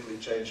completely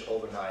changed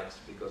overnight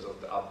because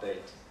of the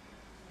update.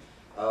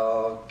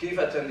 Give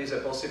attendees a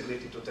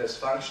possibility to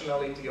test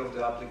functionality of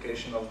the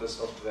application of the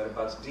software,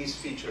 but this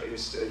feature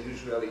is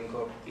usually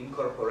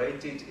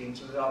incorporated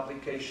into the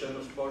application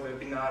for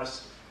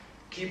webinars.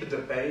 Keep the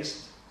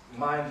pace,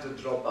 mind the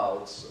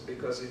dropouts,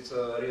 because it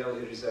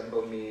really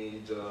resembles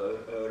me the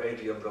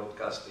radio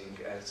broadcasting,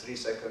 and 3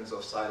 seconds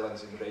of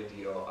silence in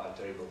radio are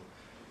terrible.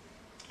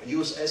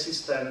 Use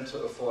assistant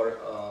for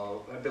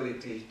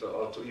ability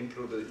to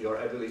improve your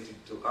ability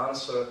to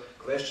answer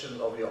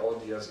questions of your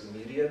audience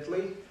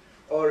immediately.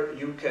 Or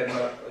you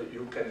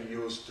can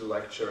use two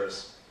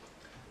lectures.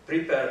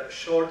 Prepare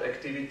short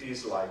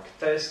activities like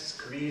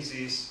tests,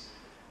 quizzes,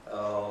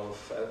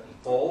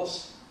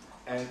 polls,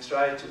 and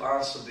try to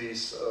answer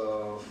these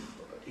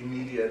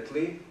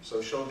immediately.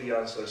 So show the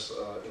answers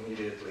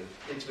immediately.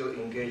 It will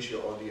engage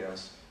your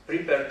audience.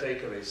 Prepare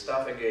takeaway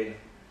stuff again.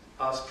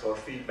 Ask for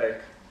feedback.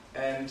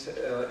 And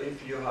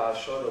if you are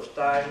short of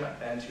time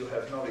and you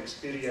have no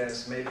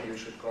experience, maybe you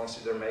should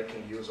consider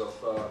making use of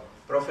a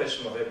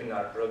professional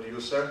webinar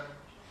producer.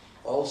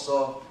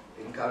 Also,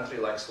 in a country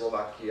like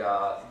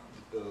Slovakia,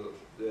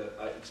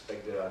 I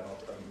expect there are not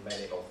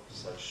many of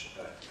such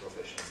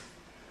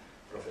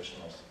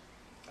professionals.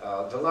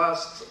 The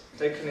last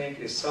technique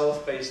is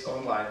self-paced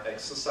online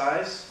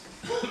exercise.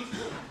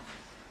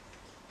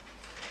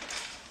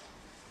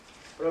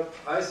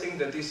 I think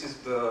that this is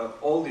the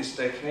oldest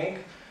technique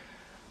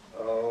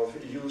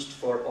used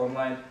for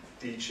online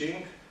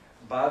teaching,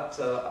 but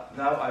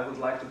now I would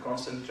like to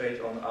concentrate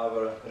on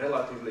our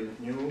relatively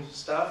new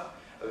stuff.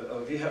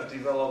 We have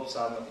developed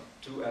some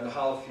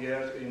 2.5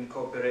 years in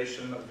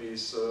cooperation with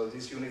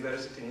this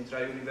university,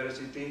 Nitre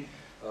University,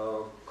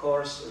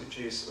 course which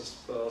is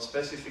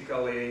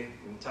specifically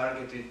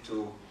targeted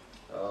to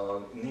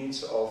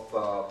needs of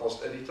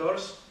post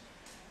editors,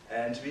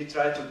 and we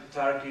try to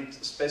target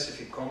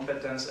specific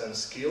competence and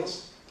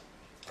skills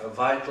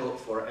vital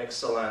for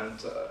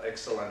excellent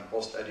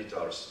post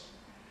editors.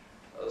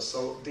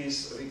 So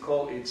this, we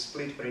call it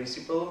split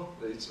principle.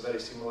 It's very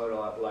similar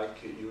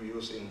like you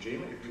use in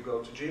gym, if you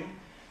go to gym.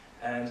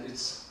 And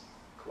it's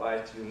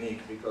quite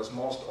unique because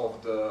most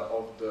of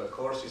the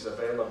courses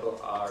available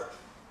are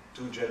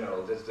too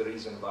general. That's the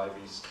reason why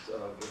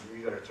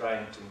we are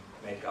trying to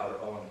make our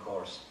own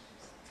course.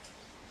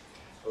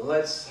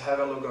 Let's have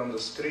a look on the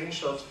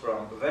screenshots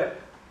from the web.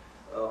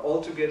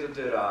 Altogether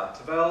there are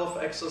 12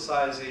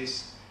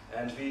 exercises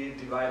and we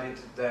divided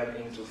them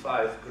into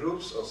 5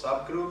 groups or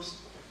subgroups.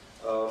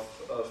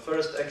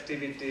 First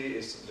activity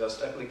is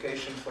just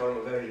application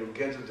form where you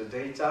get the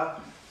data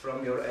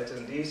from your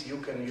attendees. You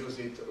can use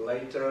it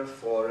later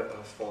for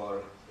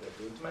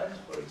recruitment,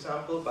 for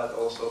example, but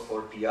also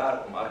for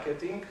PR or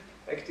marketing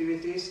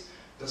activities.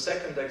 The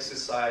second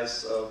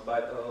exercise,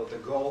 the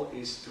goal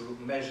is to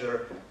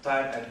measure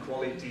time and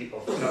quality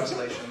of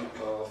translation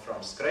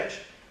from scratch.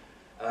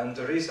 And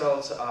the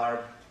results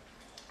are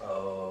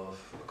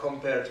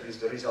compared with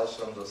the results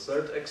from the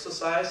third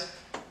exercise.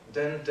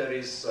 Then there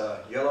is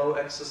a yellow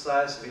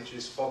exercise, which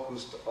is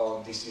focused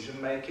on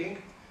decision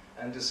making.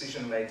 And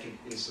decision making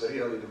is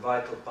really the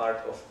vital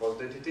part of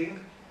post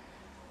editing.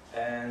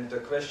 And the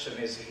question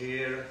is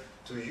here,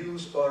 to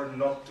use or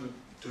not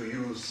to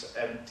use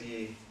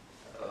empty,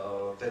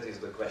 that is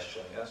the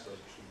question, yes, so it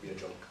should be a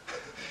joke.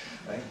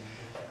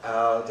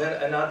 Right?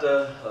 Then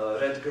another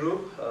red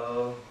group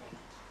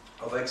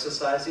of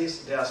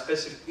exercises, they are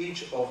specific,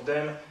 each of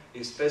them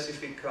is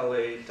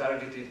specifically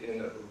targeted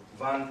in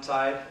one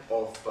type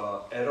of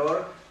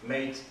error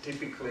made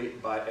typically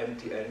by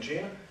empty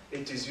engine.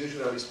 It is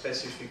usually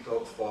specific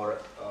for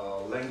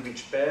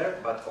language pair,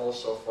 but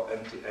also for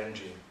empty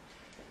engine.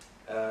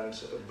 And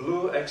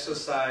blue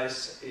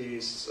exercise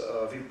is,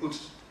 we put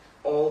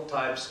all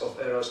types of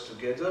errors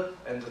together,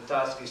 and the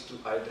task is to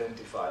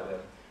identify them.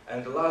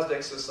 And the last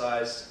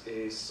exercise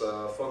is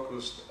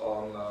focused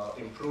on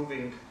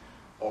improving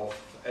of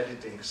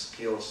editing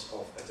skills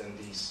of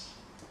attendees.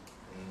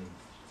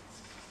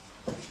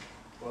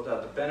 What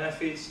are the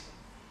benefits?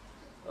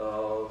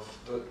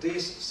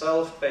 These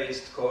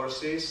self-paced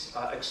courses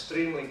are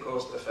extremely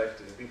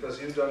cost-effective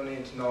because you don't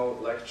need no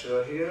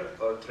lecturer here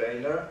or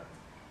trainer,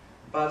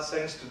 but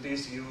thanks to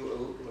this you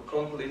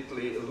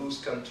completely lose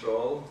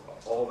control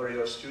over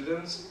your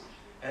students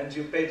and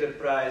you pay the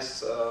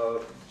price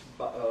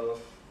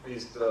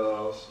with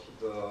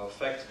the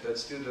fact that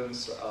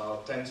students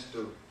tend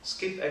to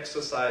skip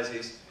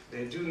exercises,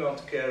 they do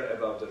not care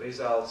about the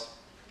results,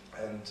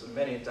 and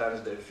many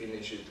times they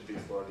finish it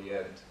before the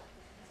end.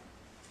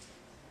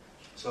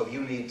 So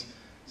you need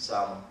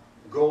some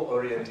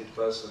goal-oriented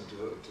person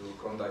to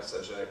conduct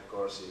such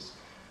courses.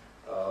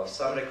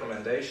 Some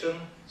recommendation,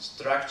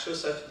 structure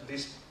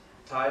this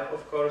type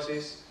of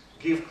courses,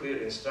 give clear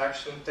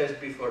instruction,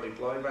 test before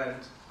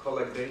deployment,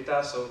 collect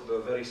data, so the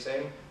very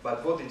same.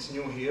 But what is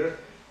new here,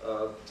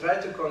 try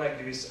to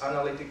connect with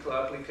analytical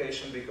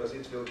application because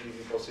it will give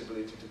you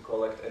possibility to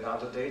collect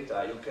another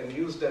data. You can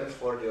use them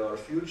for your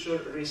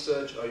future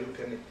research or you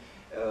can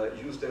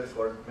use them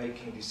for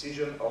making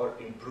decision or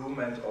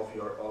improvement of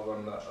your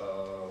own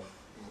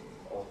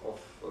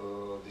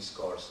this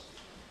course.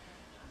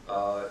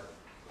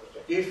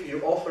 If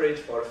you offer it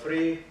for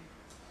free,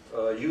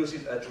 use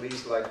it at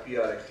least like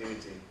PR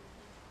activity.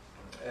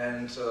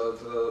 And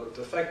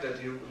the fact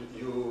that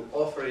you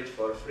offer it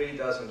for free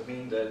doesn't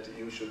mean that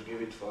you should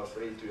give it for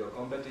free to your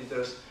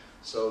competitors.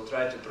 So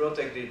try to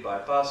protect it by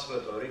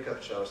password or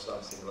reCAPTCHA or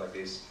something like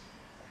this.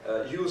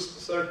 Use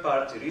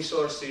third-party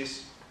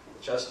resources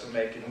just to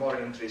make it more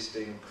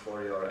interesting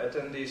for your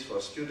attendees, for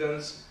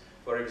students.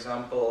 For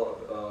example,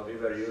 we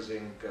were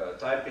using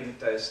typing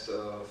test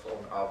from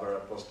our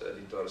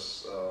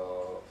post-editors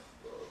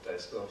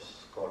test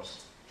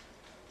course.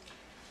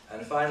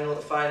 And final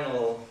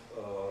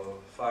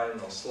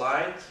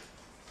slide.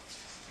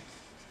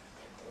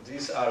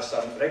 These are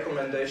some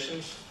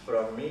recommendations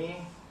from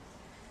me,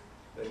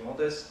 very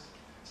modest.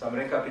 Some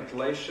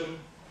recapitulation.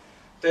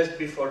 Test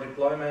before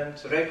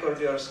deployment, record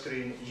your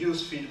screen,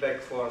 use feedback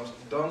forms,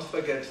 don't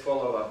forget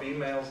follow-up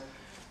emails,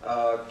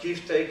 give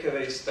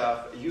takeaway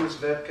stuff, use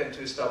webcam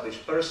to establish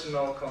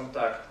personal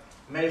contact,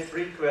 make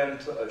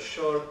frequent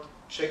short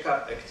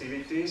check-up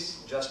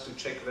activities just to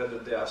check whether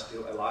they are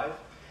still alive.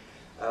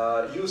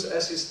 Use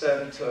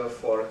assistant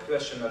for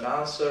question and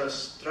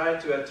answers. Try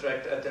to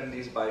attract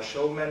attendees by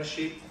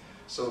showmanship.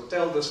 So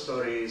tell the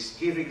stories,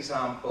 give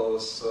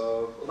examples,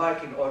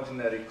 like in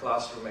ordinary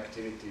classroom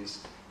activities.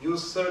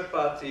 Use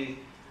third-party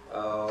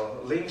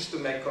links to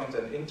make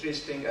content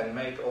interesting and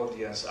make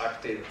audience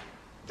active.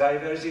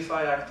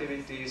 Diversify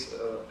activities,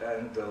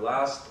 and the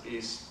last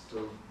is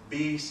to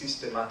be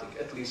systematic,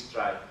 at least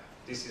try.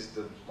 This is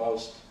the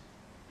most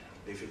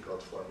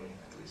difficult for me,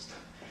 at least.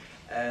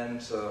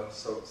 And so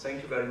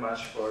thank you very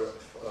much for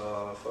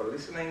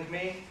listening to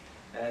me,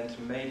 and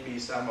maybe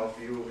some of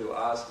you will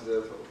ask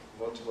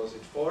what was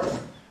it for.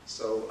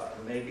 So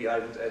maybe I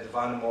would add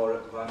one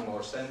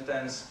more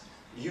sentence.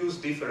 Use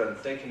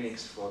different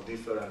techniques for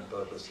different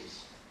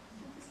purposes.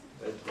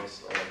 That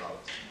was all about.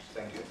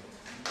 Thank you.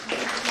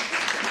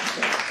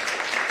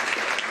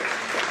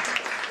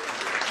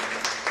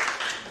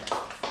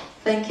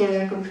 Thank you,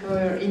 Jakub, for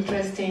your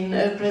interesting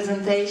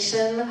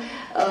presentation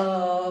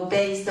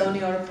based on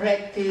your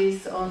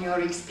practice, on your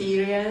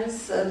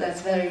experience.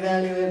 That's very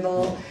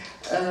valuable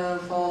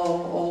for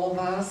all of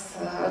us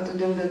how to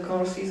do the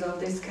courses of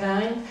this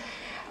kind.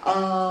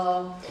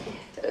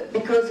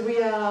 Because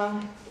we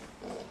are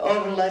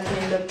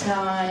overlapping the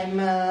time,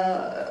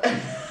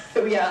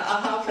 we are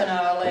a half an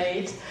hour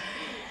late.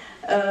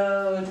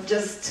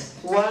 Just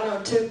one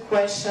or two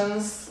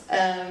questions,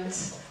 and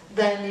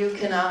then you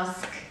can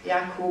ask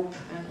Jakub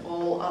and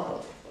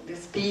all the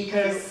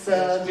speakers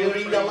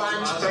during the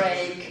lunch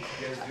break.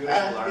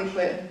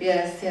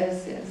 Yes,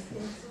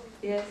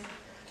 yes.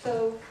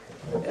 So,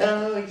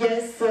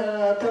 yes,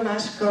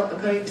 Tomasz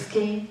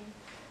Korybski.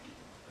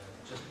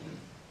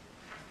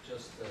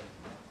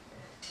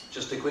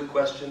 Just a quick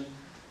question.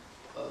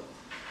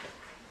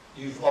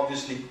 You've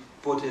obviously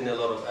put in a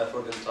lot of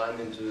effort and time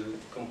into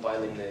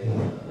compiling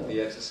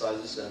the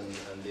exercises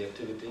and the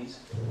activities.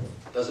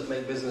 Does it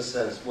make business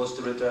sense? What's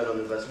the return on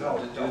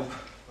investment? No.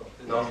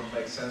 It doesn't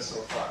make sense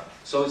so far.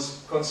 So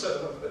it's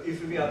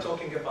if we are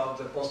talking about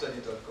the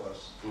post-edited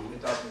course,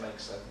 it doesn't make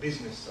sense,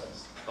 business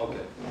sense.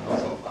 Okay. Not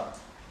so far.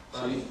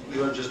 So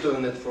you're just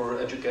doing it for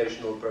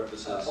educational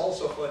purposes?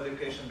 Also for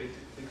education,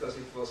 because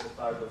it was a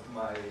part of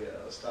my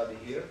study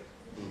here.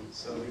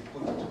 So we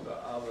put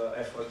our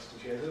efforts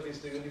together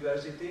with the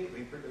university.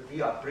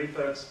 We are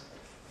prepared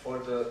for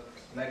the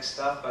next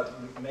stuff, but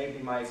maybe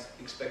my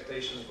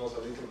expectations was a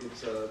little bit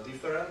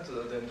different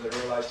than the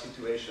realized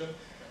situation.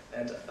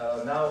 And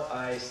now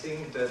I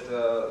think that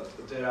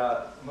there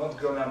are not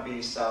gonna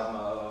be some,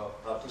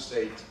 how to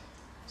say it,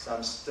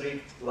 some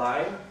strict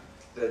line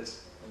that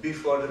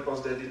before the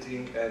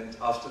post-editing and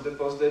after the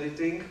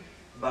post-editing,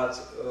 but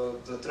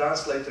the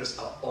translators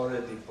are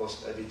already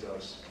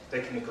post-editors,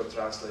 technical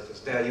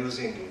translators, they are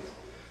using it.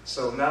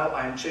 So now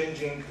I'm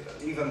changing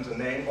even the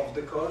name of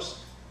the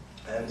course,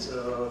 and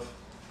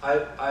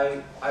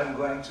I'm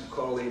going to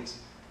call it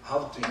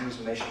how to use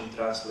machine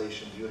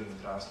translation during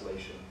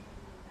translation.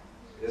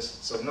 Yes,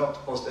 so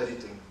not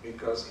post-editing,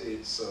 because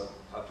it's,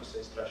 how to say,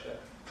 strašné.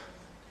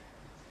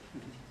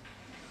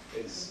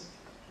 It's,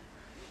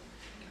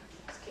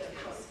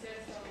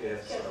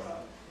 yes, so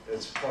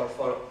it's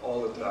for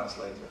all the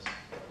translators.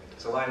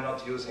 So I'm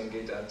not using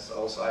it, and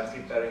also I'm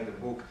preparing the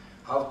book,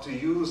 how to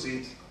use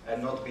it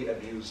and not be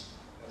abused.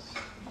 Yes.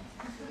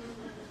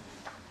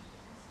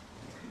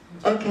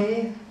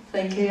 Okay,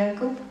 thank you,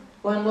 Jakub.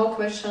 One more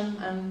question,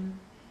 and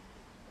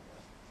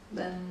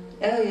then,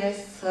 oh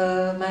yes,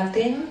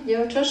 Martin,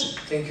 Jocz.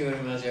 Thank you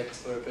very much, Jakub,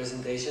 for the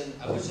presentation.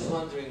 I was just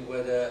wondering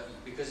whether,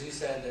 because you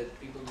said that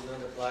people do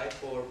not apply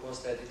for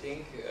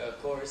post-editing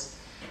course,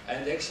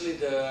 and actually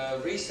the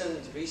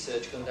recent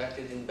research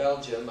conducted in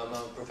Belgium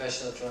among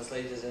professional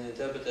translators and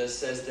interpreters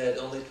says that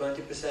only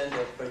 20%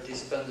 of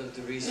participants of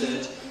the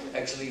research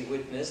actually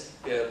witnessed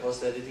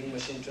post-editing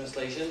machine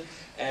translation.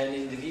 And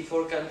in the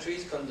V4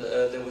 countries,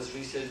 there was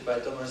research by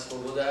Tomáš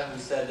Svoboda who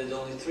said that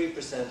only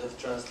 3% of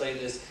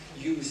translators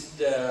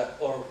used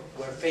or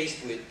were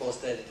faced with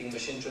post-editing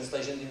machine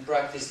translation in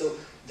practice. So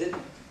that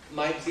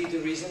might be the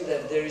reason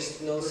that there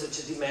is no such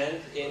a demand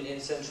in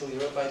Central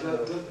Europe. I don't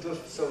know. The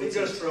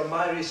figures from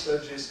my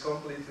research is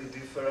completely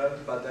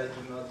different, but I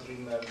do not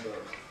remember.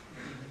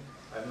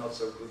 I'm not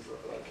so good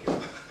like you.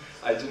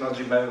 I do not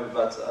remember,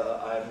 but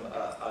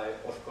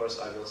of course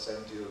I will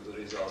send you the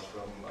results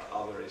from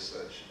our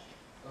research.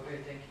 Okay,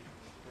 thank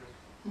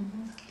you.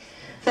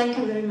 Thank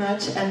you very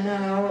much. And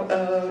now,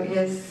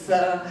 yes,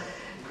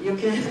 you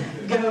can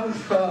go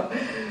for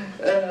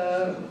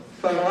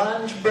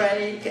lunch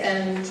break,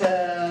 and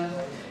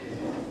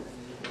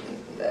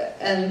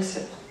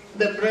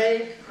the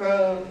break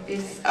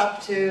is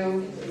up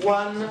to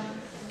 1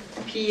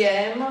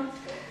 p.m.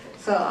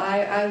 So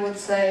I would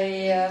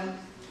say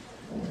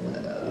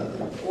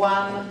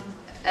 1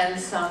 and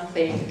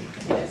something,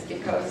 yes,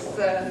 because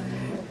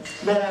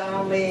there are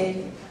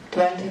only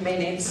 20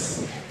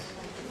 minutes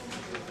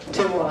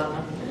to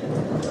 1.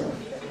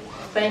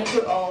 Thank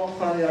you all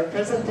for your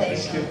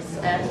presentations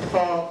and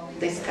for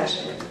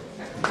discussion.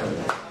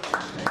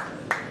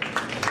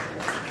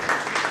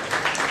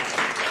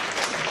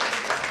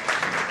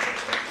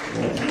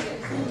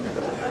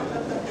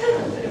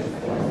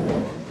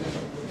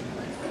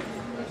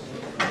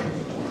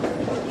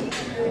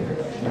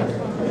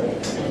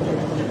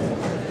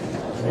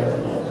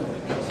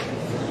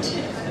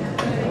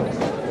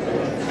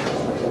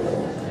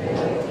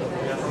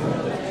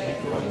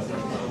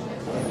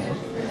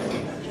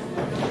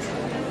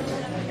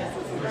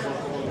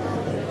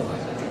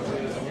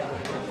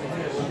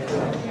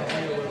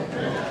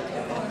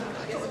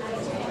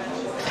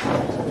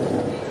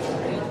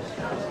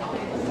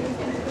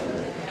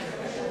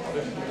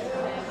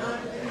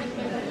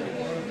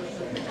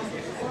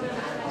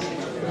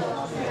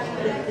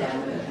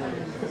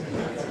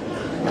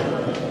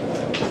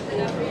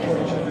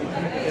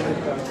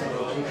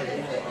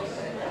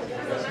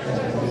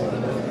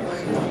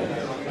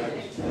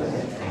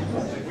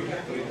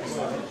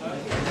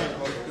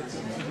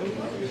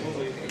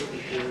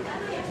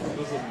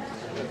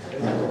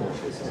 Yeah.